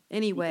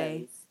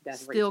 Anyway,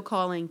 that's still racist.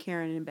 Calling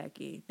Karen and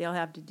Becky. They'll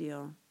have to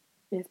deal.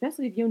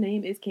 Especially if your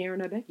name is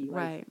Karen or Becky. Like,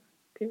 right.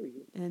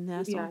 Period. And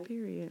that's all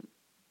period.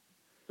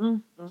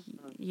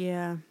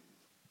 Yeah.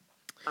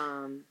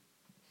 I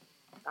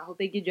hope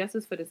they get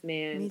justice for this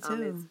man. Me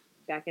too. It's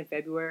back in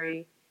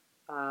February.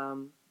 Yeah.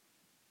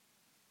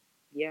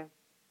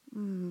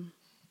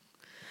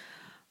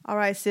 All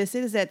right, sis.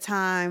 It is that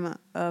time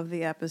of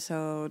the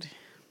episode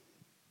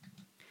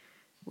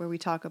where we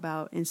talk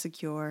about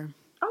Insecure.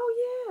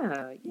 Oh,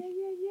 yeah.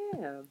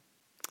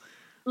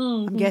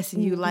 I'm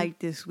guessing you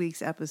liked this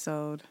week's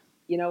episode.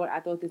 You know what?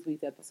 I thought this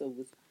week's episode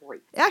was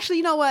great. Actually,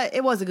 you know what?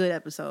 It was a good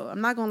episode.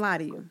 I'm not going to lie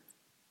to you.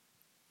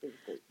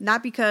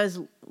 Not because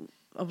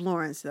of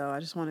Lawrence, though.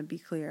 I just want to be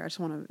clear. I just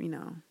want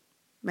to,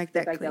 make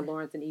that clear. That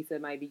Lawrence and Issa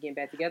might be getting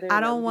back together? I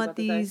don't want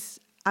these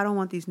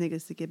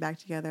niggas to get back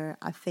together.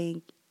 I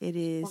think it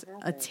is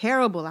a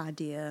terrible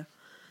idea.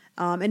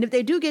 And if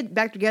they do get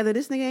back together,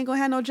 this nigga ain't gonna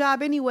have no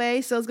job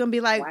anyway. So it's gonna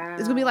be like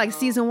it's gonna be like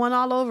season 1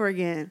 all over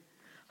again.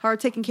 Her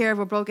taking care of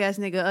a broke ass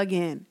nigga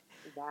again.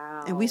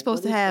 Wow. And we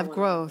supposed to have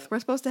growth. We're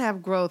supposed to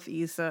have growth,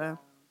 Issa.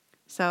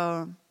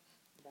 So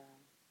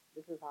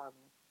this is horrible.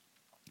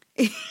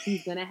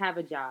 He's gonna have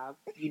a job.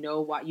 You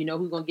know why? You know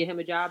who's gonna get him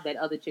a job? That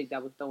other chick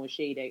that was throwing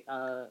shade at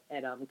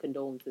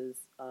Condolence's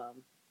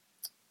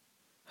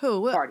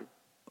who? Party.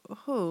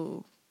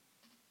 Who?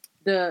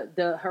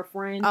 Her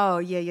friend. Oh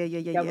yeah.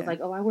 That was like,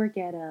 oh, I work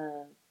at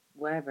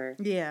whatever.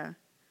 Yeah.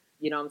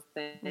 You know what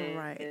I'm saying?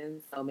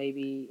 Right. So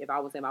maybe if I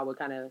was him, I would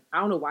kind of, I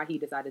don't know why he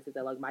decided to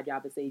say, like, my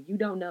job is say, you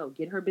don't know,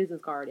 get her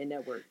business card and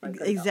network. Like,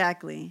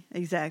 exactly.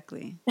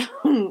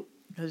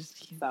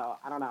 So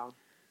I don't know.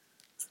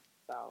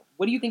 So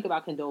what do you think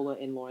about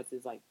Condola and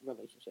Lawrence's like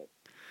relationship?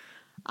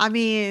 I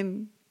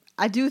mean,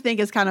 I do think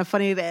it's kind of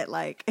funny that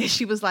like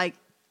she was like,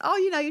 "Oh,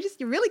 you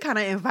really kind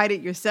of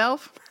invited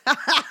yourself."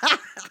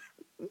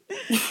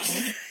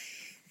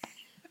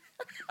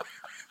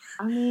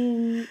 I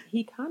mean,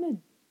 he kind of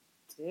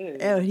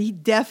did. Oh, he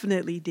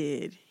definitely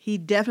did. He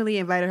definitely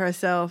invited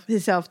himself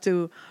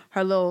to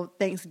her little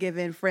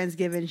Thanksgiving,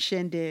 Friendsgiving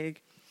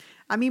shindig.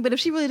 I mean, but if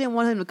she really didn't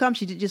want him to come,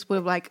 she just would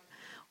have like,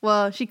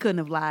 well, she couldn't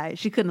have lied.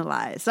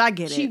 So I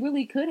get it. She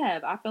really could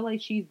have. I feel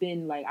like she's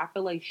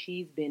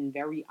been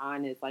very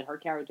honest. Like her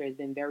character has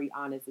been very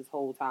honest this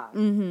whole time.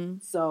 Mm-hmm.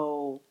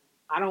 So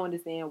I don't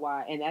understand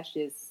why. And that's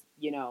just,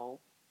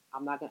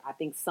 I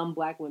think some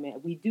black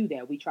women, we do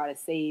that. We try to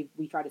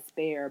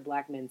spare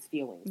black men's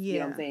feelings. Yeah. You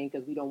know what I'm saying?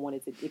 Because we don't want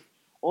it to,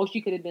 or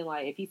she could have been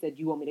like, if he said,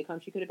 "Do you want me to come?"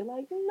 She could have been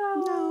like,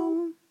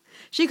 no.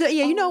 She could,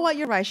 yeah, you know what?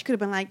 You're right. She could have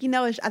been like,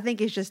 I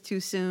think it's just too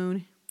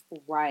soon.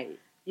 Right.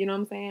 You know what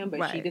I'm saying?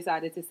 But she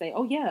decided to say,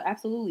 "Oh yeah,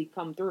 absolutely,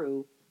 come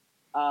through."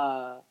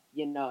 And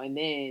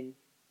then,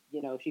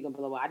 she gonna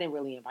be like, "Well, I didn't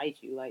really invite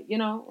you." Like,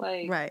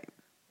 right.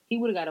 He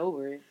would have got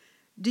over it.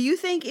 Do you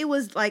think it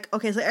was like,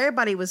 okay, so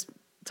everybody was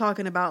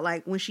talking about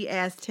like when she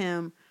asked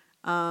him,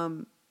 what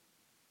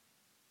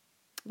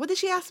did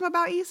she ask him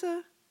about,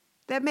 Issa?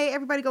 That made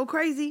everybody go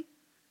crazy?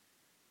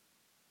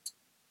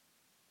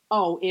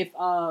 Oh, if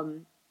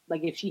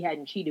she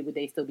hadn't cheated, would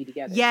they still be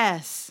together?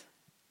 Yes.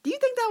 Do you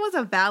think that was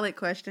a valid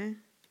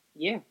question?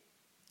 Yeah,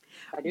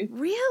 I do.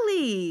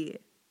 Really?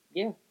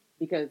 Yeah,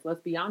 because let's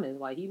be honest,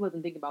 like he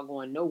wasn't thinking about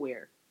going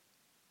nowhere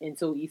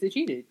until Issa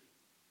cheated.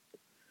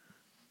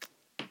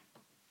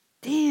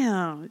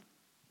 Damn.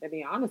 I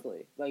mean,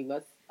 honestly, like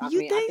I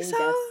think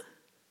so?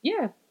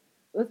 Yeah.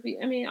 Let's be.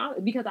 I mean,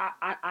 because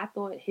I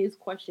thought his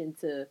question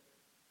to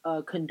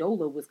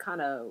Condola was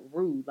kind of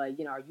rude. Like,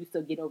 are you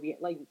still getting over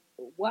it? Like,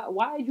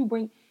 why did you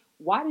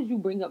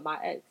bring up my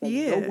ex? Like,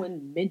 no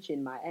one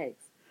mentioned my ex.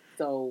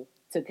 So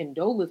to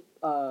Condola's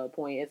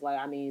point, it's like,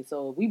 I mean,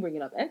 so if we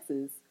bringing up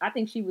exes, I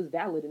think she was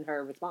valid in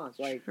her response.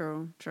 Like,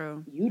 true.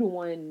 You the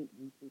one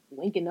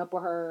linking up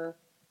with her.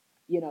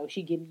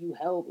 She giving you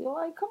help. You're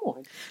like, come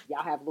on,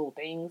 y'all have little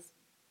things.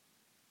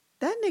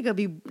 That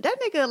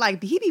nigga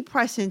like he be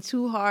pressing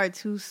too hard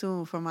too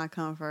soon for my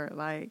comfort.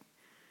 Like,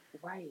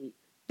 right.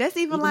 That's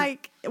even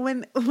like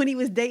when he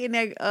was dating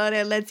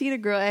that Latina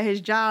girl at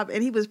his job,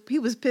 and he was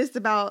pissed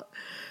about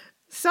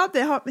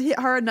something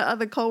her and the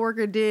other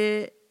coworker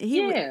did.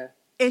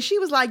 And she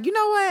was like, "You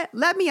know what?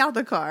 Let me out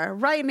the car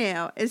right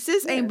now." And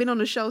sis ain't been on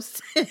the show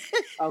since.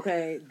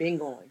 Okay, been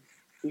gone.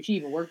 Did she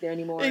even work there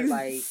anymore?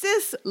 Like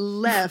sis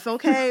left.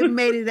 Okay,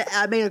 made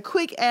a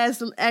quick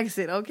ass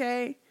exit.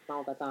 Okay,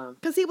 all the time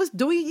because he was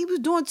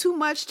doing too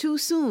much too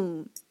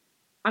soon.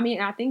 I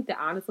mean, I think that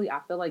honestly, I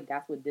feel like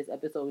that's what this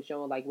episode is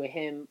showing. Like with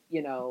him,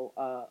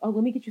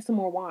 let me get you some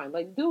more wine.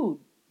 Like, dude,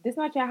 this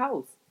not your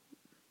house.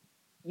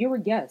 You're a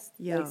guest.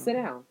 Yeah. Like, sit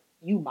down.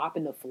 You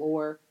mopping the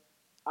floor.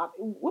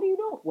 What are you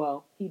doing?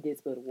 Well, he did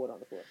spill the water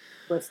on the floor,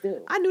 but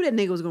still, I knew that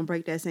nigga was gonna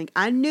break that sink.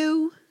 I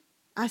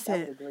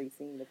said that was a great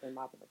scene with him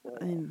mopping the floor.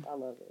 I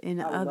love it. In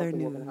I other love to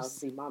news, walk in the house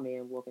and see my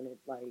man walking it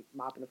like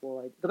mopping the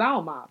floor. Like, because I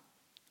don't mop.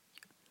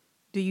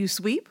 Do you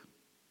sweep?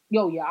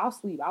 Yo, yeah, I'll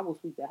sweep. I will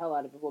sweep the hell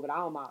out of the floor, but I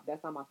don't mop.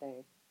 That's not my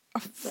thing.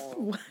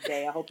 So,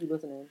 Jay, I hope you're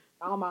listening.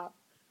 I don't mop.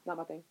 Not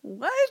my thing.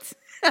 What?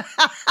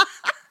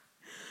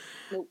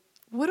 Nope.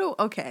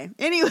 Okay.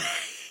 Anyway,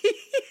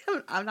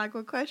 I'm not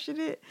going to question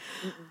it.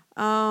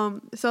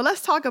 So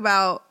let's talk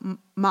about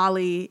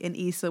Molly and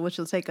Issa, which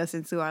will take us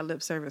into our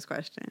lip service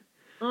question.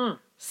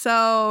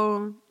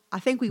 So I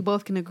think we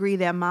both can agree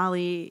that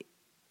Molly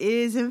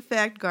is in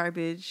fact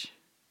garbage.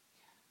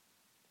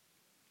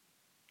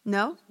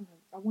 No?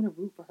 I want to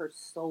root for her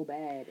so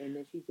bad, and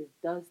then she just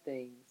does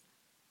things.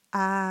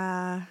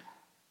 I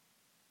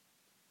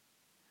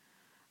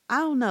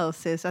don't know,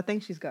 sis. I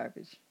think she's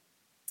garbage.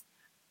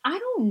 I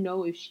don't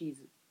know if she's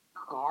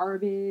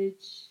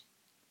garbage.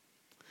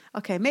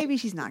 Okay, maybe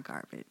she's not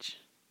garbage.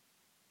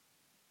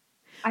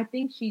 I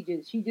think she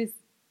just.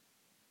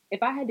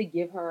 If I had to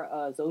give her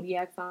a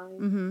zodiac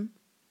sign,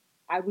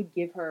 I would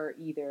give her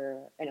either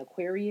an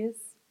Aquarius,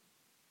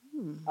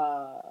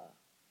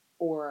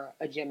 or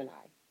a Gemini.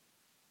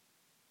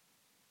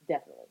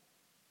 Definitely,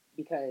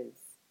 because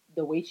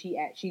the way she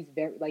acts, she's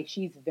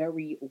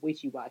very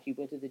wishy-washy,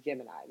 which is a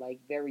Gemini. Like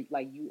very,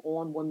 like you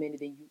on 1 minute,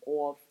 then you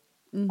off,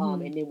 and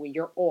then when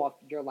you're off,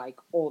 you're like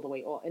all the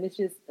way off, and it's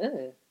just.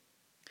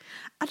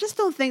 I just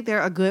don't think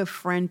they're a good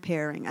friend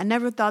pairing. I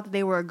never thought that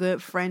they were a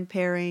good friend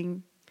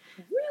pairing.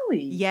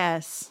 Really?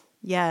 Yes.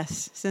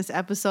 Since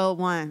episode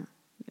 1,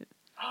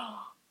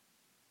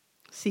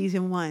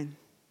 season 1.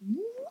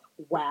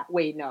 Wow.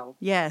 Wait, no.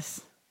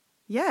 Yes.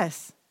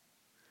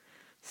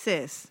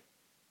 Sis.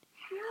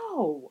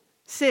 How?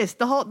 Sis,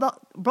 the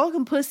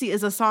Broken Pussy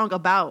is a song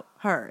about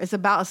her. It's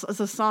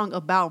a song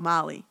about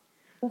Molly.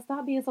 But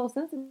stop being so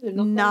sensitive.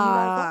 No.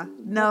 I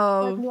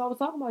was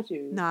talking about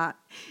you. Nah.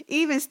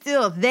 Even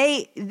still,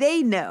 they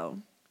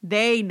know.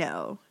 They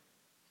know.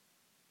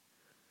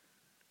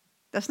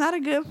 That's not a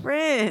good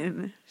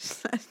friend.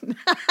 That's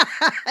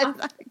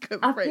not a good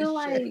I friendship. feel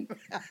like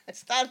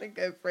it's not a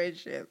good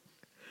friendship.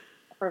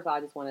 First of all,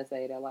 I just want to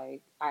say that,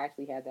 like, I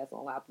actually had that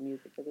song on Apple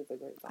Music because it's a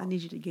great song. I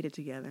need you to get it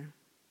together.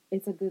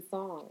 It's a good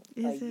song.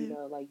 Is like, it? you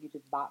know, like, you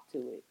just bop to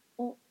it.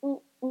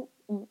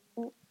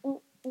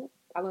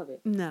 I love it.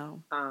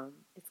 No.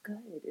 It's good.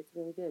 It's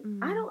really good.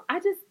 Mm.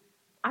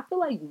 I feel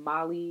like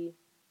Molly,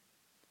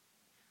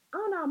 I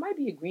don't know, I might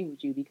be agreeing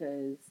with you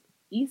because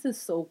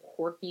Issa's so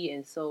quirky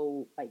and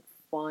so, like,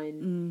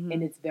 fun,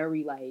 and it's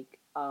very, like,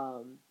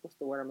 what's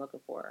the word I'm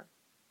looking for?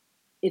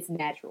 It's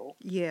natural.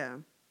 Yeah.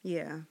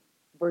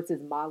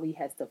 Versus Molly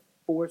has to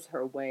force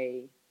her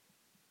way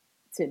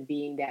to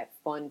being that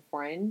fun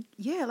friend.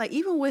 Yeah, like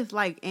even with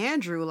like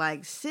Andrew,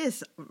 like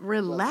sis,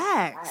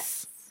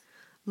 relax.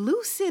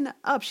 Loosen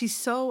up. She's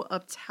so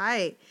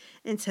uptight.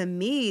 And to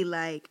me,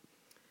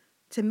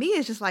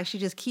 it's just like she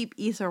just keep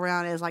Issa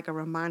around as like a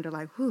reminder,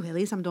 like, whew, at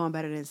least I'm doing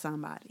better than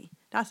somebody.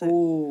 That's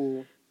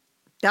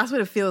what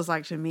it feels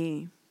like to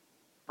me.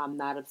 I'm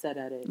not upset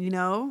at it. You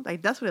know?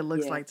 Like that's what it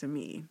looks like to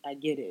me. I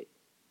get it.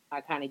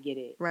 I kind of get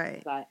it.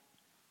 Right. Like,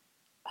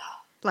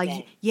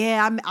 like,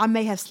 yeah, I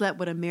may have slept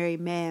with a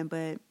married man,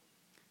 but,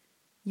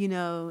 you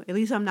know, at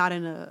least I'm not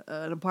an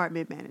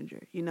apartment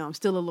manager. You know, I'm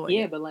still a lawyer.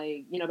 Yeah, but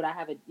like, you know, but I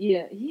have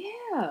yeah.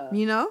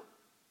 You know?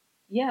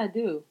 Yeah, I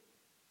do.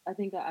 I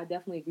think I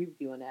definitely agree with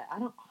you on that.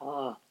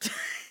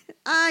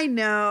 I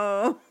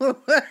know.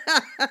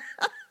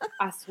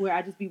 I swear,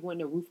 I just be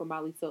wanting to root for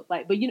Molly. So,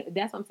 like, but you know,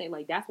 that's what I'm saying.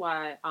 Like, that's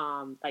why,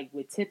 like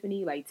with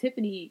Tiffany,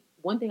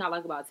 one thing I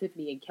like about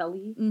Tiffany and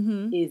Kelly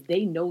is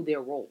they know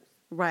their roles.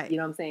 Right. You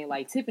know what I'm saying?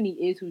 Like, Tiffany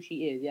is who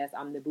she is. Yes,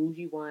 I'm the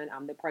bougie one,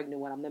 I'm the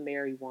pregnant one, I'm the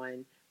married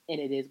one, and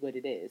it is what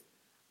it is.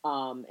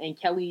 And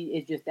Kelly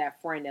is just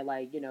that friend that,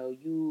 like,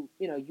 you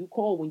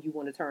call when you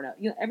want to turn up.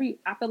 You know,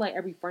 I feel like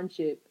every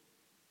friendship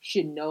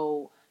should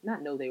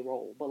not know their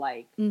role, but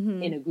like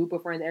in a group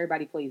of friends,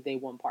 everybody plays their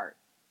one part.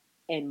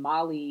 And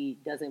Molly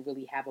doesn't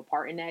really have a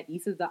part in that.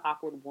 Issa's the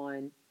awkward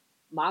one.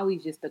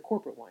 Molly's just the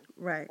corporate one.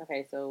 Right.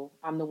 Okay, so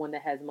I'm the one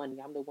that has money.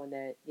 I'm the one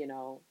that, you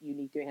know, you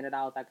need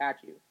 $300, I got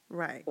you.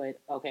 Right. But,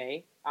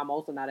 okay, I'm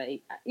also not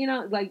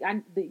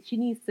she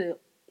needs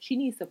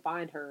to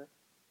find her.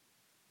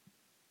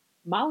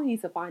 Molly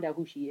needs to find out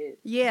who she is.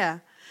 Yeah.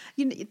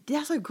 You know,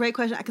 that's a great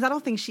question because I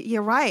don't think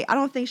you're right. I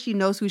don't think she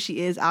knows who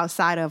she is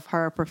outside of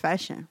her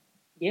profession.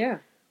 Yeah.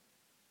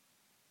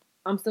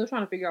 I'm still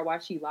trying to figure out why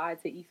she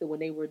lied to Issa when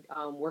they were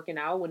working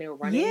out, when they were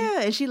running.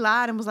 Yeah, and she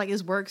lied and was like,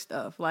 it's work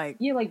stuff. Like,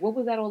 yeah, like, what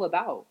was that all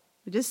about?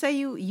 Just say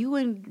you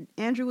and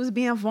Andrew was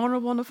being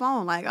vulnerable on the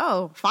phone. Like,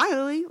 oh,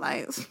 finally.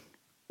 Like,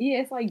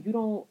 yeah, it's like I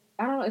don't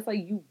know. It's like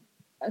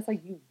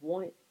you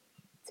want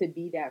to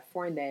be that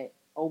friend that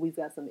always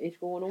got some ish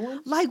going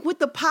on. Like with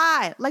the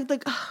pie.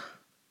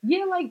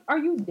 Yeah, like, are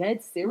you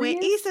dead serious?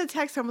 When Issa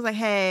texted her and was like,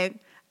 hey,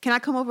 can I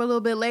come over a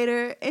little bit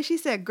later? And she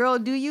said, girl,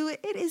 do you?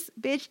 It is,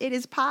 bitch, it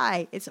is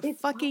pie. It's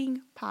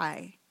fucking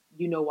pie.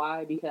 You know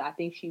why? Because I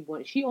think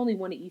she only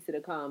wanted Issa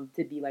to come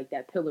to be like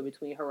that pillar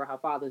between her and her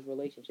father's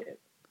relationship.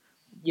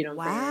 You know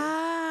what I'm saying?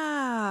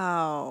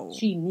 Wow.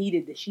 She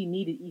needed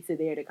Issa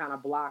there to kind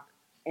of block.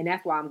 And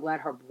that's why I'm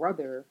glad her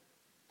brother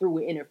threw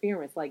an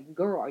interference. Like,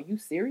 girl, are you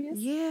serious?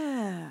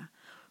 Yeah.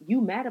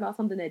 You mad about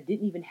something that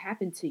didn't even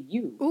happen to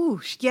you.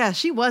 Ooh, yeah,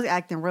 she was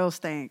acting real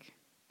stank.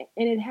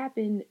 And it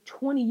happened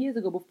 20 years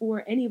ago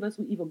before any of us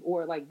were even,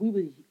 or like we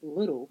was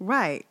little.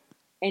 Right.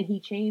 And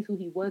he changed who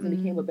he was and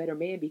became a better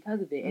man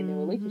because of it. And the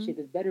relationship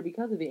is better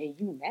because of it. And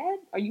you mad?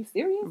 Are you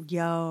serious?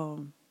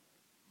 Yo.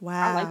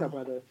 Wow. I like her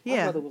brother.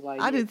 Yeah. My brother was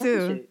like, I did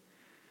too.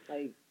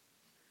 Like,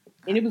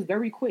 and it was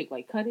very quick.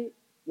 Like, cut it.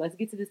 Let's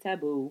get to this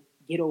taboo.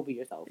 Get over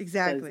yourself.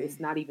 Exactly. It's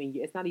not even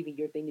your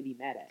thing to be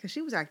mad at. Because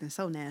she was acting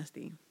so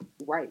nasty.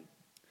 Right.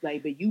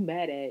 Like, but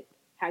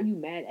how you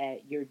mad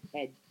at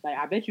like,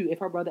 I bet you if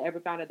her brother ever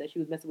found out that she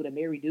was messing with a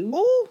married dude,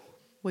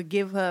 would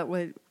give her a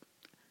run.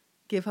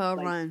 Give her a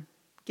run.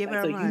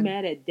 So you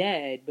mad at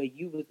dad, but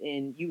you was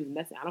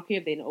messing. I don't care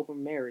if they in an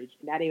open marriage.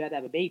 Now they about to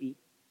have a baby,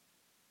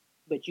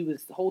 but you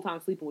was the whole time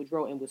sleeping with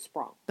Dro and was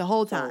sprung the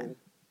whole time. So,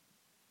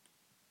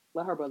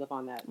 let her brother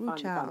find that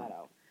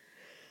out.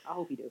 I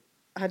hope he do.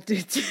 I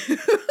did too.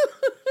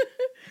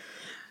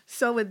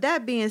 So with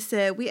that being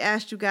said, we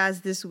asked you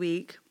guys this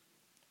week,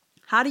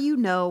 how do you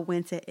know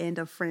when to end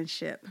a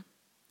friendship?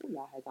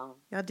 Y'all had on.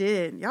 Y'all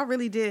did. Y'all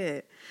really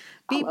did.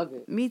 I love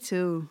it. Me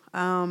too.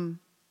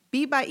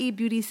 Beat by E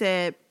Beauty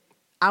said,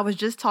 I was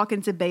just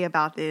talking to Bae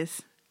about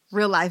this.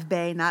 Real life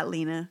Bae, not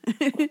Lena.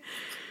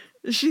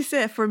 She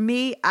said, for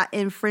me, I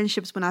end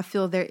friendships when I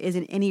feel there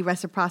isn't any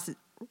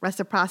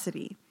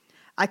reciprocity.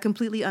 I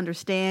completely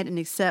understand and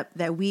accept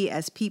that we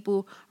as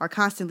people are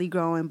constantly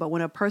growing, but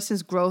when a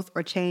person's growth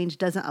or change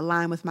doesn't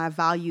align with my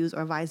values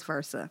or vice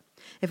versa.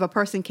 If a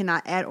person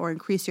cannot add or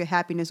increase your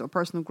happiness or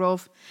personal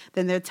growth,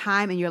 then their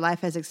time in your life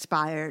has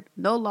expired.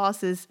 No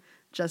losses,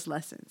 just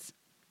lessons.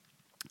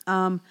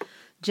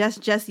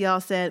 Jess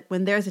y'all said,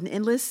 when there's an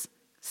endless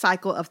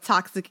cycle of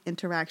toxic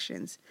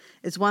interactions.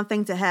 It's one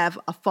thing to have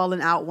a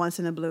falling out once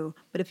in a blue,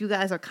 but if you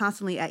guys are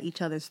constantly at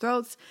each other's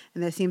throats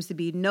and there seems to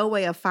be no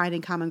way of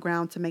finding common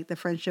ground to make the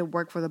friendship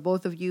work for the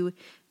both of you,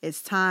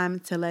 it's time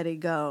to let it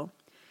go.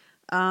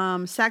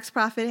 Sax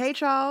Prophet, hey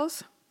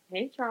Charles.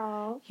 Hey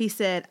Charles. He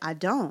said, I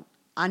don't.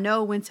 I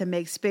know when to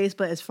make space,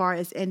 but as far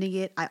as ending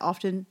it, I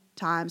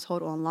oftentimes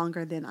hold on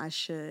longer than I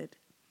should.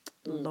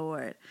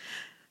 Lord.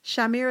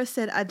 Shamira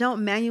said, I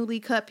don't manually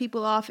cut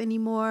people off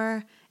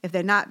anymore. If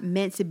they're not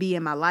meant to be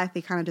in my life,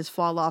 they kind of just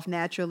fall off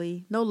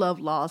naturally. No love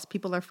lost.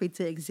 People are free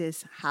to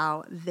exist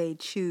how they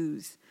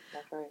choose.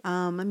 That's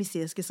right. Let me see.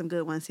 Let's get some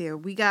good ones here.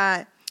 We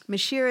got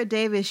Mashira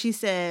Davis. She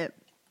said,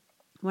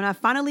 when I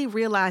finally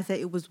realized that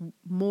it was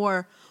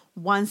more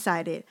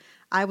one-sided,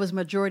 I was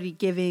majority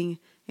giving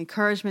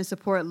encouragement,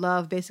 support,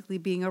 love, basically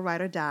being a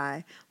ride or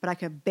die, but I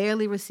could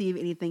barely receive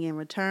anything in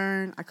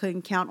return. I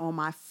couldn't count on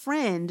my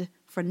friend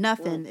for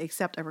nothing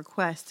except a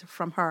request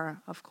from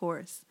her, of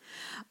course.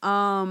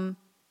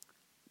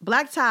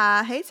 Black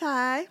Ty, hey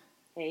Ty.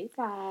 Hey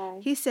Ty.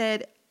 He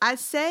said, I'd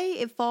say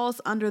it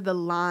falls under the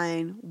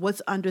line,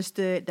 what's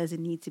understood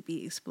doesn't need to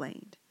be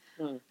explained.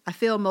 I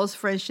feel most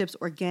friendships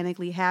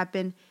organically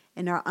happen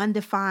and are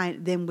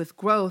undefined. Then with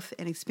growth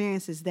and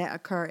experiences that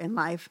occur in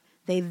life,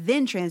 they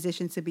then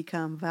transition to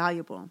become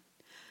valuable.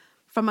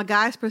 From a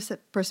guy's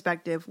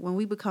perspective, when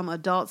we become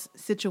adults,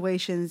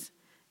 situations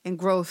and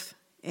growth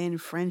in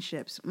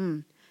friendships,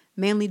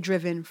 mainly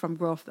driven from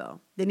growth though.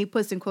 Then he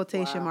puts in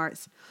quotation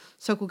marks,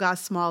 circle got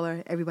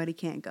smaller, everybody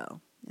can't go.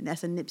 And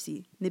that's a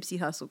Nipsey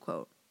Hussle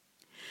quote.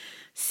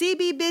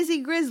 CB Busy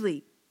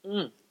Grizzly.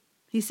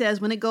 He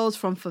says, when it goes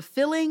from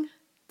fulfilling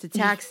to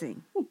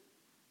taxing.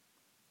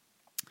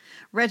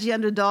 Reggie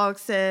Underdog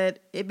said,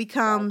 it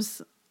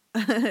becomes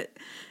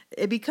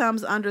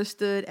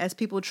understood as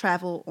people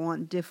travel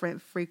on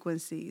different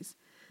frequencies.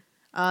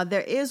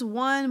 There is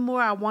one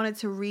more I wanted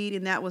to read,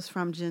 and that was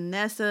from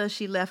Janessa.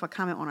 She left a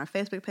comment on our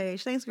Facebook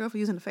page. Thanks, girl, for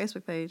using the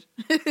Facebook page.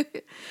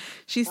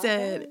 She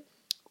said,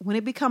 when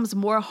it becomes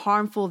more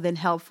harmful than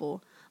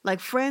helpful, like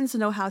friends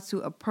know how to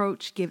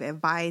approach, give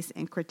advice,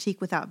 and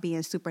critique without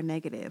being super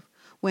negative.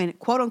 When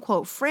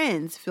quote-unquote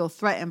friends feel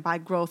threatened by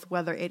growth,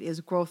 whether it is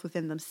growth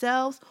within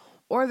themselves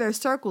or their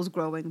circles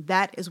growing,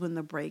 that is when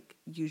the break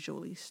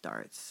usually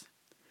starts.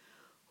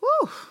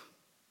 Whew.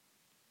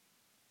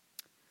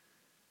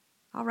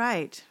 All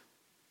right.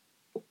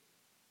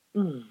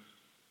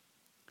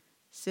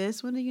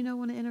 Sis, when do you know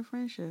when to end a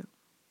friendship?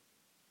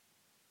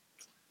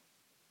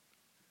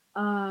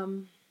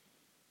 Who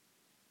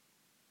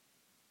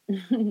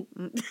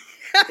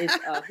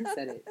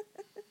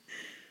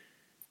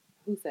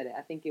said it?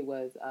 I think it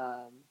was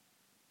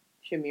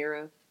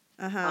Shamira.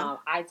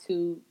 I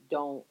too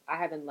I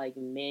haven't like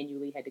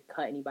manually had to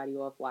cut anybody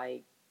off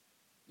like,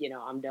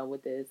 I'm done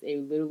with this.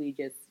 It literally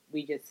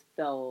we just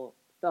fell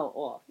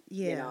off.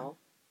 Yeah.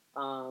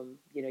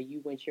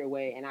 You went your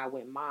way and I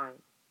went mine.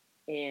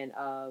 And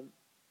I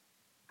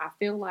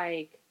feel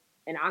like,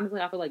 and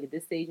honestly, I feel like at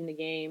this stage in the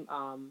game,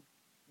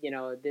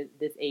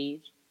 this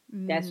age,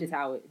 that's just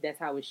how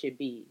it should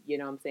be. You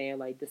know what I'm saying?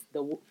 Like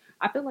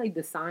I feel like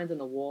the signs on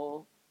the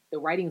wall, the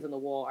writings on the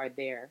wall are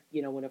there,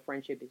 when a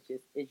friendship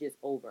is just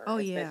over. Oh,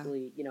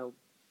 especially,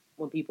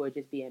 when people are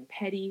just being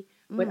petty.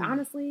 But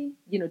honestly,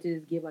 to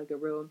just give like a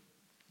real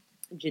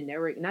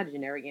not a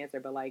generic answer,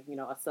 but like,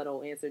 a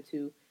subtle answer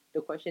to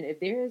the question, if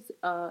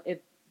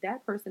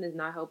that person is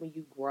not helping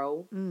you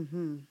grow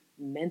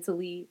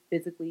mentally,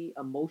 physically,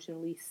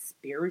 emotionally,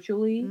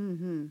 spiritually,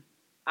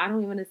 I don't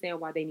even understand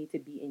why they need to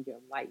be in your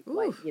life. Oof.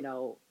 Like,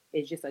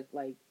 it's just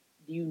like,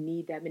 do you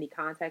need that many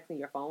contacts in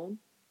your phone?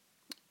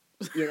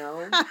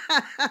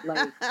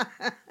 Like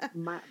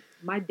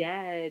my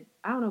dad,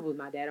 I don't know if it was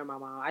my dad or my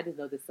mom. I just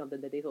know this is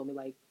something that they told me,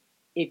 like,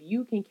 if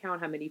you can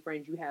count how many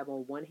friends you have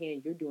on one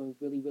hand, you're doing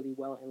really, really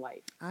well in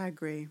life. I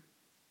agree.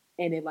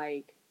 And it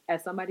like,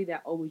 as somebody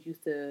that always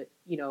used to,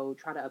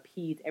 try to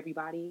appease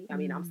everybody. I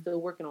mean, I'm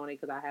still working on it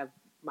because I have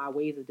my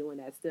ways of doing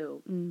that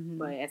still.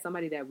 But as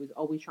somebody that was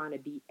always trying to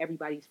be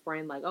everybody's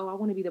friend, like, oh, I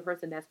want to be the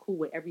person that's cool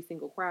with every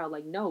single crowd.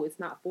 Like, no, it's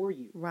not for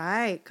you.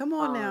 Right. Come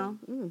on now.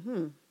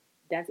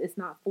 It's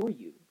not for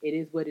you. It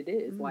is what it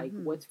is. Like,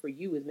 what's for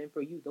you is meant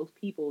for you. Those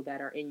people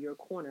that are in your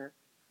corner,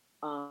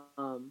 are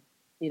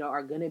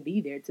going to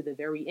be there to the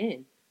very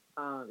end.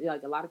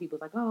 Like a lot of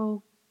people's like,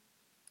 oh,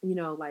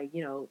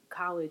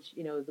 college,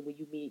 is when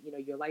you meet,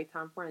 your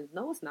lifetime friends.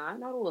 No, it's not.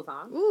 Not all the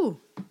time. Ooh,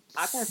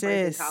 I've had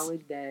friends in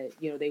college that,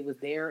 they was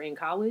there in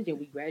college and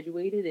we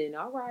graduated and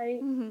all right.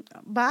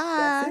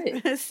 Bye.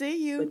 That's it.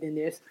 See you. But then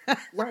there's,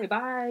 right,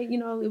 bye.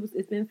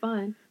 It's been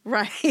fun.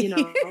 Right.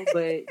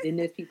 But then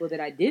there's people that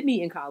I did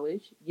meet in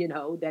college,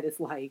 that it's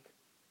like,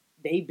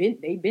 they've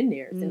been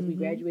there since we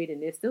graduated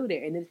and they're still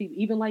there. And there's people,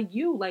 even like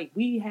you, like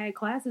we had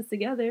classes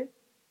together.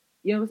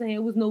 You know what I'm saying?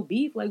 It was no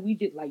beef. Like, we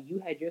just, like, you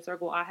had your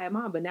circle, I had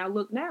mine. But now,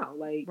 look now.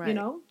 Like,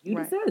 you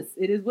desist.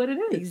 It is what it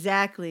is.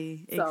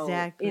 Exactly. So,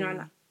 exactly.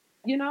 Yeah.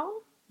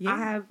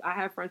 I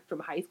have friends from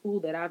high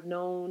school that I've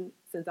known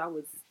since I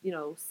was,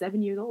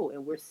 7 years old.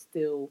 And we're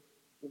still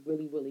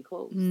really, really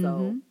close.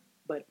 So,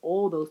 but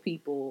all those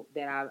people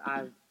that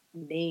I've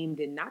named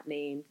and not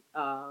named,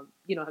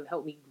 have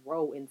helped me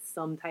grow in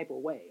some type of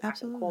way.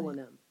 Absolutely. I can call on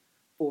them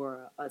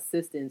for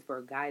assistance,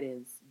 for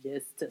guidance,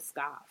 just to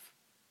scoff.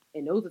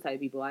 And those are the type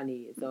of people I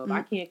need. So if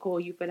I can't call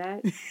you for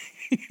that,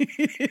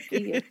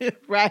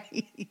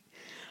 right.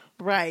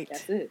 Right.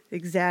 That's it.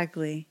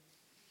 Exactly.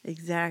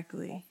 That's it.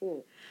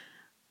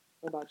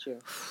 What about you?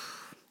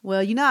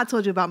 Well, I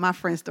told you about my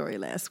friend story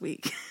last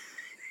week.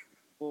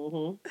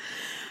 Mm-hmm.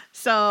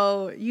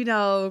 So,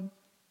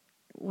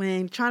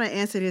 when trying to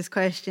answer this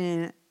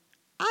question,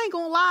 I ain't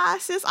gonna lie,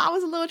 sis, I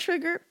was a little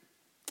triggered.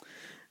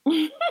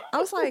 I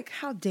was like,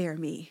 how dare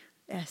me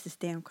ask this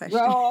damn question?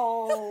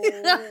 Bro.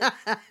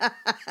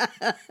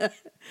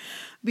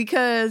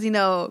 Because, in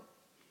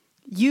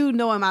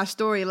my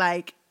story,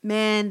 like,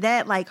 man,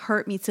 that like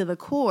hurt me to the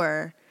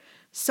core.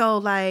 So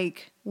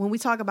like when we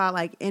talk about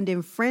like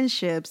ending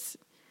friendships,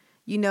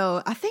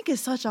 I think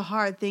it's such a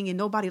hard thing and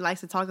nobody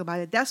likes to talk about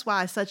it. That's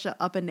why it's such an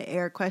up in the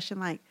air question.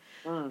 Like,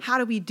 how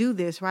do we do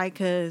this, right?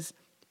 Because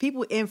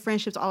people end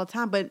friendships all the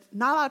time, but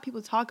not a lot of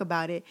people talk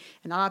about it.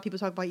 And not a lot of people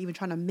talk about even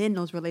trying to mend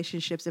those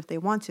relationships if they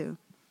want to.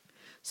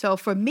 So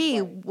for me,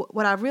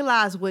 what I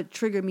realized what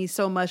triggered me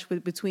so much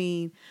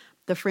between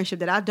the friendship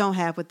that I don't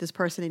have with this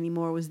person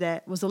anymore was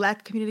the lack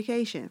of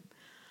communication.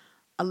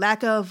 A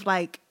lack of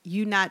like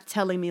you not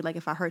telling me like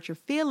if I hurt your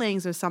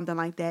feelings or something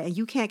like that, and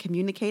you can't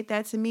communicate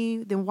that to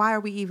me, then why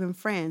are we even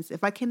friends?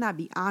 If I cannot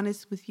be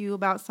honest with you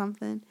about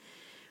something,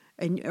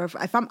 or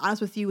if I'm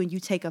honest with you and you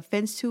take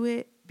offense to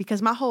it,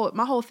 because my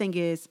whole thing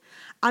is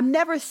I'm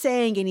never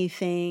saying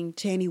anything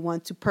to anyone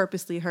to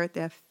purposely hurt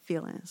their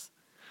feelings.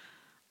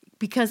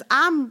 Because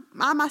I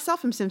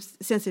myself am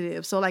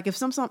sensitive. So like if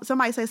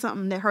somebody says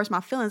something that hurts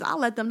my feelings, I'll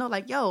let them know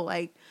like, yo,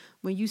 like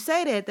when you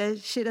say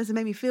that shit doesn't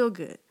make me feel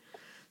good.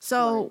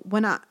 So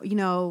when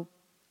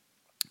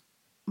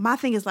my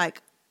thing is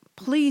like,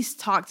 please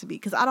talk to me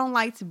because I don't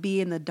like to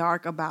be in the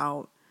dark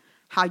about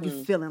how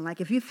you feeling.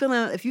 Like if you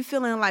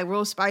feeling like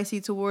real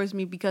spicy towards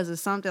me because of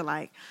something,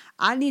 like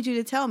I need you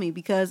to tell me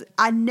because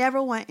I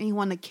never want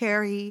anyone to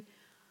carry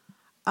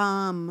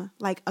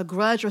like a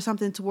grudge or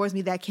something towards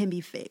me that can be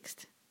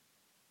fixed.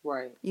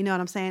 Right. You know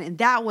what I'm saying? And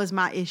that was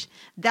my issue.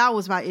 That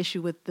was my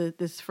issue with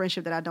this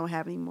friendship that I don't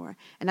have anymore.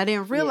 And I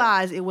didn't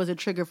realize it was a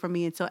trigger for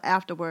me until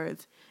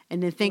afterwards.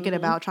 And then thinking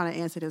about trying to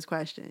answer this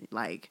question.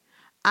 Like,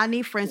 I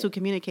need friends who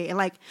communicate. And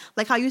like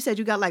how you said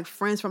you got like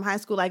friends from high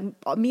school. Like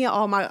me and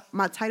all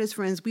my tightest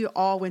friends, we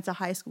all went to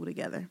high school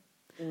together.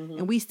 Mm-hmm.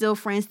 And we still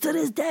friends to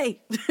this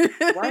day.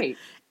 Right.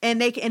 And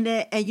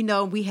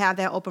we have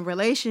that open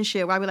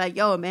relationship where I be like,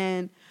 yo,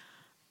 man,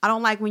 I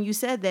don't like when you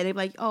said that. They'd be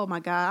like, oh my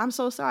God, I'm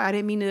so sorry. I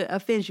didn't mean to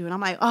offend you. And I'm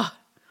like, oh,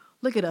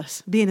 look at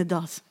us being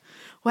adults.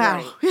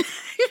 Wow.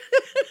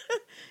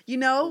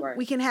 Right.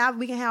 We can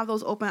have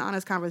those open,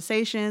 honest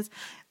conversations.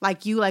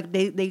 Like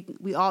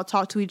we all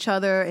talk to each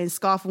other and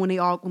scoff when we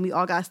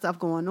all got stuff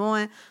going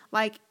on.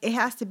 Like it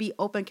has to be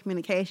open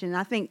communication. And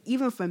I think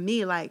even for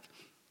me, like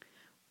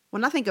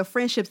when I think of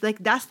friendships,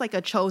 like that's like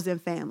a chosen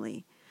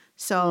family.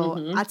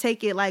 So I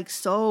take it like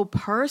so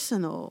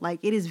personal. Like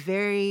it is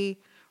very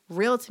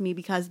real to me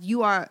because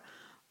you are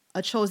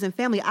a chosen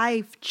family.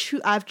 I've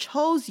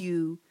chose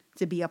you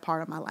to be a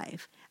part of my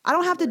life. I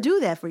don't have to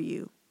do that for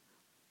you.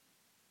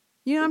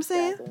 You know what I'm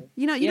saying?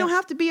 You don't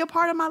have to be a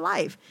part of my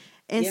life.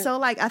 And so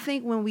like I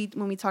think when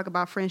we talk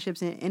about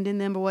friendships and ending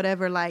them or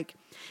whatever, like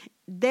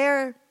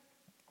there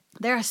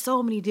are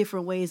so many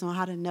different ways on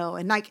how to know.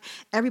 And like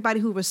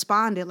everybody who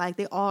responded, like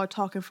they all are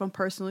talking from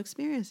personal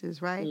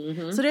experiences, right?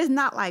 Mm-hmm. So there's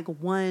not like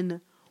one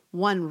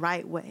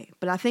right way.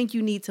 But I think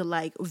you need to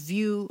like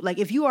view, like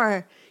if you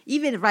are,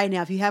 even right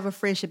now, if you have a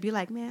friendship, you're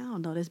like, man, I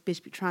don't know, this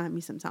bitch be trying me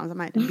sometimes. I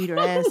might have to beat her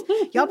ass.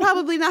 Y'all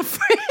probably not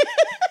friends.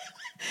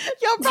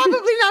 Y'all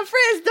probably not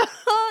friends,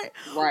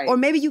 dog. Right. Or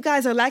maybe you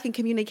guys are lacking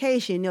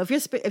communication.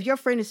 If your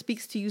friend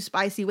speaks to you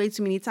spicy way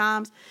too many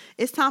times,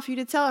 it's time for you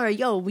to tell her,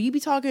 yo, will you be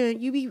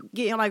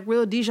getting like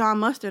real Dijon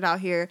mustard out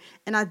here,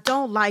 and I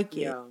don't like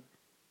it. Yeah.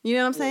 You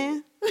know what I'm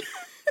saying?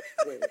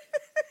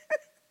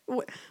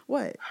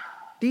 What?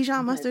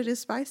 Dijon mustard is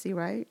spicy,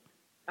 right?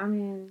 I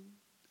mean,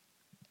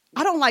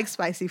 I don't like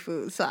spicy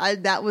food, so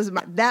that was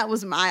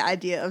my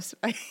idea of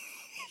spicy.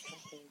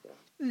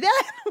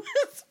 That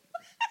was my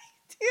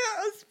idea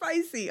of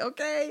spicy,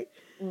 okay?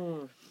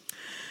 Mm.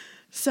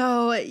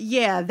 So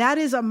yeah, that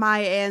is my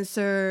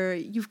answer.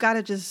 You've got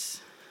to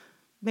just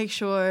make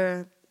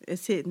sure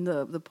it's hitting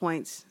the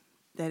points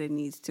that it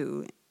needs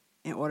to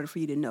in order for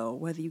you to know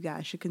whether you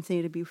guys should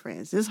continue to be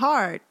friends. It's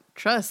hard.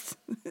 Trust.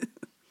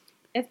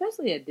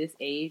 Especially at this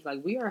age,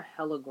 like we are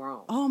hella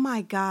grown. Oh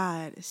my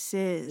God,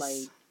 sis.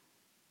 Like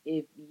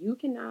if you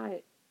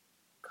cannot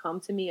come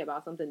to me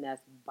about something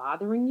that's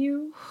bothering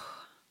you,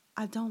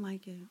 I don't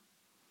like it.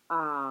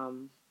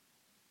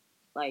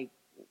 Like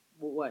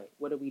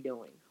what are we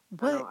doing?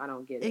 I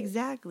don't get it.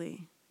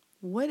 Exactly.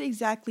 What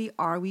exactly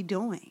are we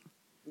doing?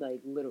 Like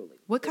literally.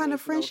 What kind of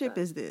friendship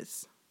is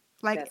this?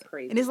 Like, that's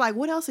crazy. And it's like,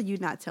 what else are you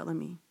not telling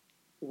me?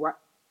 Right.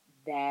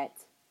 That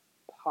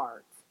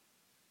part.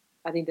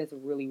 I think that's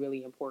really,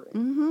 really important.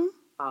 Mm-hmm.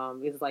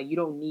 It's like you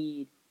don't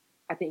need.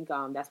 I think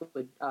that's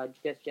what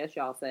Jess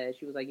y'all said.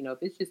 She was like, if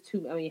it's just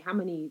too. I mean, how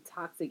many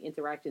toxic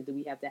interactions do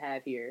we have to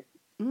have here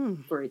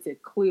for it to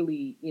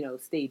clearly,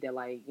 state that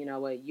like, you know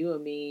what, you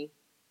and me,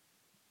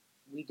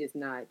 we just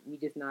not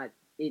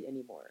it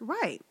anymore.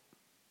 Right.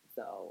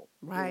 So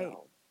right.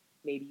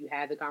 Maybe you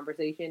had the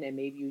conversation and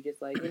maybe you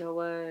just like, you know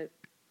what,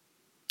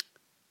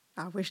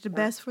 I wish the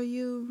best for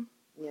you.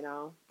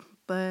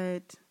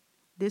 But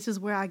this is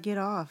where I get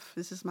off.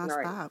 This is my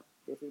stop.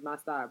 This is my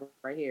stop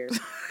right here.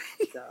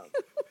 So,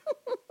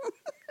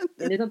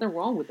 and there's nothing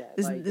wrong with that.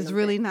 There's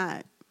really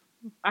not.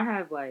 I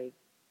have like,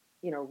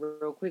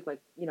 real quick, like,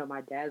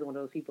 my dad's one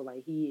of those people,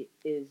 like, he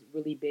is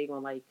really big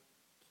on like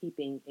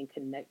keeping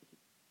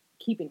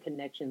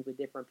connections with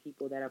different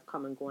people that have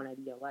come and gone out of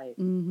your life.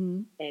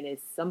 Mm-hmm. And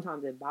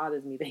sometimes it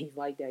bothers me that he's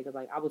like that. Cause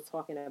like I was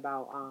talking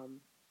about,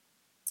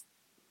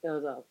 there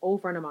was an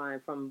old friend of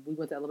mine we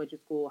went to elementary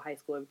school, high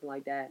school, everything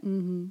like that.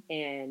 Mm-hmm.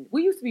 And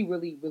we used to be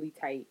really, really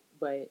tight.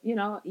 But,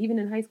 even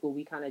in high school,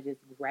 we kind of just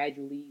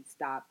gradually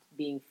stopped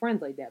being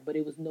friends like that. But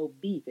it was no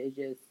beef.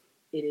 It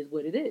is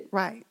what it is.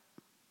 Right.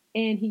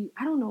 And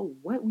I don't know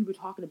what we were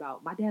talking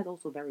about. My dad's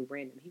also very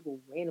random. He will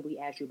randomly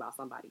ask you about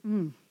somebody.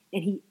 And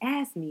he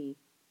asked me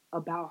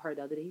about her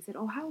the other day. He said,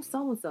 "Oh, how's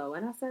so-and-so?"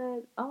 And I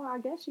said, "Oh, I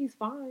guess she's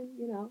fine,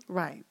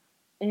 Right.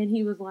 And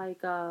he was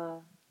like,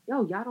 "Yo,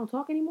 y'all don't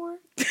talk anymore?"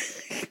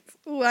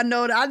 Oh, I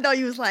know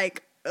you was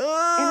like,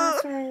 oh.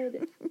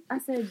 And I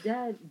said,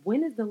 "Dad,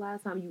 when is the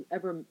last time you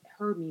ever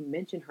heard me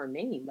mention her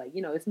name? Like,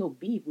 it's no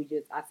beef.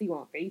 I see her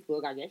on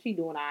Facebook. I guess she's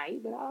doing all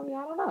right, but I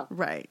don't know."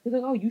 Right. He's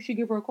like, "Oh, you should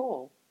give her a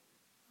call."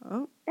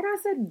 Oh. And I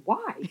said,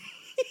 "Why?"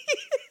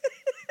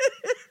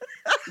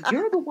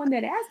 You're the one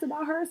that asked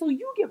about her, so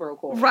you give her a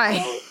call.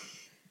 Right.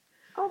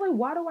 I was like,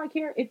 why do I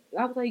care?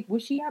 I was like,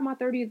 was she at my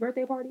 30th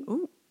birthday party?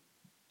 Ooh.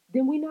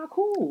 Then we not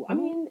cool. Ooh. I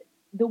mean,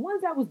 the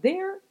ones that was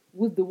there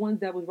was the ones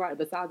that was right,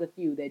 besides a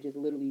few that just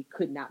literally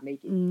could not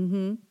make it.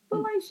 Mm-hmm. But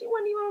like, she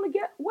wasn't even on the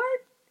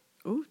what?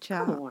 Ooh,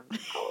 child. Come on.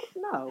 Oh,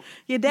 no.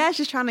 Your dad's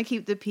just trying to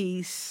keep the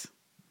peace.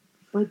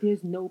 But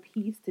there's no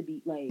peace to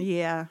be like.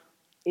 Yeah.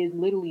 Is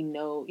literally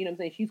no, what I'm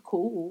saying? She's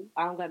cool.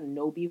 I don't got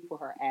no beef for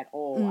her at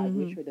all. Mm-hmm. I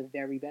wish her the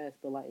very best.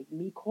 But like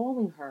me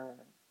calling her,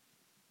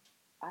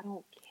 I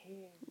don't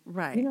care.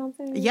 Right. You know what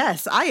I'm saying?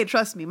 Yes,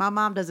 trust me. My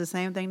mom does the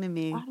same thing to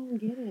me. I don't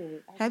get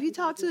it. Have you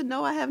talked to her?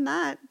 No, I have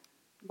not.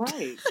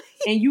 Right.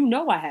 And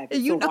I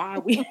haven't. So why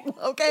are we?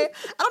 Okay.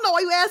 I don't know why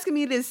you asking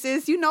me this,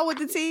 sis. You know what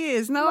the tea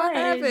is. No, right. I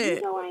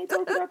haven't. I ain't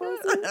talking to that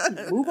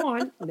person. Move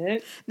on.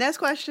 Next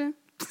question.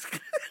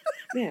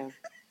 Yeah.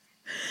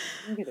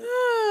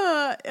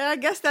 I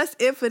guess that's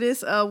it for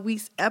this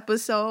week's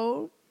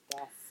episode.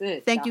 That's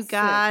it. Thank you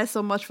guys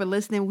so much for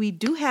listening. We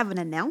do have an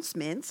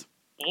announcement.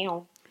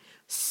 Damn.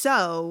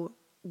 So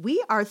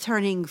we are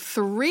turning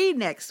 3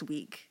 next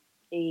week.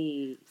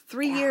 3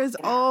 years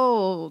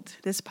old.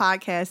 This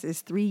podcast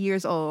is 3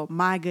 years old.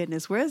 My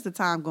goodness, where's the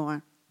time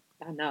going?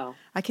 I know.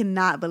 I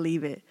cannot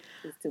believe it.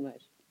 It's too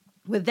much.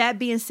 With that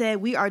being said,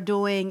 we are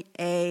doing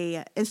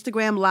a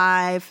Instagram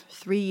Live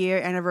 3-year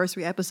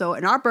anniversary episode,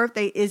 and our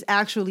birthday is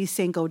actually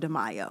Cinco de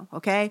Mayo,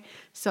 okay?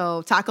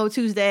 So Taco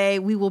Tuesday,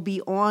 we will be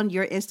on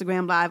your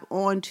Instagram Live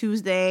on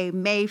Tuesday,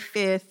 May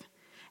 5th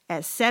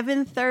at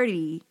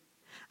 7:30.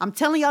 I'm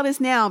telling y'all this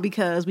now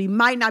because we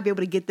might not be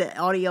able to get the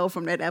audio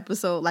from that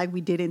episode like we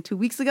did in 2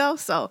 weeks ago,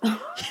 so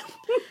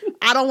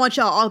I don't want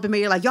y'all all up in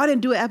me. Like, y'all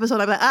didn't do an episode.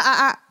 I'm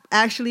like,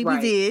 actually, we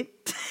did.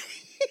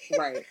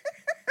 Right.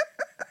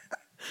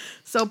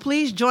 So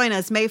please join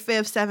us. May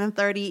 5th,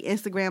 7:30,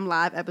 Instagram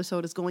Live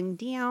episode is going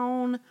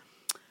down.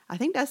 I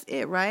think that's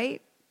it,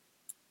 right?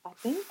 I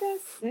think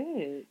that's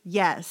it.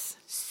 Yes.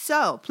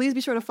 So please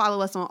be sure to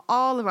follow us on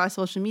all of our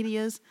social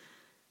medias.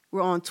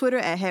 We're on Twitter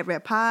at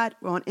HeadWrapPod.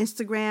 We're on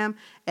Instagram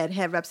at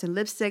HeadWraps and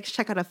Lipsticks.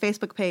 Check out our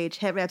Facebook page,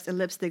 HeadWraps and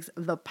Lipsticks,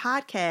 the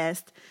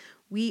podcast.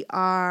 We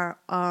are,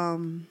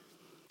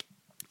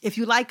 if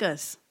you like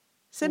us,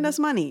 send us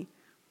money.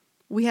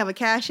 We have a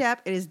Cash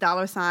App. It is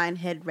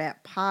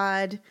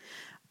 $HeadWrapPod.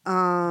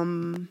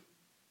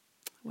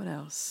 What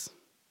else?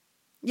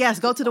 Yes,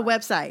 go to the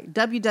website,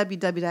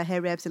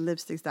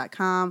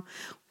 www.headwrapsandlipsticks.com.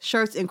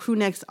 Shirts and crew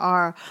necks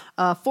are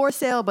for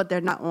sale, but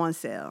they're not on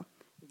sale.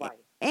 Right.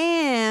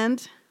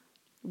 And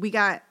we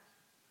got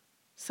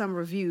some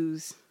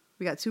reviews.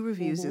 We got 2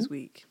 reviews this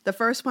week. The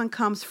first one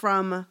comes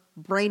from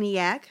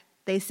Brainiac.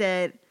 They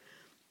said,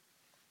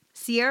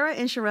 Sierra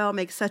and Sherelle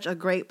make such a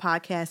great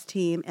podcast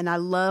team, and I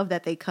love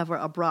that they cover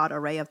a broad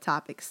array of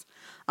topics.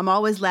 I'm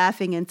always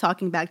laughing and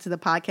talking back to the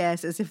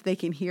podcast as if they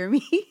can hear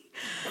me.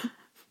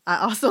 I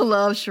also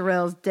love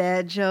Sherelle's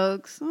dad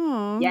jokes.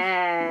 Oh,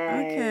 yes.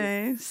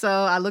 Okay. So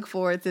I look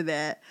forward to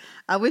that.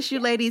 I wish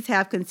you ladies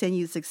have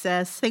continued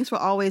success. Thanks for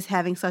always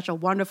having such a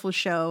wonderful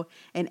show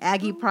and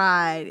Aggie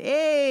Pride.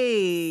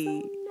 Hey, so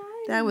nice.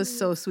 That was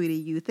so sweet of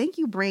you. Thank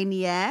you,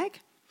 Brainiac.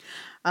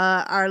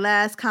 Our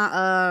last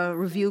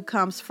review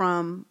comes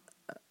from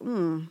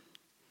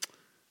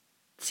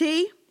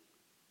T.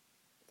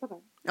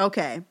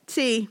 Okay,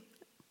 T.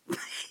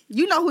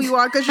 You know who you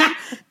are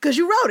because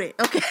you wrote it.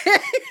 Okay.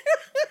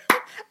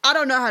 I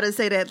don't know how to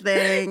say that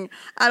thing.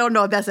 I don't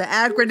know if that's an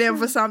acronym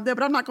for something,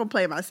 but I'm not going to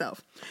play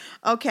myself.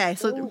 Okay,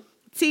 so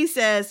T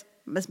says,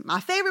 my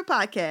favorite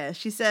podcast.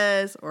 She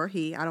says, or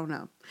he, I don't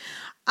know.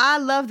 I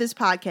love this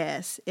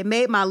podcast. It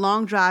made my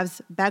long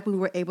drives back when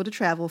we were able to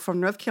travel from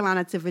North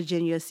Carolina to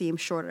Virginia seem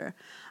shorter.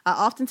 I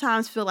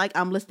oftentimes feel like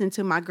I'm listening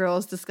to my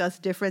girls discuss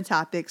different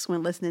topics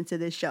when listening to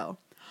this show.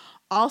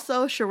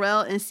 Also,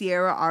 Sherelle and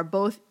Sierra are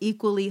both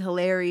equally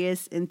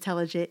hilarious,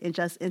 intelligent, and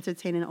just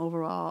entertaining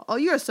overall. Oh,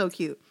 you are so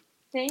cute.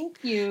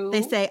 Thank you.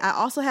 They say, I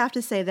also have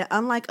to say that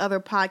unlike other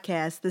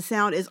podcasts, the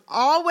sound is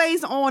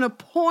always on a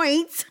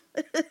point.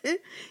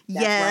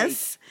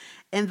 Yes.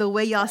 Right. And the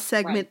way y'all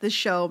segment the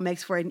show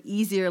makes for an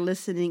easier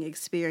listening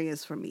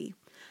experience for me.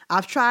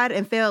 I've tried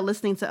and failed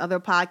listening to other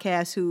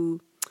podcasts who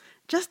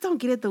just don't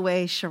get it the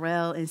way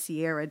Sherelle and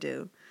Sierra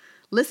do.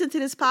 Listen to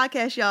this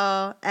podcast,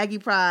 y'all. Aggie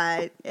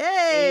Pride.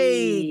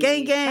 Hey,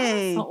 gang,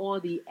 gang. That's all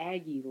the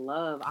Aggie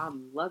love.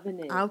 I'm loving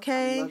it.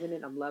 Okay.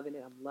 I'm loving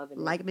it.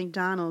 Like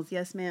McDonald's.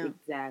 Yes, ma'am.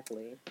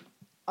 Exactly.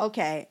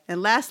 Okay.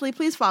 And lastly,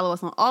 please follow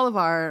us on all of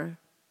our,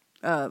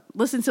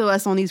 listen to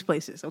us on these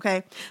places,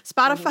 okay?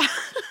 Spotify,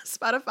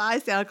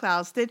 Spotify,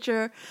 SoundCloud,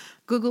 Stitcher,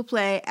 Google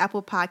Play,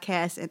 Apple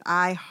Podcasts, and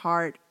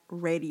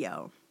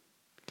iHeartRadio.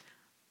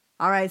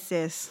 All right,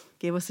 sis.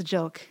 Give us a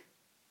joke.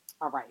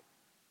 All right.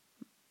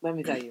 Let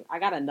me tell you, I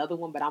got another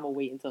one, but I'm going to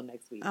wait until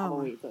next week.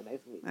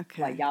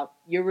 Okay. Like, y'all,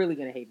 you're really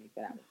going to hate me for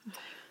that one.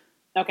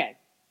 Okay.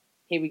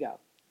 Here we go.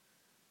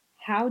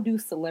 How do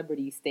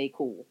celebrities stay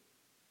cool?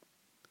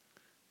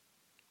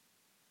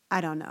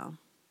 I don't know.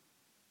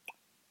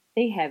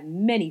 They have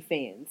many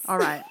fans. All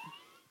right.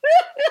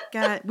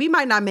 God, we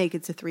might not make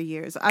it to 3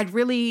 years. I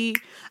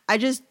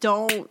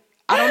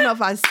don't know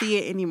if I see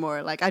it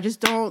anymore. Like, I just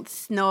don't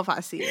know if I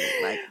see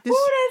it. Like, this,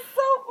 that's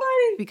so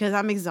funny. Because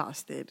I'm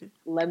exhausted.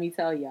 Let me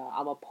tell y'all,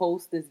 I'm going to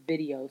post this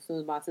video as soon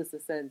as my sister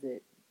sends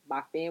it.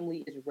 My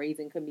family is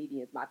raising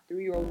comedians. My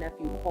 3-year-old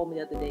nephew called me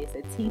the other day and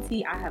said,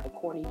 TT, I have a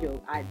corny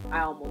joke. I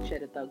almost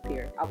shed a thug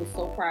tear. I was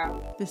so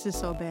proud. This is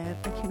so bad.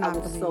 I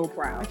was so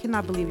proud. I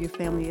cannot believe your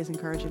family is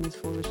encouraging this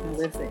foolishness.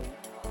 Listen.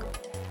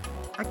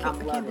 I can't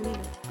believe it.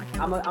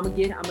 I'm gonna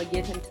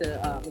get him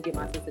to I'm gonna get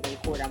my sister to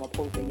record. I'm gonna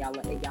post it. Y'all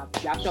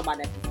show my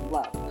nephew some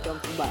love. Show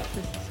him some love.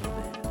 This is so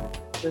bad.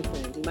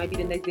 Listen, he might be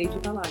the next Dave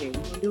Chappelle out here.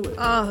 We can do it.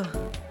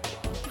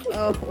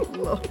 Oh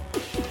Lord.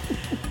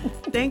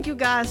 Thank you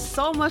guys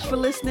so much for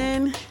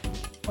listening.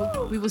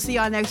 We will see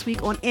y'all next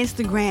week on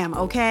Instagram,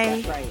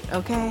 okay? That's right.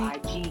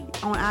 Okay.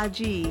 On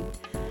IG.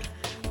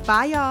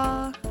 Bye,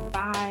 y'all.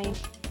 Bye.